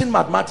one teaching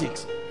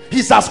mathematics.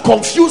 He's as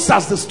confused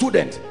as the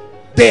student.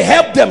 They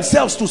help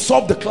themselves to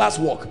solve the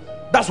classwork.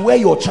 That's where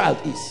your child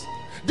is.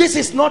 This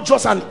is not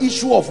just an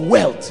issue of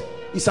wealth,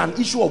 it's an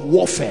issue of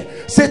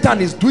warfare.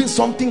 Satan is doing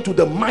something to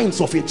the minds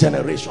of a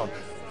generation.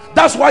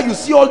 That's why you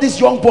see all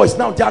these young boys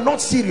now, they are not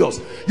serious.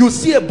 You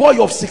see a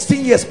boy of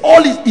 16 years,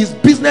 all his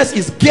business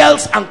is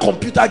girls and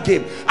computer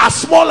game. As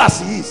small as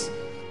he is,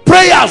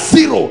 prayer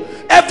zero,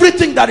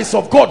 everything that is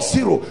of God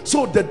zero.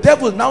 So the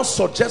devil now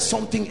suggests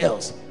something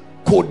else,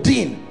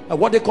 codeine,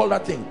 what they call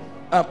that thing,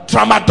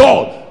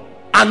 tramadol,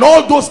 and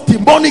all those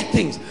demonic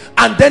things.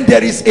 And then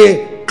there is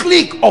a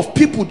clique of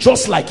people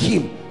just like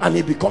him, and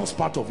he becomes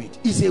part of it.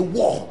 It's a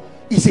war.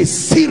 It's a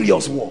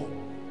serious war.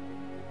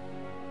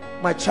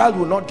 My child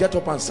will not get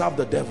up and serve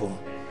the devil.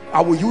 I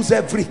will use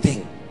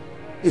everything.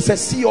 It says,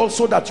 see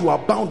also that you are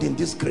bound in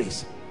this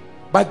grace.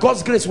 By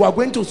God's grace,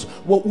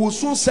 we'll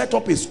soon set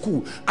up a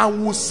school,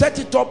 and we'll set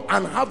it up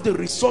and have the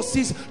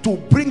resources to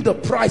bring the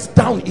price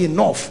down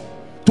enough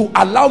to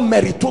allow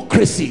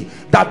meritocracy,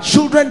 that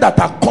children that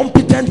are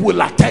competent will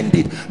attend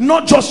it,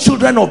 not just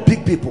children of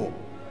big people.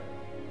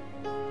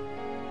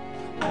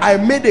 I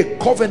made a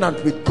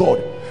covenant with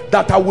God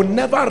that I will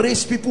never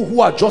raise people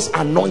who are just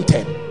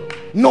anointed.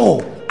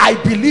 No, I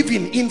believe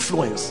in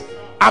influence.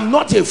 I'm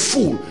not a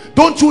fool.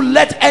 Don't you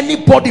let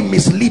anybody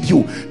mislead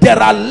you. There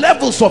are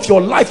levels of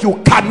your life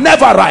you can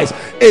never rise.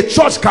 A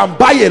church can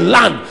buy a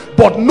land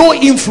but no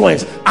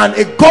influence, and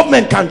a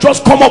government can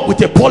just come up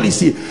with a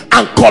policy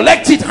and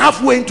collect it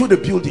halfway into the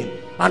building,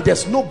 and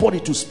there's nobody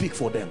to speak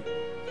for them.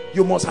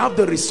 You must have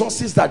the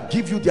resources that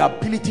give you the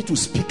ability to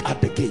speak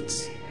at the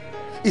gates.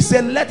 He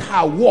said, let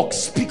her walk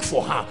speak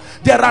for her.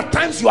 There are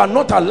times you are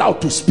not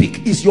allowed to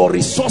speak. It's your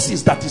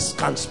resources that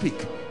can speak.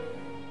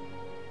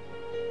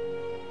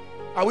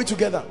 Are we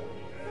together?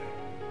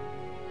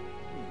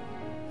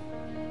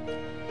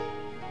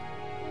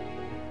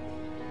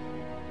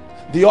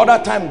 The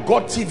other time,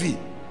 God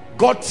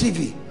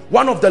TV,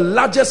 one of the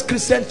largest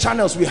Christian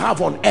channels we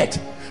have on earth,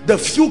 the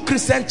few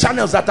Christian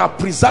channels that are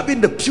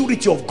preserving the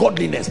purity of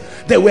godliness,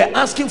 they were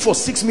asking for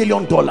 $6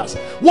 million.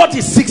 What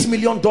is $6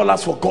 million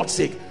for God's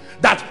sake?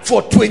 That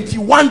for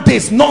 21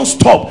 days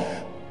non-stop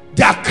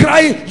they are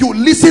crying, you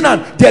listen,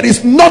 and there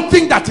is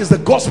nothing that is the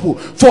gospel.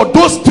 For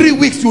those 3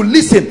 weeks you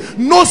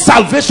listen, no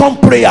salvation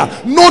prayer,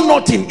 no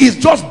nothing. It's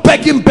just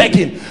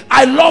begging.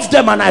 I love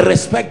them and I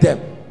respect them.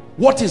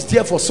 What is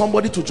there for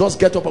somebody to just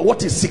get up?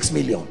 What is 6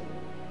 million?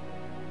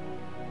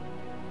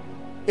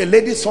 A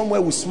lady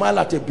somewhere will smile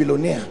at a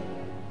billionaire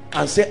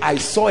and say, I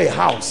saw a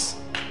house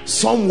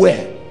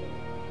somewhere,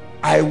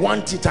 I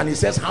want it, and he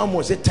says, how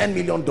much? Say $10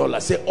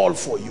 million. Say, all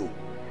for you.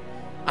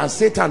 And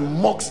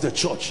Satan mocks the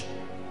church.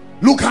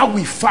 Look how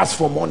we fast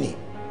for money.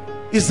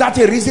 Is that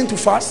a reason to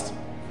fast?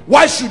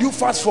 Why should you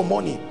fast for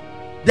money?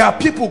 There are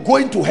people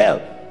going to hell.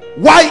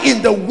 Why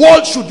in the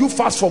world should you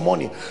fast for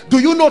money? Do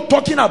you know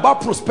talking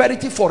about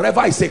prosperity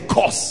forever is a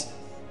curse?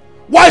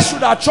 Why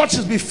should our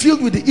churches be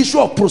filled with the issue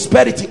of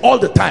prosperity all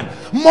the time?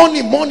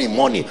 Money, money,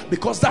 money,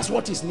 because that's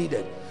what is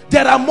needed.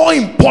 There are more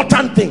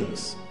important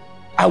things.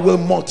 I will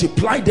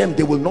multiply them,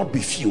 they will not be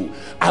few.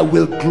 I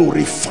will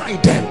glorify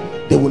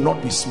them, they will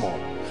not be small.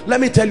 Let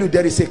me tell you,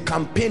 there is a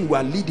campaign we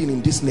are leading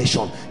in this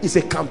nation. It's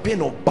a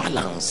campaign of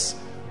balance.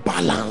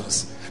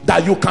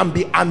 That you can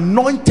be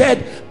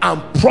anointed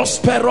and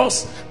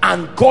prosperous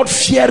and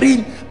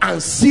God-fearing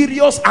and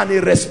serious and a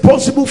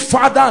responsible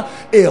father,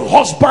 a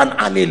husband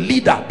and a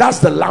leader. That's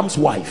the Lamb's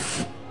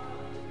wife.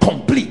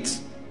 Complete.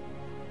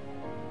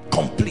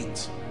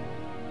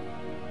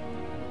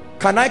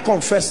 Can I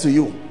confess to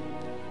you,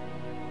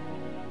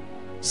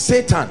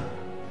 Satan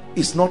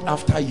is not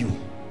after you.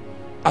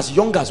 As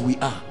young as we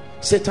are,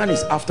 Satan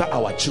is after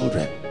our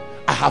children.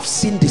 I have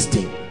seen this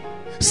thing.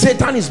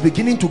 Satan is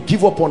beginning to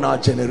give up on our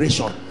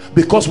generation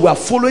because we are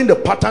following the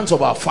patterns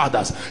of our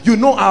fathers. You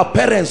know, our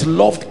parents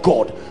loved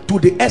God to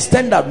the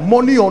extent that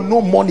money or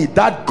no money,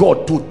 that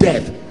God to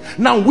death.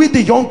 Now with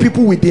the young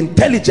people with the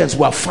intelligence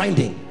we are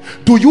finding,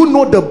 do you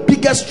know the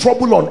biggest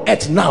trouble on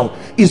earth now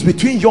is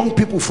between young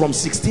people from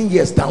 16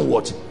 years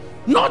downwards?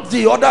 Not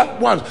the other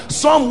ones.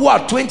 Some who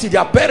are 20,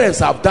 their parents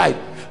have died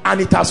and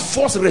it has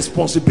forced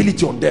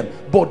responsibility on them.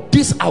 But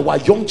these our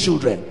young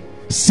children,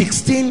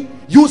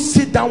 16, you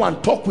sit down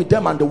and talk with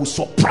them and they will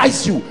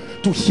surprise you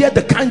to hear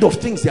the kind of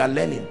things they are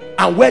learning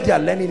and where they are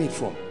learning it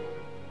from.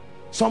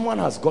 Someone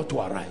has got to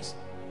arise.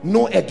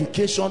 No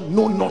education,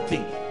 no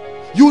nothing.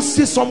 You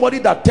see somebody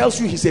that tells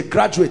you he's a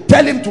graduate,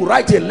 tell him to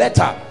write a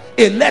letter.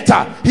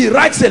 He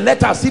writes a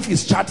letter as if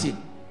he's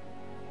chatting.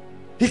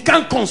 He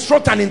can't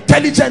construct an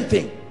intelligent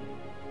thing.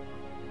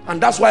 And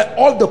that's why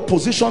all the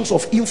positions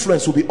of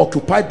influence will be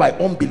occupied by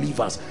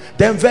unbelievers.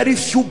 Then very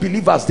few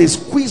believers, they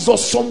squeeze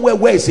us somewhere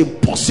where it's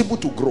impossible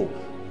to grow.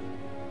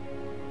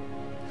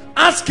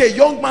 Ask a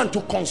young man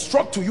to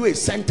construct to you a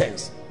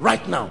sentence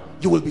right now,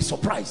 you will be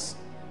surprised.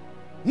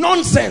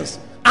 Nonsense.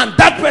 And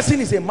that person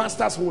is a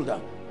master's holder.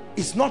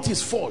 It's not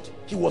his fault.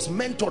 He was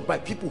mentored by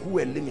people who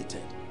were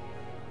limited.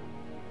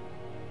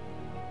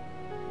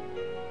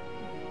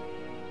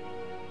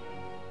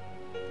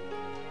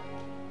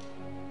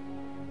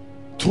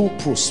 Through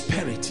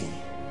prosperity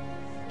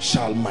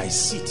shall my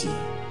city,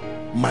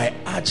 my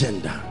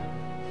agenda.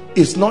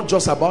 It's not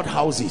just about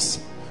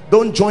houses.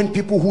 Don't join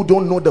people who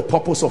don't know the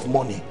purpose of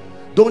money.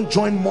 Don't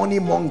join money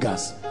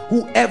mongers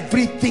who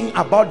everything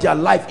about their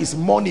life is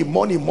money,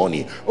 money,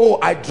 money. Oh,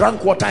 I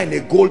drank water in a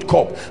gold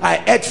cup.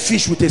 I ate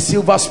fish with a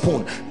silver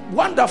spoon.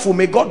 Wonderful,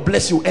 may God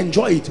bless you,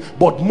 enjoy it.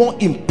 But more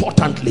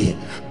importantly,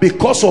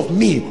 because of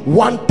me,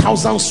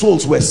 1,000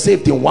 souls were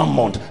saved in 1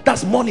 month.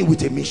 That's money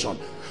with a mission.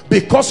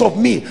 Because of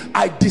me,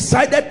 I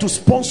decided to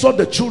sponsor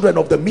the children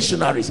of the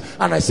missionaries,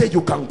 and I said,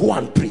 you can go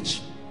and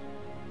preach.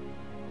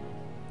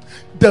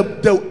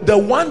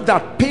 The one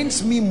that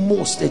pains me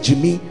most,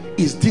 Jimmy,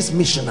 is these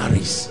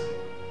missionaries.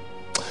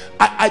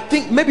 I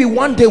think maybe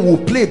one day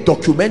we'll play a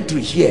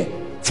documentary here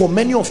for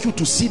many of you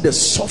to see the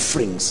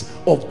sufferings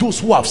of those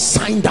who have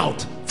signed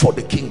out for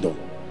the kingdom.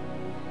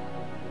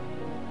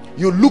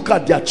 You look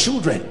at their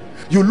children.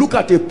 You look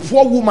at a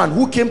poor woman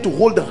who came to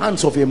hold the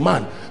hands of a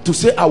man to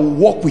say, I will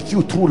walk with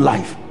you through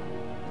life.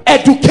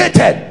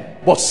 Educated,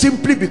 but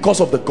simply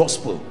because of the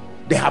gospel,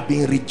 they have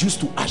been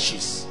reduced to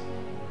ashes.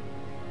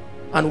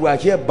 And we are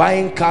here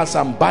buying cars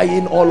and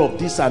buying all of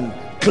this and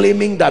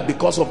claiming that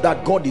because of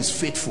that God is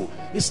faithful.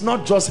 It's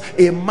not just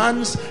a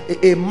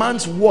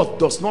man's worth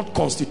does not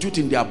constitute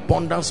in the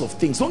abundance of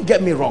things. Don't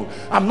get me wrong.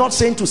 I'm not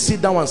saying to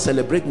sit down and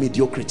celebrate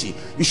mediocrity.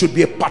 You should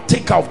be a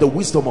partaker of the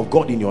wisdom of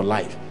God in your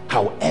life.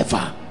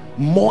 However,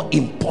 more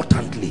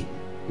importantly,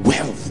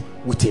 wealth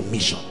with a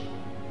mission.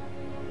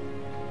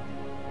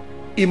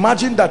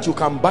 Imagine that you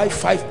can buy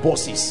 5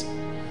 buses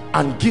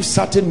and give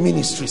certain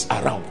ministries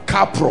around,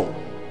 Capro,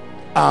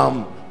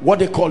 what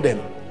they call them,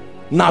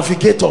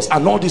 navigators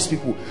and all these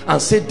people,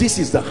 and say this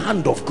is the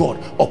hand of God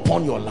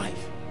upon your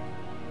life.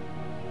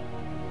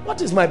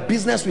 What is my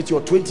business with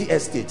your 20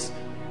 estates?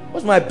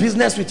 What's my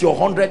business with your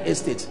 100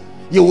 estates?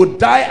 You will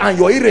die and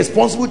your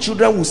irresponsible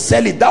children will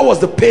sell it. That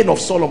was the pain of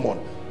Solomon.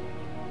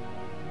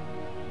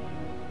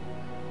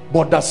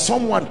 But that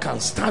someone can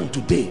stand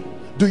today.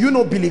 Do you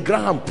know Billy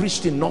Graham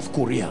preached in North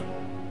Korea?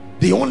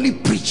 The only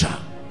preacher.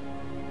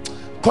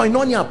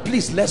 Koinonia,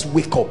 please, let's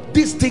wake up.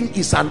 This thing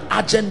is an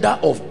agenda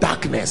of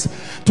darkness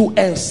to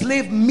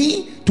enslave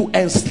me, to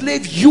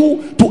enslave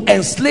you, to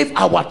enslave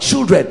our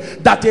children.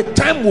 That a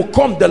time will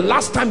come, the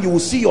last time you will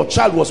see your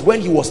child was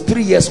when he was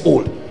 3 years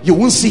old. You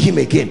won't see him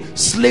again.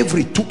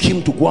 Slavery took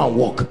him to go and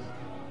work.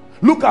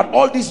 Look at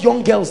all these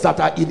young girls that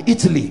are in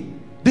Italy,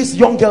 these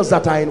young girls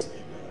that are in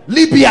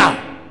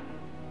Libya.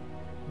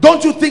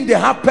 Don't you think they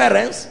have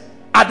parents?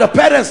 Are the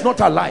parents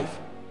not alive?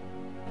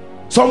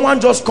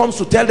 Someone just comes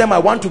to tell them, I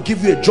want to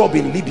give you a job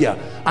in Libya,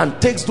 and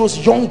takes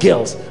those young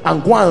girls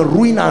and go and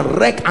ruin and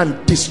wreck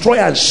and destroy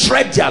and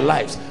shred their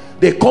lives.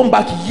 They come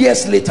back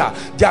years later.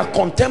 Their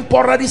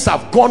contemporaries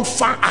have gone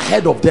far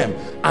ahead of them,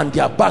 and they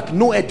are back.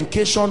 No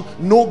education,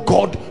 no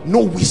God,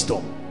 no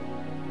wisdom.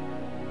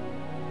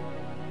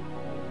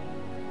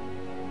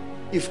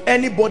 If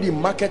anybody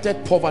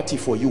marketed poverty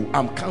for you,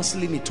 I'm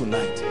canceling it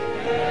tonight.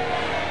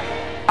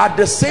 At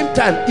the same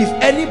time, if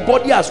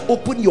anybody has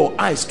opened your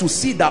eyes to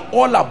see that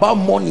all about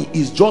money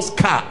is just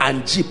car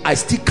and jeep, I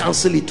still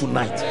cancel it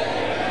tonight.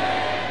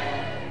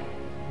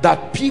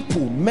 That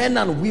people, men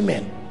and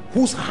women,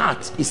 whose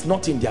heart is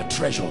not in their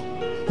treasure,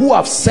 who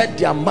have set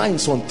their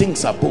minds on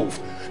things above,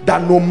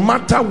 that no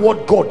matter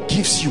what God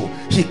gives you,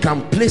 he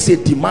can place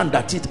a demand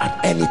at it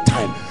at any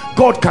time.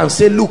 God can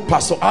say, look,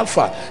 Pastor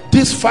Alpha,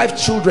 these 5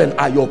 children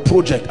are your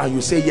project, and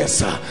you say, yes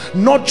sir.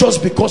 Not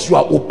just because you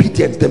are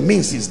obedient, the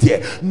means is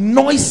there.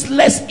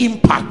 Noiseless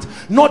impact,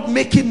 not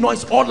making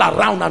noise all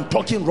around and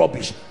talking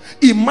rubbish.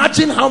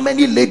 Imagine how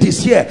many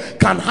ladies here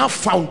can have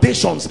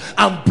foundations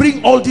and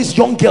bring all these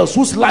young girls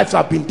whose lives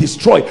have been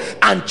destroyed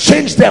and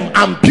change them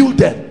and build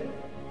them.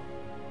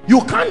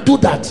 You can't do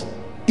that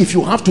if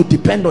you have to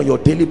depend on your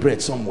daily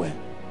bread somewhere.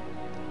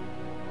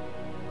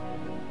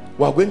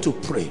 We are going to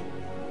pray.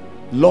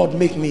 Lord,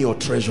 make me your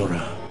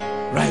treasurer.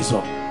 Rise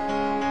up.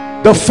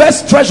 The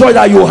first treasure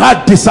that you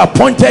had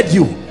disappointed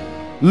you.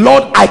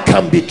 Lord, I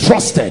can be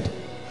trusted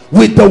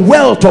with the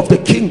wealth of the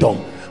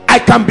kingdom. I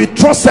can be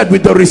trusted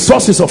with the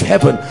resources of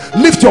heaven.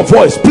 Lift your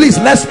voice, please.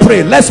 Let's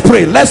pray. Let's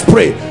pray. Let's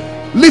pray.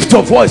 Lift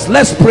your voice.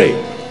 Let's pray.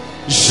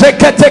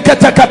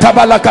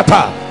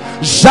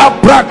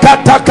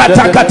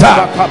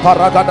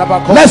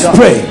 Let's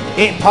pray.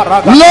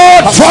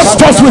 Lord,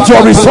 trust us with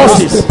your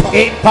resources.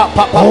 Lord,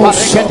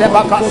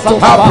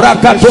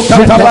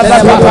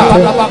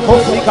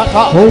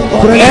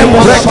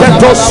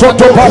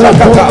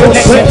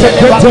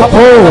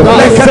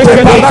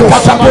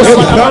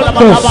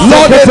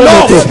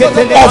 enough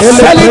of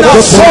selling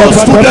our souls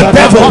to the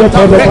devil,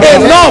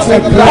 enough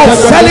of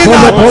selling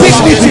our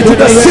dignity to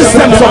the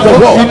systems of the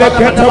world.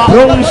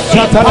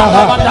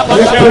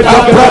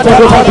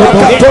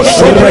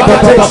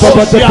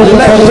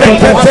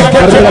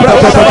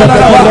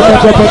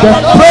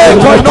 Pray,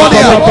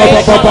 Koinonia.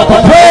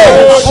 Pray.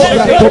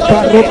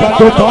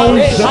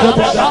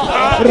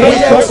 We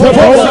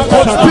expose the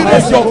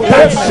conspiracy of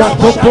darkness.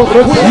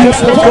 We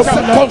expose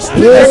the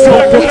conspiracy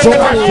of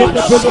witchcraft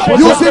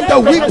using the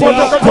weapon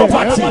of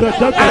poverty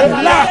and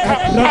lack.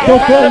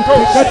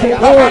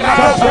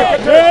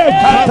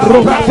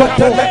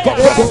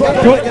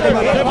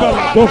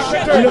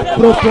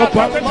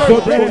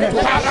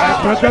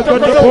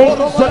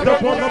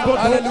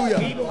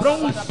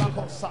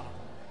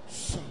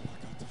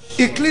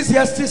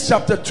 Ecclesiastes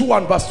chapter 2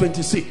 and verse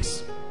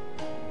 26.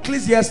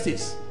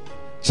 Ecclesiastes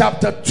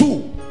chapter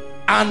 2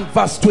 and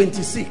verse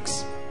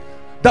 26.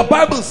 The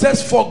Bible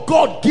says, for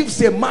God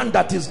gives a man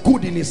that is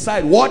good in his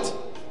sight what?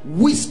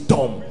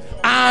 Wisdom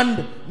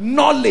and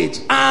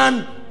knowledge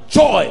and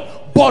joy.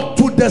 But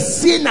to the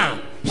sinner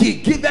he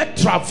giveth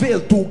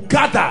travail to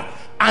gather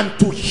and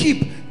to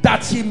heap,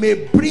 that he may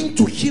bring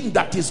to him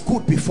that is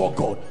good before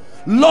God.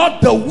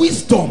 Lord, the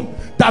wisdom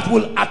that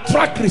will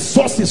attract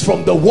resources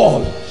from the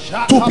world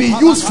to be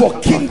used for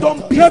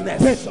kingdom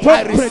business,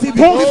 I receive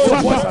it. Lift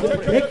your voice.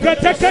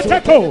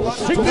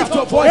 Lift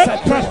your voice.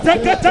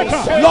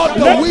 Lord,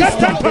 the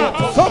wisdom,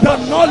 the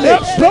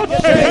knowledge, the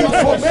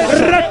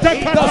information, the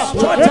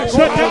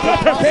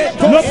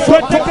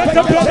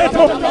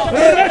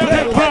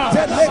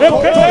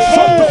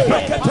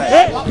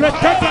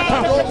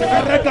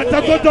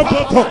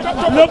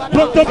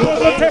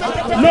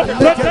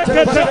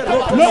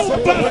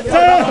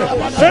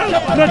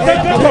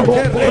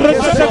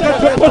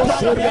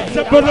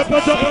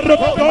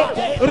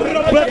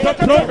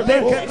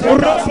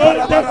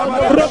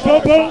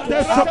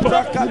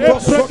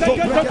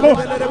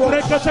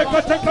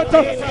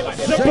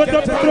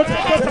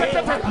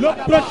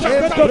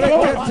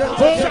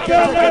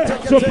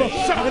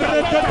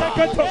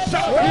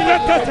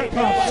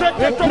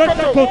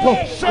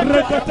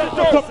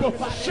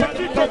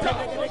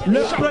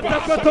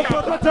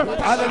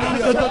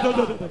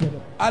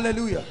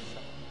Hallelujah.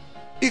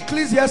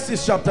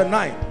 Ecclesiastes chapter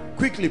 9.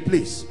 Quickly,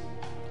 please.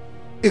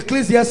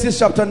 Ecclesiastes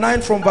chapter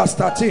 9 from verse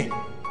 13.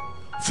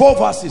 4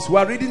 verses. We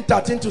are reading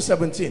 13 to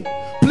 17.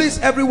 Please,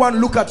 everyone,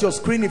 look at your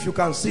screen if you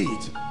can see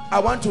it. I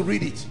want to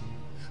read it.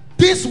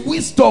 This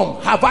wisdom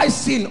have I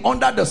seen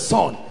under the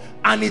sun,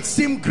 and it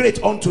seemed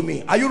great unto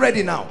me. Are you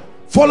ready now?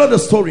 Follow the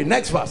story.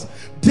 Next verse.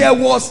 There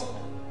was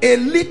a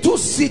little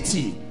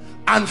city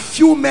and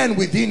few men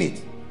within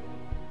it,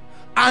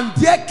 and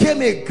there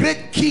came a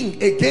great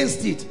king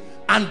against it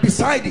and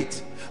beside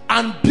it,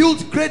 and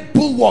built great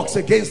bulwarks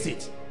against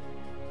it.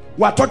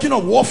 We are talking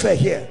of warfare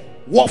here.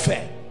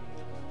 Warfare.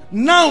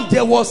 Now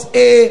there was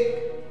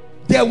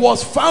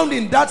found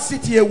in that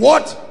city a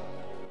what?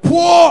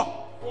 Poor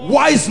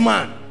wise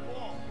man.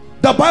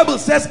 The Bible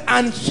says,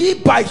 and he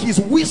by his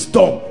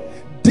wisdom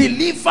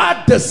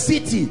delivered the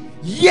city,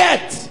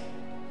 yet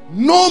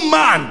no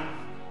man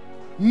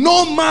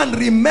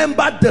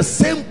remembered the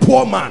same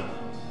poor man.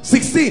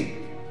 16.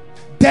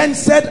 Then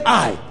said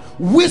I,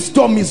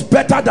 wisdom is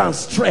better than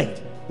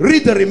strength.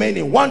 Read the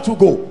remaining. 1 to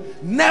go.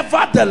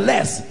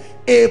 Nevertheless,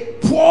 a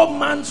poor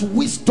man's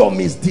wisdom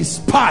is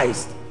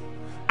despised,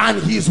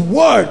 and his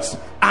words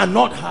are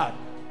not heard.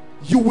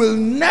 You will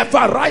never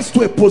rise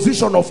to a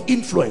position of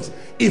influence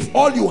if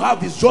all you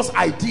have is just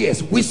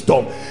ideas,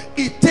 wisdom.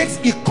 It takes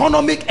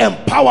economic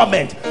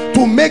empowerment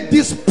to make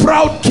these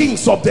proud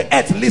kings of the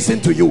earth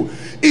listen to you.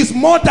 It's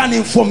more than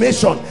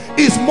information.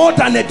 It's more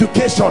than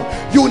education.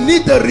 You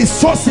need the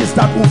resources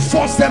that will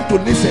force them to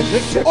listen.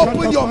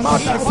 Open your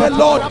mouth and say,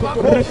 Lord,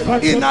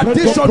 in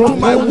addition to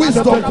my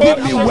wisdom, give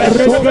me wealth.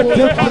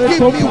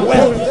 Give me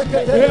wealth.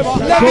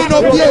 Let me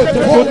not be a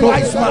poor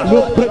wise man.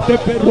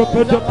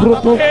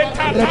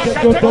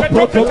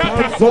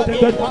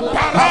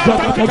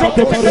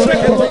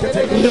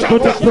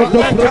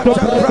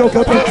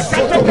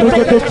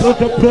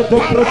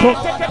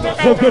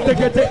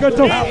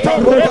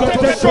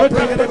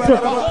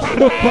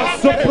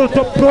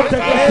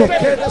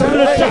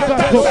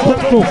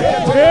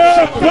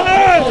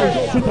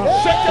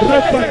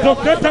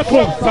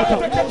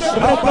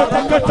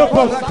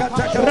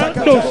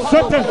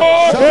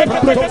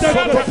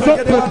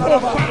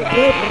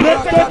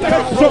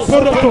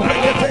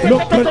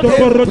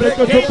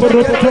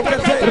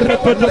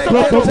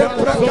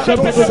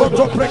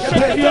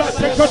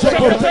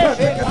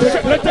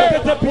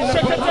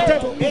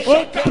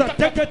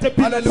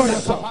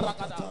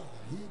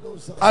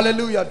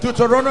 Hallelujah.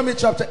 Deuteronomy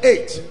chapter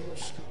 8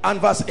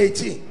 and verse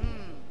 18.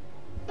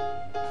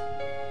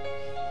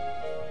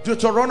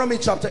 Deuteronomy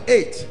chapter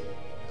 8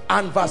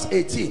 and verse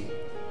 18.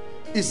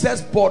 It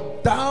says,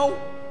 but thou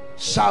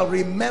shalt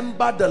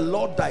remember the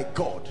Lord thy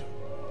God.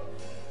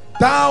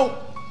 Thou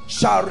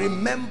shalt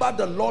remember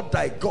the Lord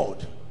thy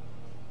God.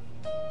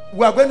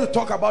 We are going to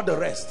talk about the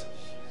rest.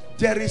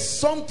 There is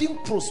something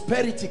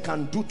prosperity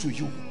can do to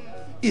you.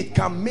 It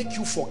can make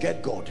you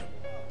forget God.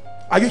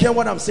 Are you hearing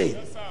what I'm saying?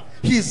 Yes,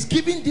 he's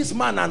giving this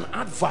man an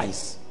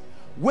advice.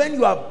 When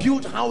you have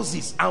built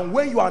houses and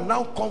when you are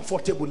now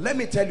comfortable, let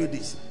me tell you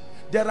this.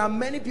 There are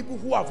many people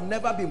who have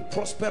never been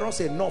prosperous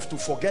enough to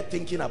forget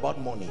thinking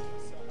about money.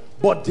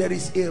 But there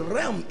is a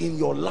realm in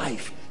your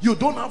life. You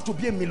don't have to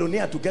be a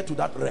millionaire to get to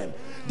that realm.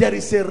 There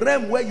is a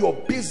realm where your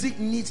basic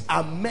needs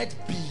are met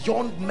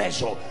beyond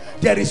measure.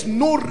 There is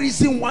no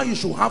reason why you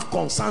should have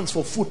concerns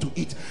for food to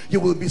eat. You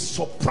will be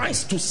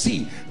surprised to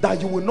see that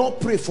you will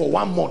not pray for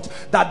 1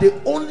 month. That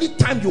the only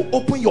time you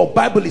open your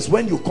Bible is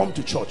when you come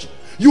to church.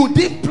 You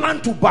didn't plan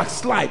to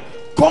backslide.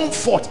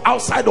 Comfort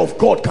outside of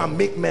God can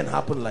make men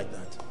happen like that.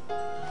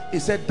 He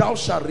said, thou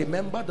shalt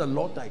remember the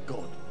Lord thy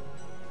God.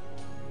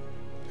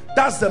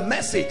 That's the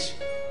message.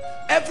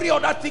 Every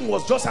other thing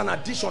was just an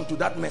addition to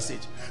that message.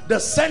 The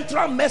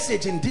central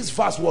message in this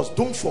verse was,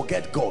 don't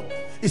forget God.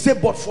 He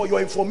said, but for your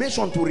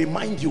information, to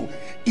remind you,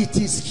 it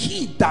is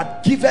he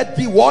that giveth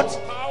thee what?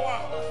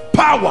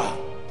 Power.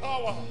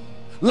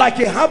 Like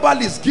a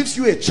herbalist gives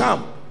you a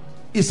charm,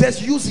 he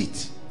says use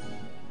it.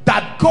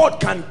 That God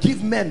can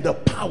give men the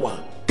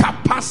power,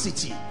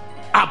 capacity,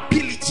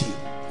 ability.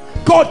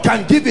 God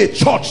can give a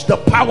church the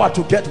power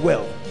to get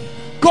well.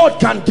 God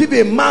can give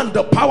a man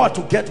the power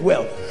to get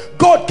well.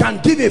 God can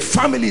give a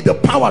family the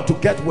power to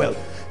get well.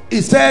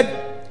 He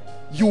said,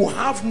 you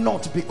have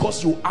not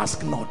because you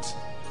ask not.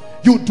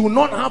 You do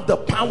not have the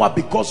power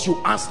because you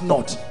ask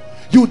not.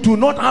 You do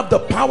not have the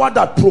power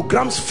that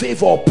programs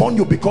favor upon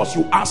you because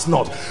you ask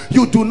not.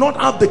 You do not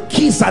have the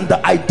keys and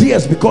the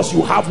ideas because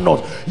you have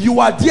not. You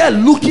are there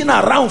looking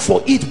around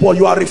for it, but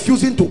you are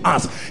refusing to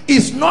ask.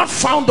 It's not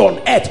found on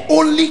earth.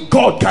 Only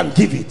God can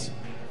give it.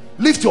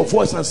 Lift your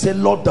voice and say,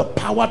 Lord, the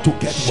power to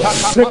get well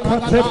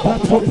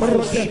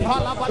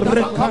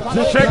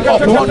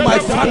upon my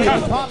family,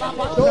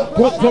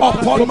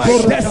 upon my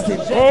destiny.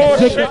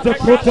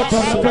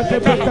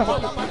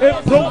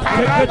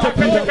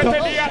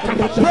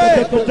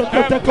 Pray. The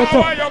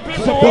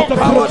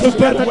power to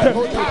get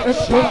well.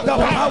 The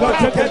power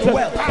to get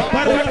well. The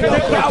power to get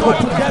well. The power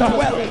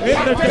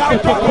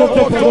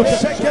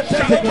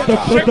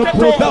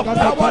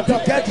to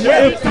get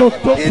well.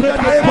 In the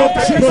name of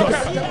Jesus.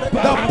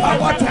 The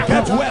power to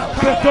get well.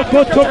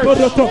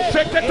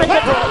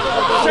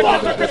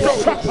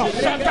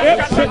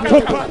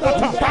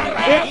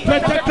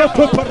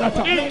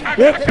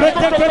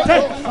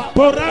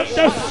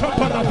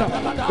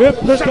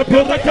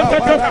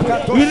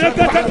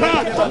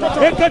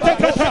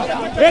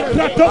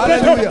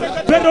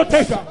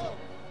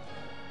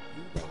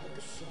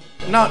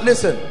 Now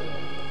listen,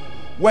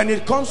 when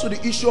it comes to the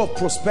issue of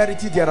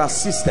prosperity, there are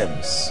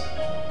systems.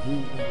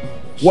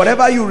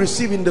 Whatever you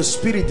receive in the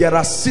spirit, there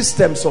are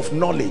systems of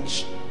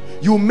knowledge.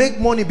 You make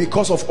money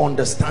because of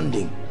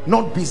understanding,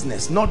 not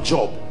business, not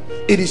job.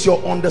 It is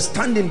your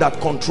understanding that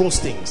controls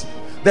things.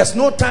 There's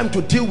no time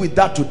to deal with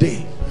that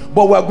today,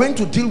 but we're going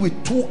to deal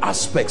with two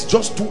aspects,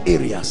 just two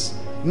areas.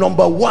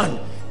 Number one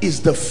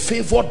is the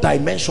favor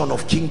dimension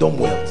of kingdom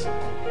wealth.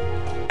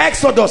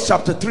 Exodus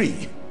chapter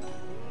 3.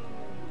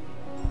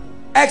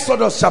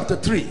 Exodus chapter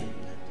 3,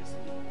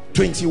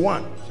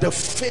 21. The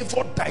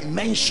favor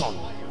dimension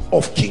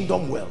of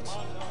kingdom wealth.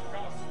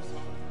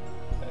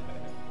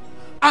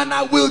 And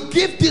I will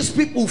give these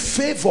people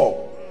favor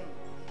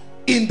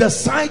in the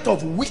sight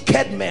of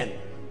wicked men.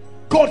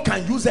 God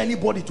can use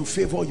anybody to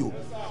favor you.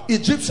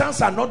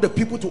 Egyptians are not the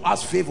people to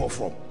ask favor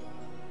from.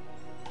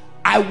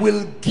 I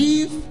will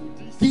give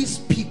these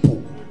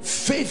people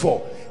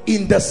favor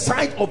in the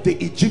sight of the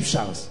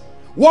Egyptians.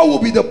 What will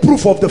be the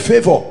proof of the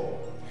favor?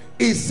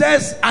 It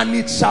says, and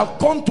it shall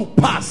come to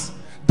pass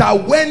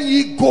that when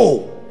ye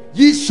go,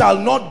 ye shall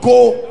not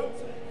go.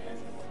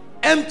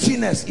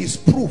 Emptiness is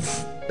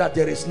proof that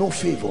there is no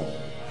favor.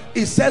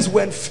 It says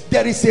when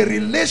there is a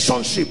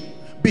relationship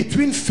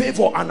between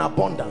favor and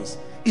abundance,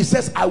 it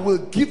says, I will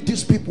give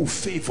these people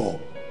favor.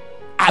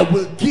 I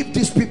will give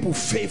these people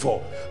favor.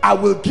 I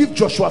will give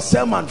Joshua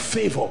Selman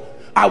favor.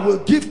 I will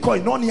give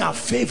Koinonia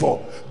favor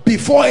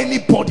before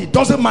anybody,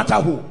 doesn't matter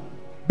who,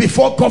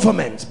 before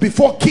governments,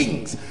 before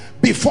kings,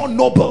 before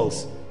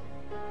nobles,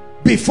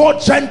 before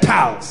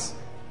Gentiles.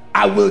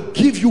 I will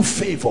give you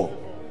favor.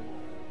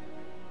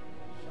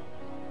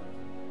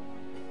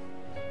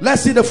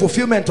 Let's see the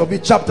fulfillment of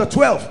it. Chapter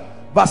 12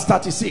 verse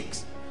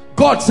 36.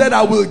 God said,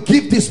 I will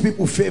give these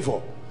people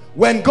favor.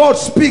 When God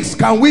speaks,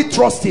 can we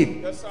trust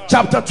him? Yes,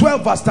 chapter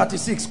 12 verse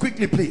 36.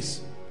 Quickly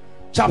please.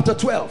 Chapter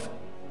 12.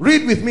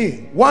 Read with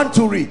me. 1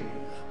 to read.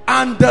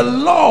 And the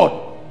Lord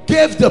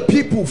gave the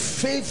people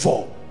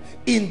favor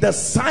in the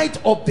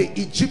sight of the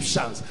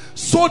Egyptians,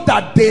 so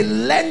that they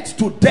lent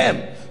to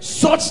them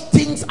such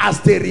things as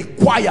they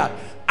required,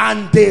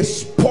 and they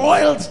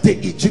spoiled the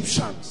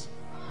Egyptians.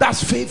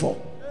 That's favor.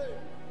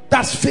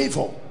 That's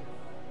favor.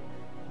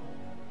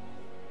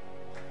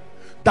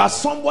 That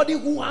somebody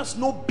who has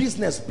no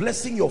business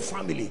blessing your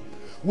family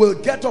will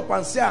get up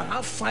and say, I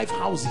have 5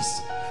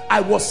 houses.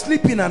 I was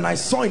sleeping and I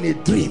saw in a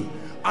dream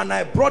and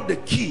I brought the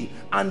key,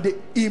 and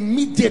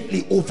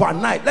immediately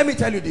overnight, let me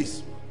tell you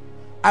this,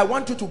 I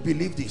want you to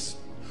believe this,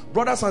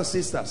 brothers and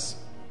sisters.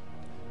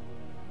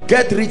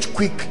 Get rich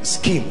quick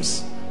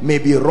schemes may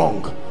be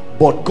wrong,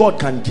 but God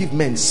can give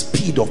men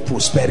speed of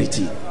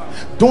prosperity.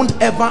 Don't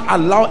ever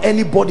allow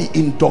anybody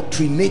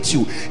indoctrinate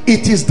you.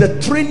 It is the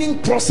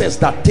training process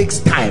that takes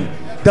time.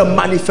 The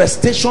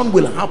manifestation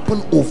will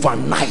happen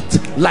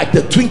overnight, like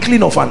the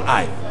twinkling of an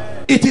eye.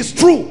 It is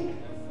true.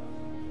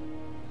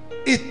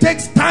 It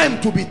takes time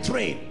to be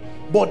trained,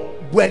 but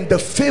when the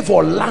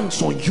favor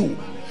lands on you,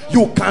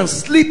 you can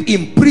sleep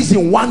in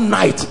prison one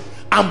night,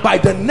 and by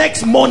the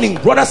next morning,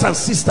 brothers and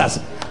sisters,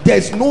 there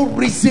is no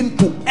reason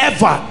to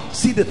ever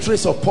see the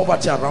trace of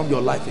poverty around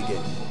your life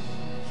again.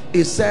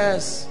 It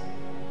says,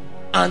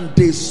 and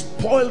they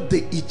spoiled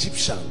the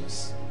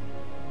Egyptians.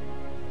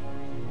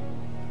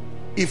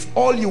 If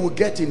all you will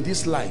get in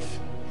this life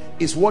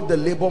is what the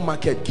labor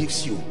market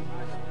gives you,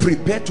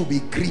 prepare to be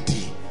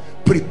greedy,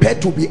 prepare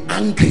to be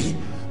angry,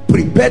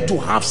 prepare to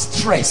have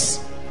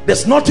stress.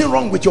 There's nothing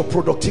wrong with your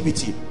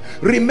productivity.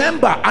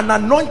 Remember, an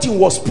anointing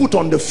was put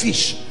on the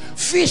fish.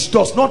 Fish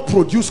does not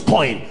produce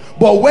coin,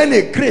 but when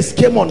a grace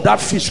came on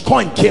that fish,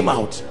 coin came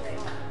out.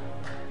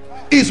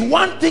 It's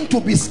one thing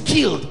to be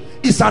skilled,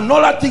 it's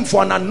another thing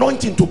for an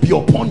anointing to be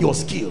upon your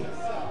skill.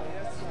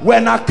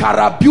 When a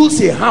car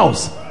builds a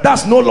house,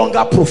 that's no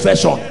longer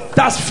profession,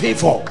 that's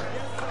favor.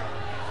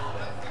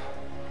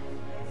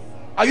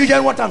 Are you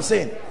hearing what I'm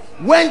saying?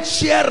 When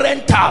chair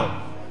rental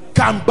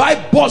can buy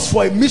bus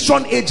for a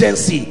mission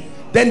agency,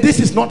 then this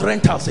is not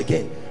rentals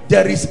again.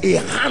 There is a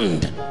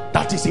hand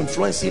that is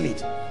influencing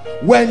it.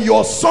 When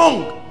your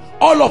song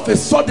all of a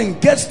sudden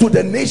gets to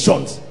the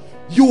nations,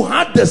 you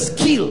had the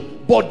skill,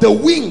 but the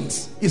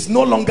wings is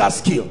no longer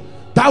skill.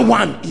 That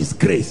one is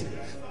grace.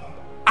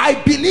 I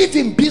believe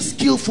in being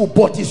skillful,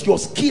 but is your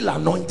skill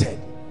anointed?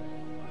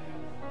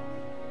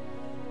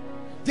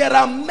 There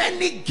are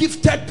many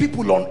gifted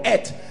people on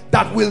earth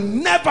that will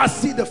never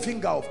see the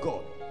finger of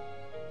God.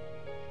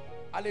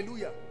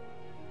 Hallelujah.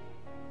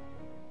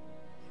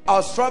 I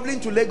was traveling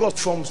to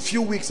Lagos from a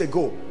few weeks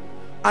ago,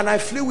 and I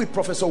flew with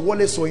Professor Wole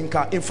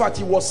Soyinka. In fact,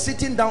 he was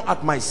sitting down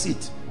at my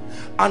seat,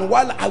 and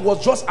while I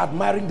was just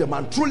admiring the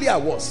man, truly I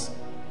was,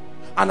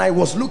 and I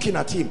was looking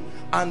at him,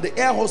 and the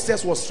air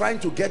hostess was trying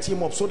to get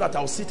him up so that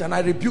I'll sit, and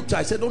I rebuked her.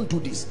 I said, don't do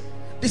this.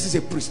 This is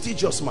a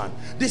prestigious man.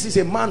 This is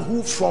a man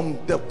who from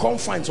the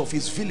confines of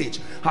his village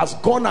has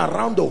gone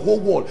around the whole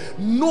world.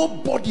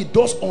 Nobody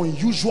does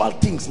unusual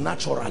things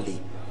naturally.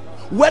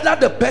 Whether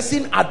the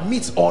person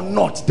admits or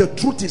not, the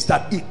truth is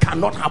that it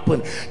cannot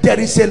happen. There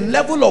is a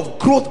level of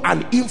growth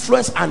and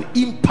influence and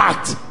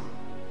impact.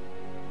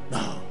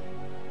 Now,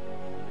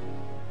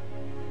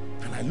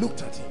 and I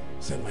looked at him,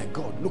 said, my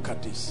God, look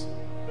at this.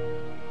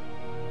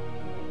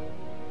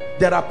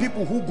 There are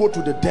people who go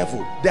to the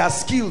devil. They are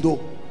skilled though.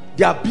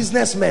 They are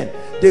businessmen.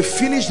 They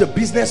finish the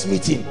business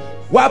meeting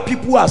while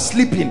people are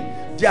sleeping.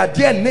 They are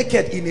there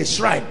naked in a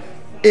shrine.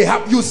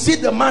 You see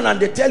the man and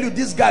they tell you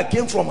this guy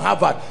came from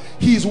Harvard.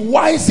 He is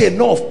wise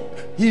enough.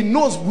 He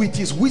knows with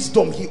his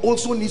wisdom he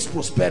also needs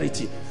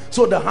prosperity.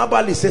 So the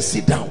herbalist says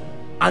sit down,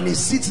 and he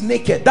sits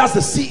naked. That's the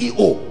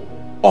CEO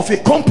of a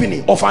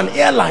company, of an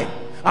airline,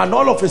 and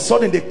all of a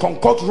sudden they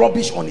concoct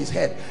rubbish on his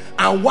head,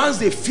 and once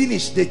they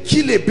finish, they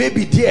kill a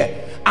baby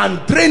there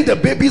and drain the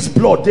baby's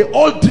blood. They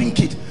all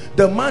drink it.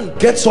 The man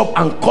gets up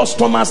and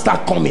customers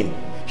start coming.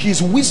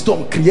 His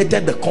wisdom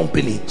created the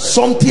company.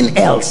 Something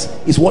else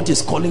is what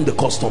is calling the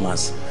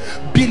customers.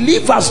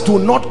 Believers do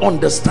not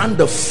understand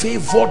the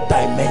favored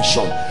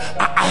dimension.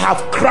 I have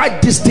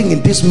cried this thing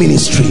in this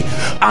ministry,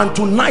 and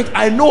tonight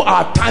I know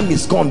our time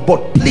is gone,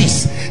 but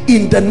please,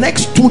 in the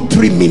next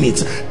 2-3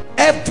 minutes,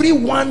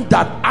 everyone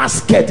that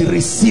asketh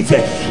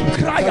receiveth.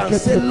 Cry and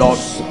say, Lord,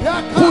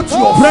 put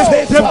your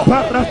favor upon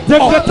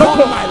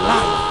my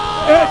life.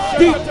 Favor,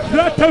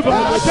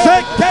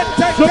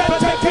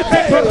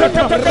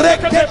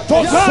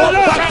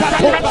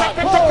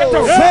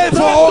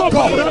 oh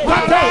God.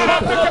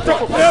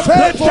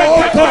 Favor,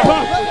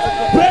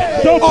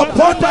 oh God,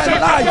 upon my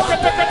life.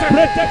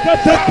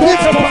 The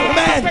gift of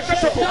men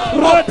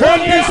upon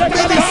this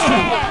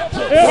ministry.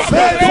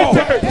 Favor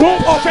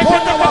upon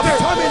our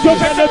family.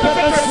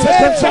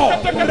 Favor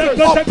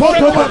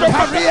upon our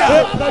career,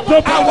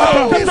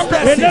 our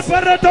businesses.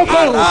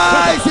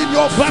 Arise in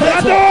your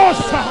favor.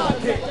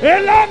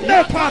 Arise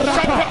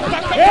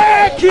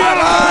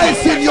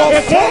in your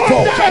favor.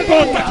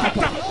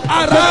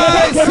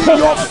 Arise in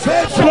your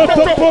favor.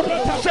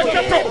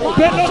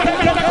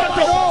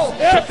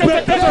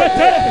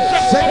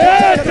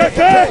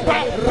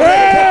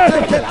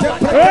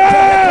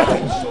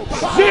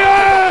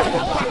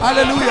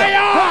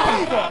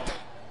 Hallelujah.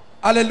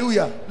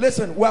 Hallelujah.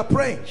 Listen, we are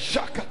praying.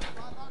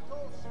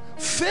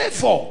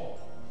 Favor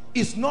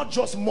is not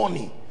just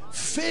money.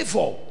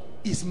 Favor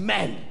is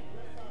men.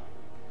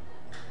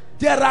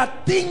 There are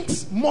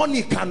things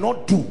money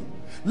cannot do.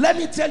 Let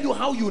me tell you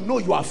how you know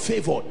you are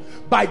favored.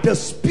 By the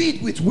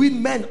speed with which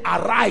men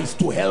arise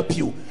to help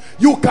you.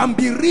 You can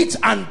be rich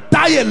and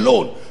die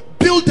alone.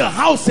 Build a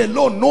house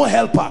alone, no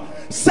helper.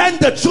 Send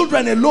the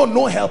children alone,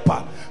 no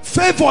helper.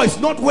 Favor is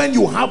not when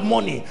you have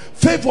money.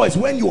 Favor is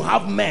when you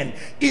have men.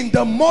 In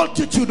the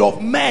multitude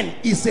of men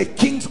is a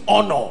king's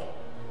honor.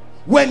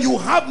 When you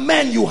have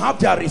men, you have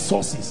their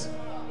resources.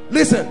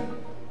 Listen,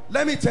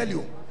 let me tell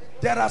you,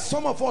 there are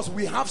some of us,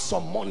 we have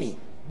some money,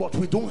 but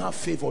we don't have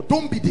favor.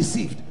 Don't be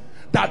deceived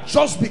that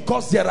just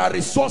because there are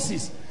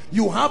resources,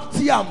 you have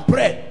tea and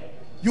bread,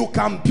 you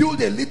can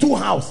build a little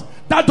house.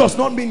 That does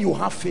not mean you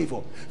have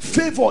favor.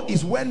 Favor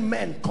is when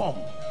men come.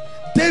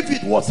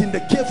 David was in the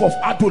cave of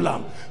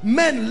Adullam.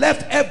 Men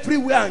left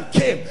everywhere and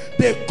came.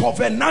 They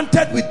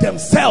covenanted with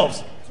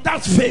themselves.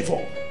 That's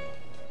favor.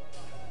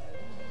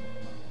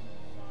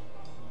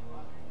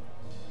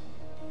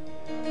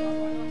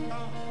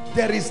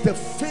 There is the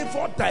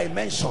favor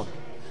dimension.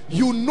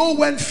 You know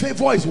when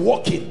favor is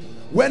working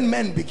when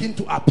men begin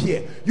to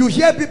appear. You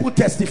hear people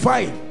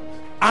testifying.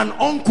 An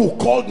uncle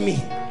called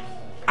me.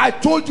 I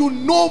told you,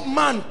 no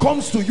man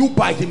comes to you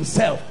by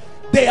himself.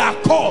 They are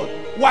called.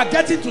 We are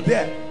getting to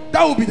there.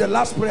 That will be the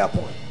last prayer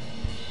point.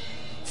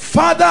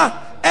 Father,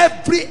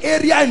 every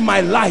area in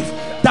my life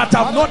that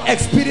have not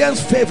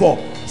experienced favor,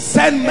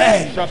 send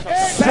men,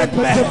 send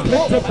men,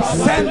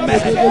 send men,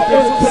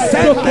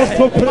 send men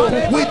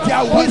with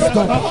their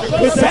wisdom,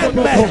 send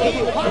men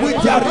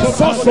with their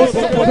resources.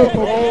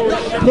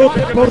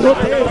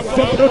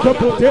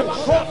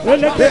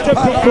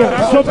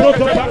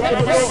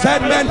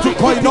 Send men to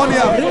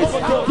Koinonia,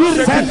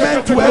 send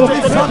men to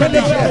every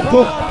family here,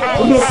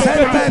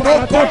 send men,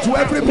 oh God, to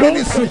every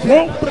ministry, to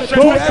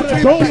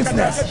every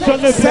business,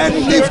 send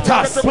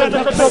lifters,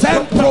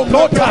 send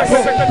promoters,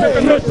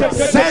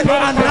 send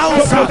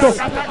announcers,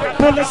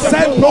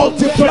 send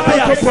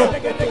multipliers,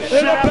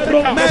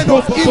 men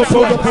of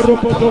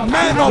influence,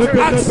 men of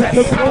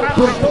access.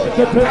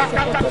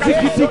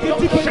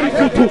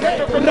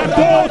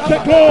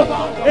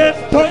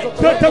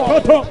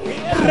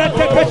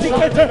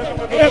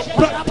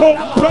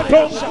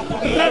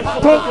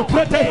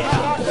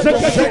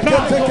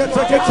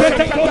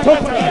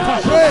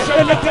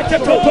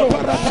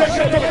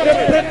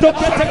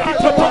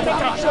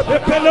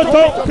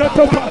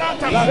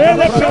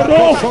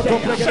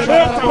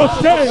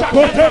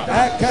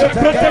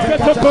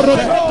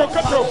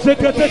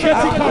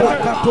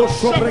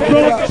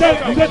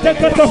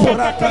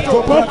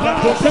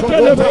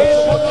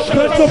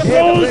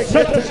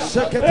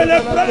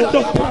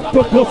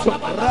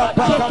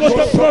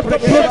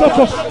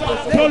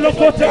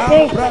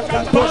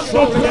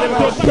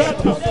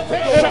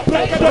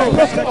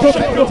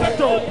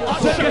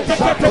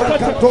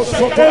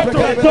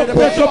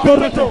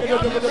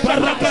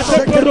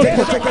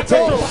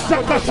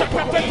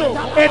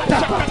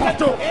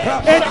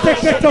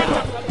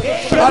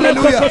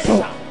 Hallelujah.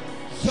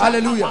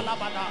 Hallelujah.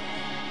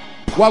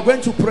 We are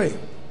going to pray.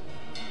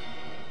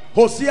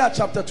 Hosea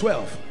chapter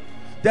 12.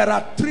 There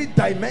are 3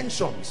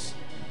 dimensions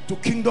to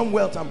kingdom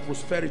wealth and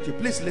prosperity.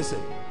 Please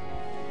listen.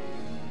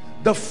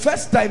 The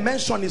first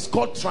dimension is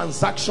called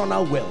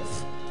transactional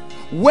wealth.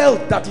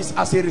 Wealth that is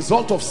as a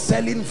result of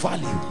selling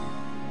value.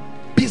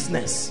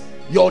 Business,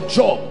 your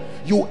job,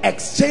 you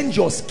exchange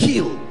your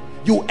skill,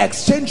 you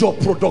exchange your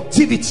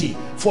productivity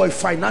for a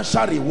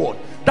financial reward.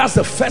 That's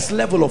the first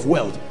level of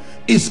wealth.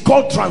 It's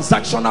called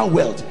transactional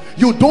wealth.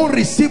 You don't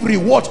receive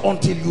reward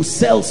until you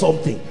sell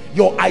something.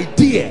 Your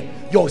idea,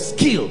 your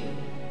skill.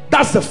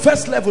 That's the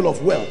first level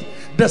of wealth.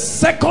 The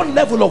second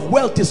level of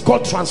wealth is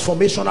called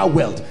transformational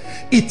wealth.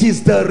 It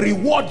is the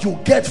reward you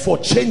get for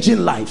changing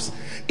lives.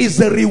 It's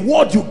the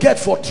reward you get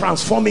for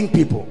transforming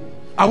people.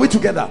 Are we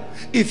together?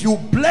 If you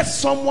bless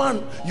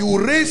someone,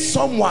 you raise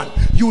someone,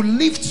 you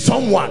lift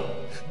someone,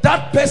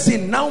 that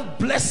person now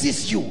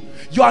blesses you.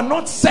 You are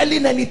not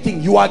selling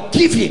anything, you are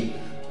giving.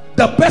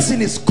 The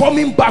person is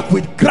coming back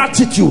with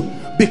gratitude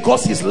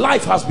because his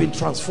life has been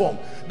transformed.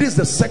 This is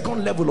the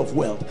second level of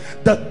wealth.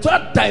 The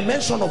third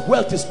dimension of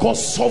wealth is called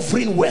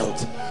sovereign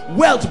wealth.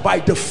 Wealth by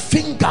the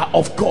finger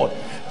of God,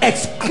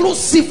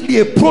 exclusively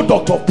a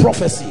product of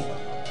prophecy.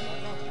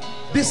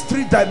 These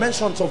 3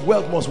 dimensions of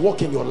wealth must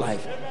work in your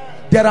life.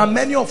 There are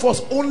many of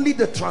us, only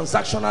the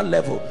transactional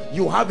level.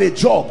 You have a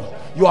job,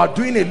 you are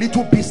doing a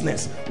little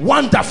business,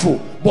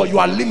 wonderful, but you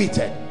are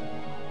limited.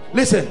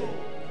 Listen,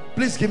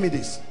 please give me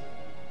this.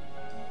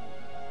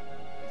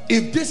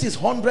 If this is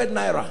 100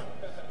 naira,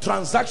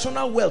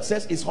 transactional wealth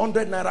says it's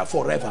 100 naira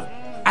forever.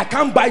 I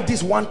can't buy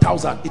this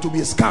 1,000. It will be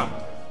a scam.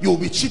 You will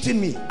be cheating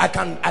me. I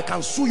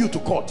can sue you to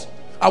court.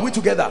 Are we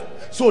together?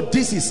 So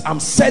this is, I'm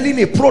selling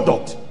a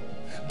product.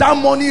 That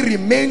money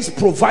remains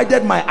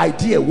provided my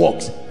idea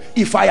works.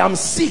 If I am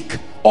sick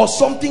or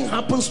something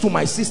happens to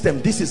my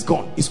system, this is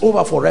gone. It's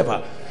over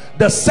forever.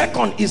 The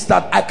second is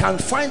that I can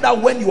find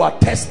out when you are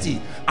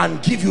thirsty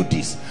and give you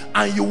this,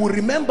 and you will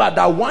remember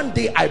that one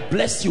day I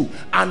bless you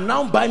and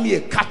now buy me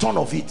a carton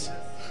of it.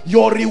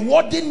 Your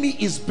rewarding me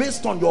is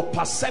based on your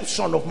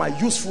perception of my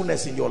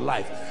usefulness in your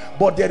life.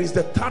 But there is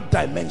the third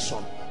dimension,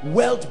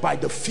 wealth by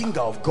the finger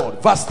of God.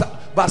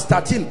 Verse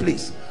 13,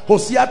 please.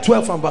 Hosea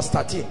 12 and verse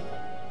 13.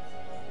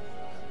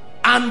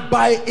 And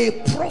by a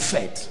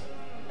prophet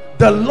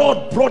the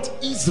Lord brought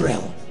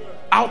Israel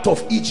out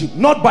of Egypt,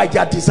 not by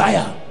their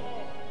desire.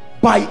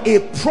 By a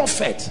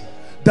prophet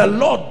the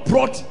Lord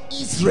brought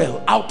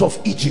Israel out of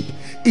Egypt.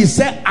 He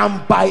said,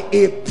 and by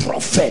a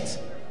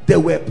prophet they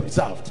were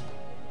preserved.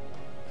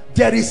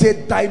 There is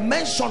a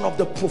dimension of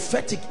the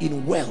prophetic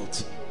in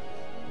wealth.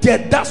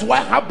 That's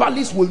why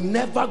herbalists will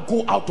never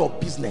go out of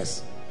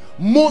business.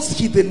 Most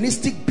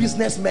heathenistic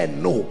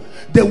businessmen know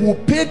they will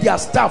pay their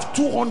staff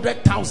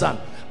 200,000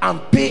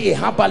 and pay a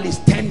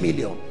herbalist 10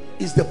 million.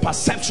 Is the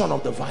perception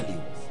of the value.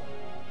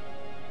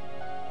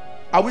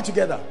 Are we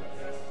together?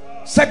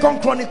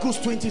 2 Chronicles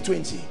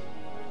 20:20,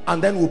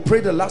 and then we'll pray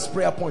the last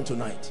prayer point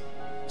tonight.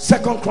 2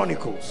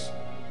 Chronicles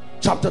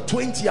chapter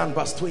 20 and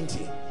verse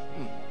 20.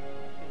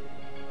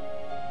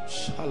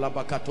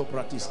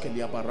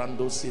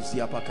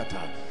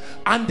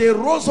 And they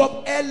rose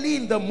up early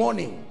in the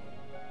morning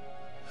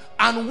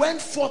and went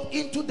forth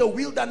into the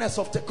wilderness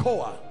of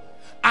Tekoa.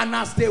 And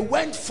as they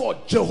went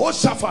forth,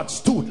 Jehoshaphat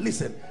stood,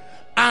 listen,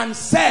 and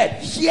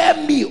said, hear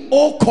me,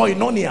 O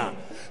Koinonia,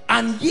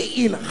 and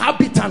ye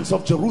inhabitants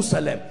of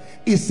Jerusalem.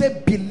 He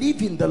said,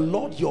 believe in the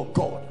Lord your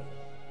God,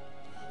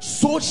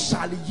 so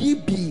shall ye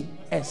be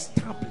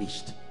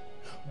established.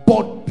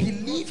 But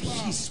believe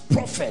his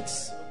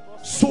prophets,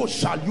 so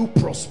shall you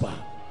prosper.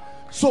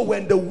 So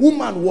when the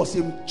woman was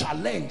in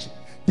challenge,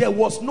 there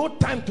was no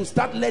time to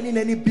start learning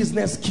any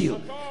business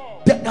skill.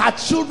 Her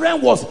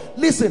children was,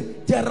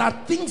 listen, there are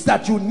things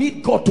that you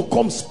need God to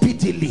come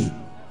speedily.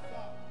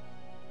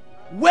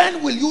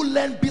 When will you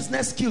learn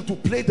business skill to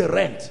pay the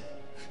rent?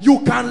 You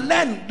can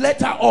learn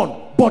later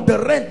on, but the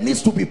rent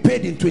needs to be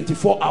paid in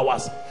 24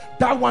 hours.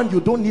 That one,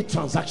 you don't need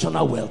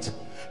transactional wealth.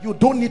 You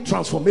don't need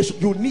transformation.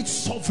 You need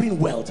sovereign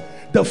wealth.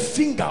 The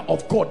finger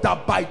of God,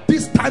 that by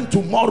this time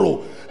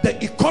tomorrow,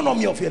 the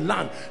economy of a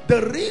land.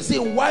 The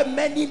reason why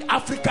many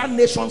African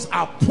nations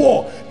are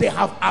poor, they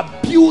have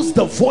abused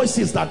the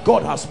voices that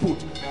God has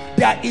put.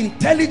 They are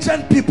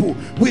intelligent people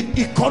with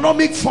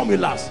economic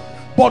formulas,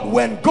 but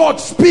when God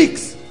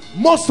speaks,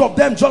 most of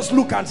them just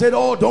look and say,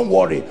 oh, don't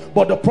worry.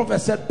 But the prophet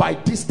said, by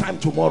this time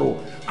tomorrow.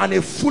 And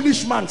a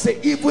foolish man said,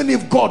 even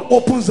if God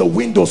opens the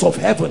windows of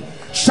heaven,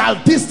 shall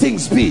these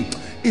things be?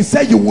 He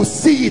said, you will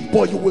see it,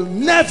 but you will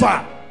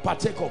never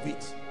partake of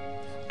it.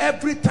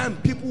 Every time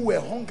people were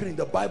hungry in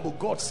the Bible,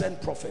 God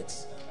sent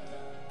prophets.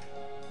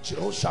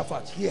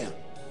 Jehoshaphat here,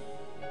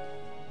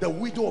 the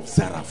widow of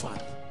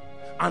Zarephath,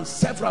 and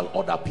several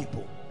other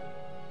people.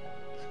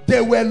 They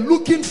were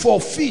looking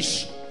for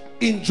fish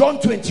in John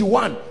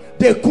 21.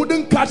 They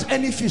couldn't catch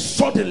any fish.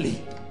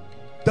 Suddenly,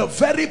 the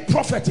very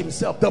prophet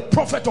himself, the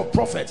prophet of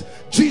prophets,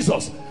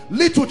 Jesus,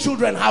 little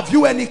children, have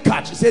you any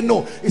catch? He said,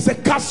 no. He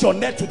said, cast your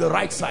net to the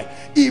right side.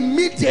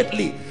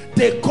 Immediately,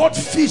 they caught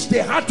fish.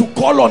 They had to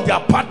call on their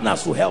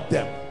partners to help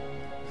them.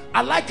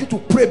 I'd like you to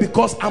pray,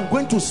 because I'm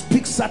going to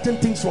speak certain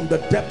things from the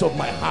depth of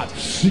my heart.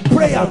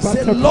 Pray and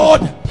say,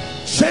 Lord,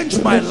 change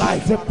my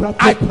life.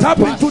 I tap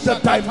into the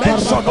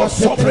dimension of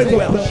sovereign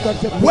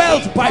wealth.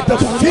 Wealth by the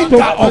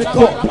finger of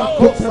God.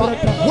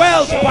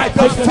 Wealth by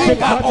the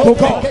finger of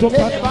God. Wealth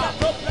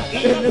by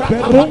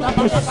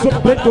the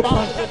finger of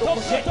God.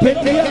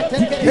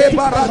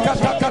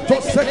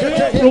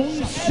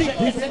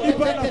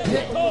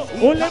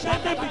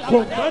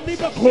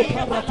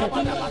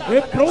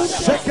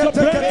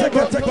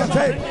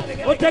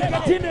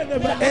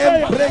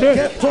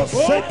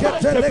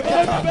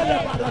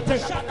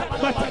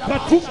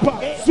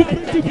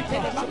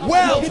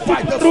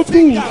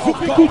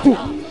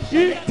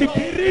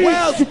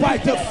 Wealth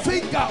by the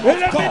finger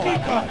of God.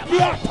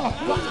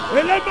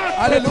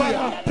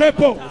 Hallelujah.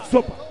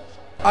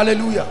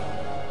 Hallelujah.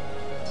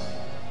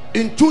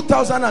 In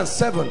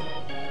 2007,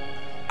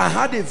 I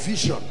had a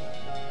vision,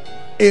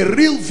 a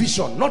real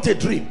vision, not a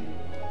dream.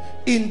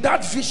 In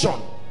that vision,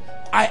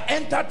 I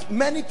entered,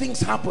 many things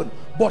happened,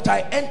 but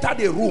I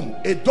entered a room,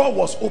 a door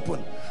was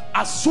open.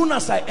 As soon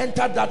as I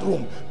entered that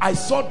room, I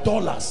saw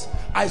dollars,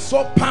 I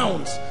saw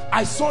pounds,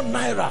 I saw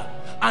naira,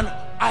 and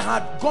I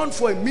had gone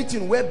for a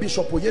meeting where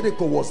Bishop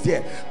Oyedeko was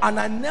there, and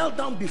I knelt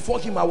down before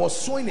him. I was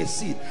sowing a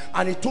seed,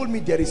 and he told me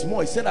there is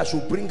more. He said I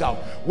should bring out.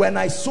 When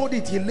I sowed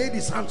it, he laid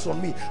his hands on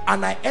me,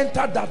 and I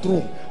entered that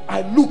room.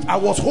 I looked, I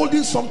was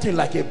holding something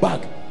like a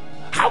bag.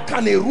 How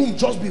can a room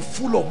just be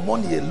full of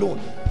money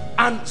alone?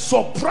 And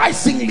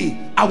surprisingly,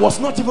 I was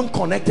not even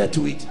connected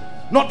to it.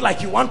 Not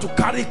like you want to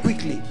carry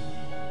quickly.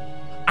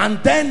 And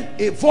then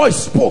a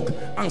voice spoke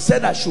and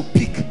said I should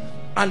pick.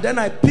 And then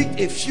I picked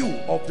a few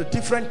of the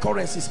different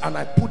currencies and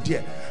I put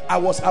there. I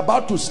was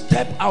about to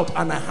step out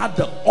and I had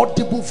the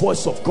audible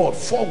voice of God.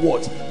 4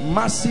 words: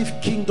 massive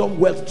kingdom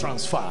wealth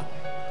transfer.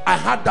 I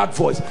had that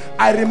voice.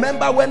 I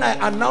remember when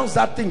I announced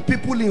that thing,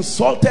 people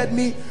insulted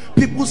me.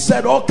 People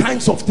said all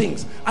kinds of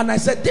things. And I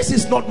said, this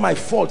is not my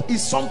fault.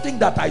 It's something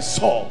that I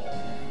saw.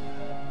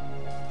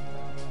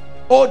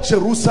 Oh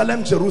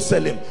Jerusalem,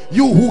 Jerusalem,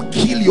 you who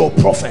kill your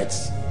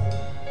prophets.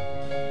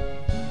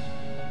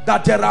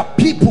 That there are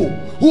people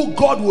who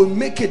God will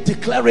make a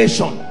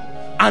declaration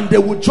and they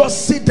would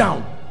just sit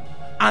down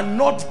and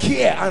not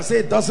care and say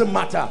it doesn't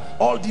matter,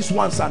 all these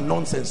ones are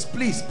nonsense.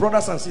 Please,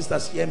 brothers and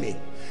sisters, hear me.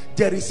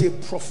 There is a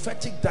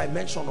prophetic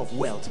dimension of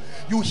wealth.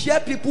 You hear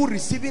people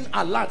receiving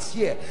alerts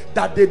here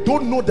that they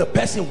don't know the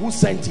person who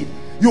sent it.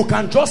 You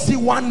can just see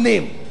one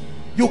name,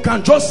 you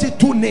can just see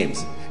two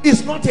names.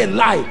 It's not a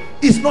lie,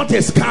 it's not a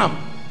scam.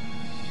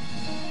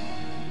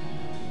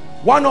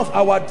 One of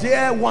our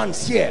dear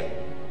ones here,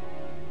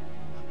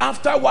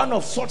 after one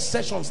of such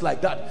sessions like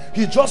that,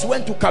 he just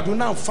went to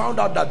Kaduna and found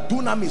out that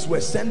Dunamis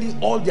were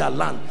sending all their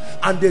land,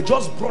 and they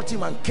just brought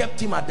him and kept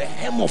him at the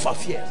helm of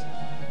affairs,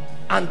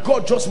 and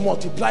God just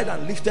multiplied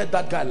and lifted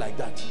that guy like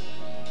that.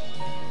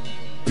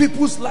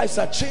 People's lives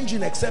are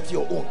changing except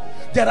your own.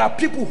 There are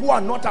people who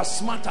are not as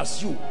smart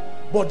as you,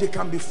 but they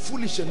can be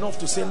foolish enough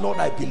to say, Lord,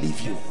 I believe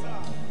you.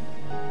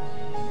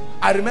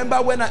 I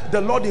remember when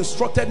the Lord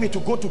instructed me to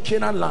go to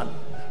Canaan land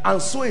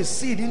and sow a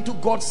seed into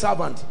God's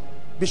servant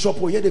Bishop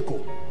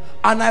Oyedeko,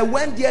 and I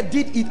went there,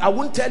 did it. I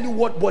won't tell you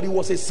what, but it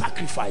was a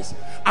sacrifice.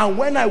 And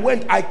when I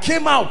went, I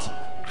came out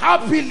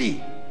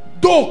happily,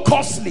 though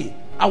costly.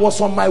 I was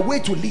on my way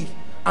to leave,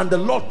 and the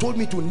Lord told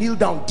me to kneel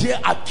down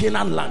there at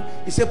Canaan land.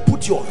 He said,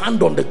 put your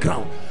hand on the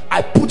ground.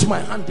 I put my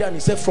hand there, and he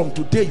said, from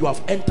today you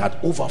have entered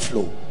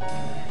overflow.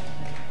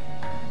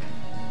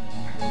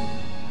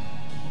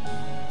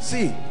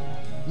 See,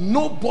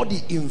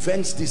 nobody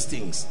invents these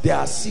things. There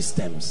are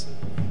systems.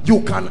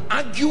 You can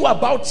argue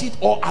about it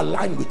or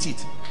align with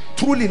it.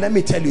 Truly, let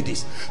me tell you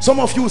this.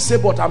 Some of you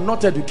say, but I'm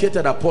not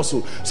educated,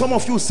 apostle. Some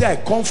of you say, I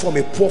come from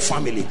a poor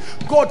family.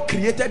 God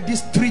created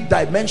these three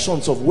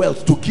dimensions of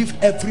wealth to give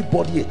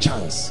everybody a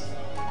chance.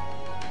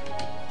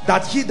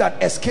 That he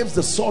that escapes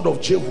the sword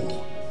of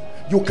Jehu,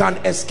 you can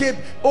escape.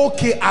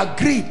 Okay,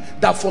 agreed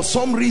that for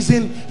some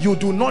reason you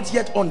do not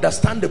yet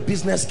understand the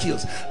business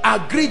skills.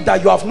 Agreed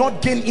that you have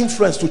not gained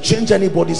influence to change anybody's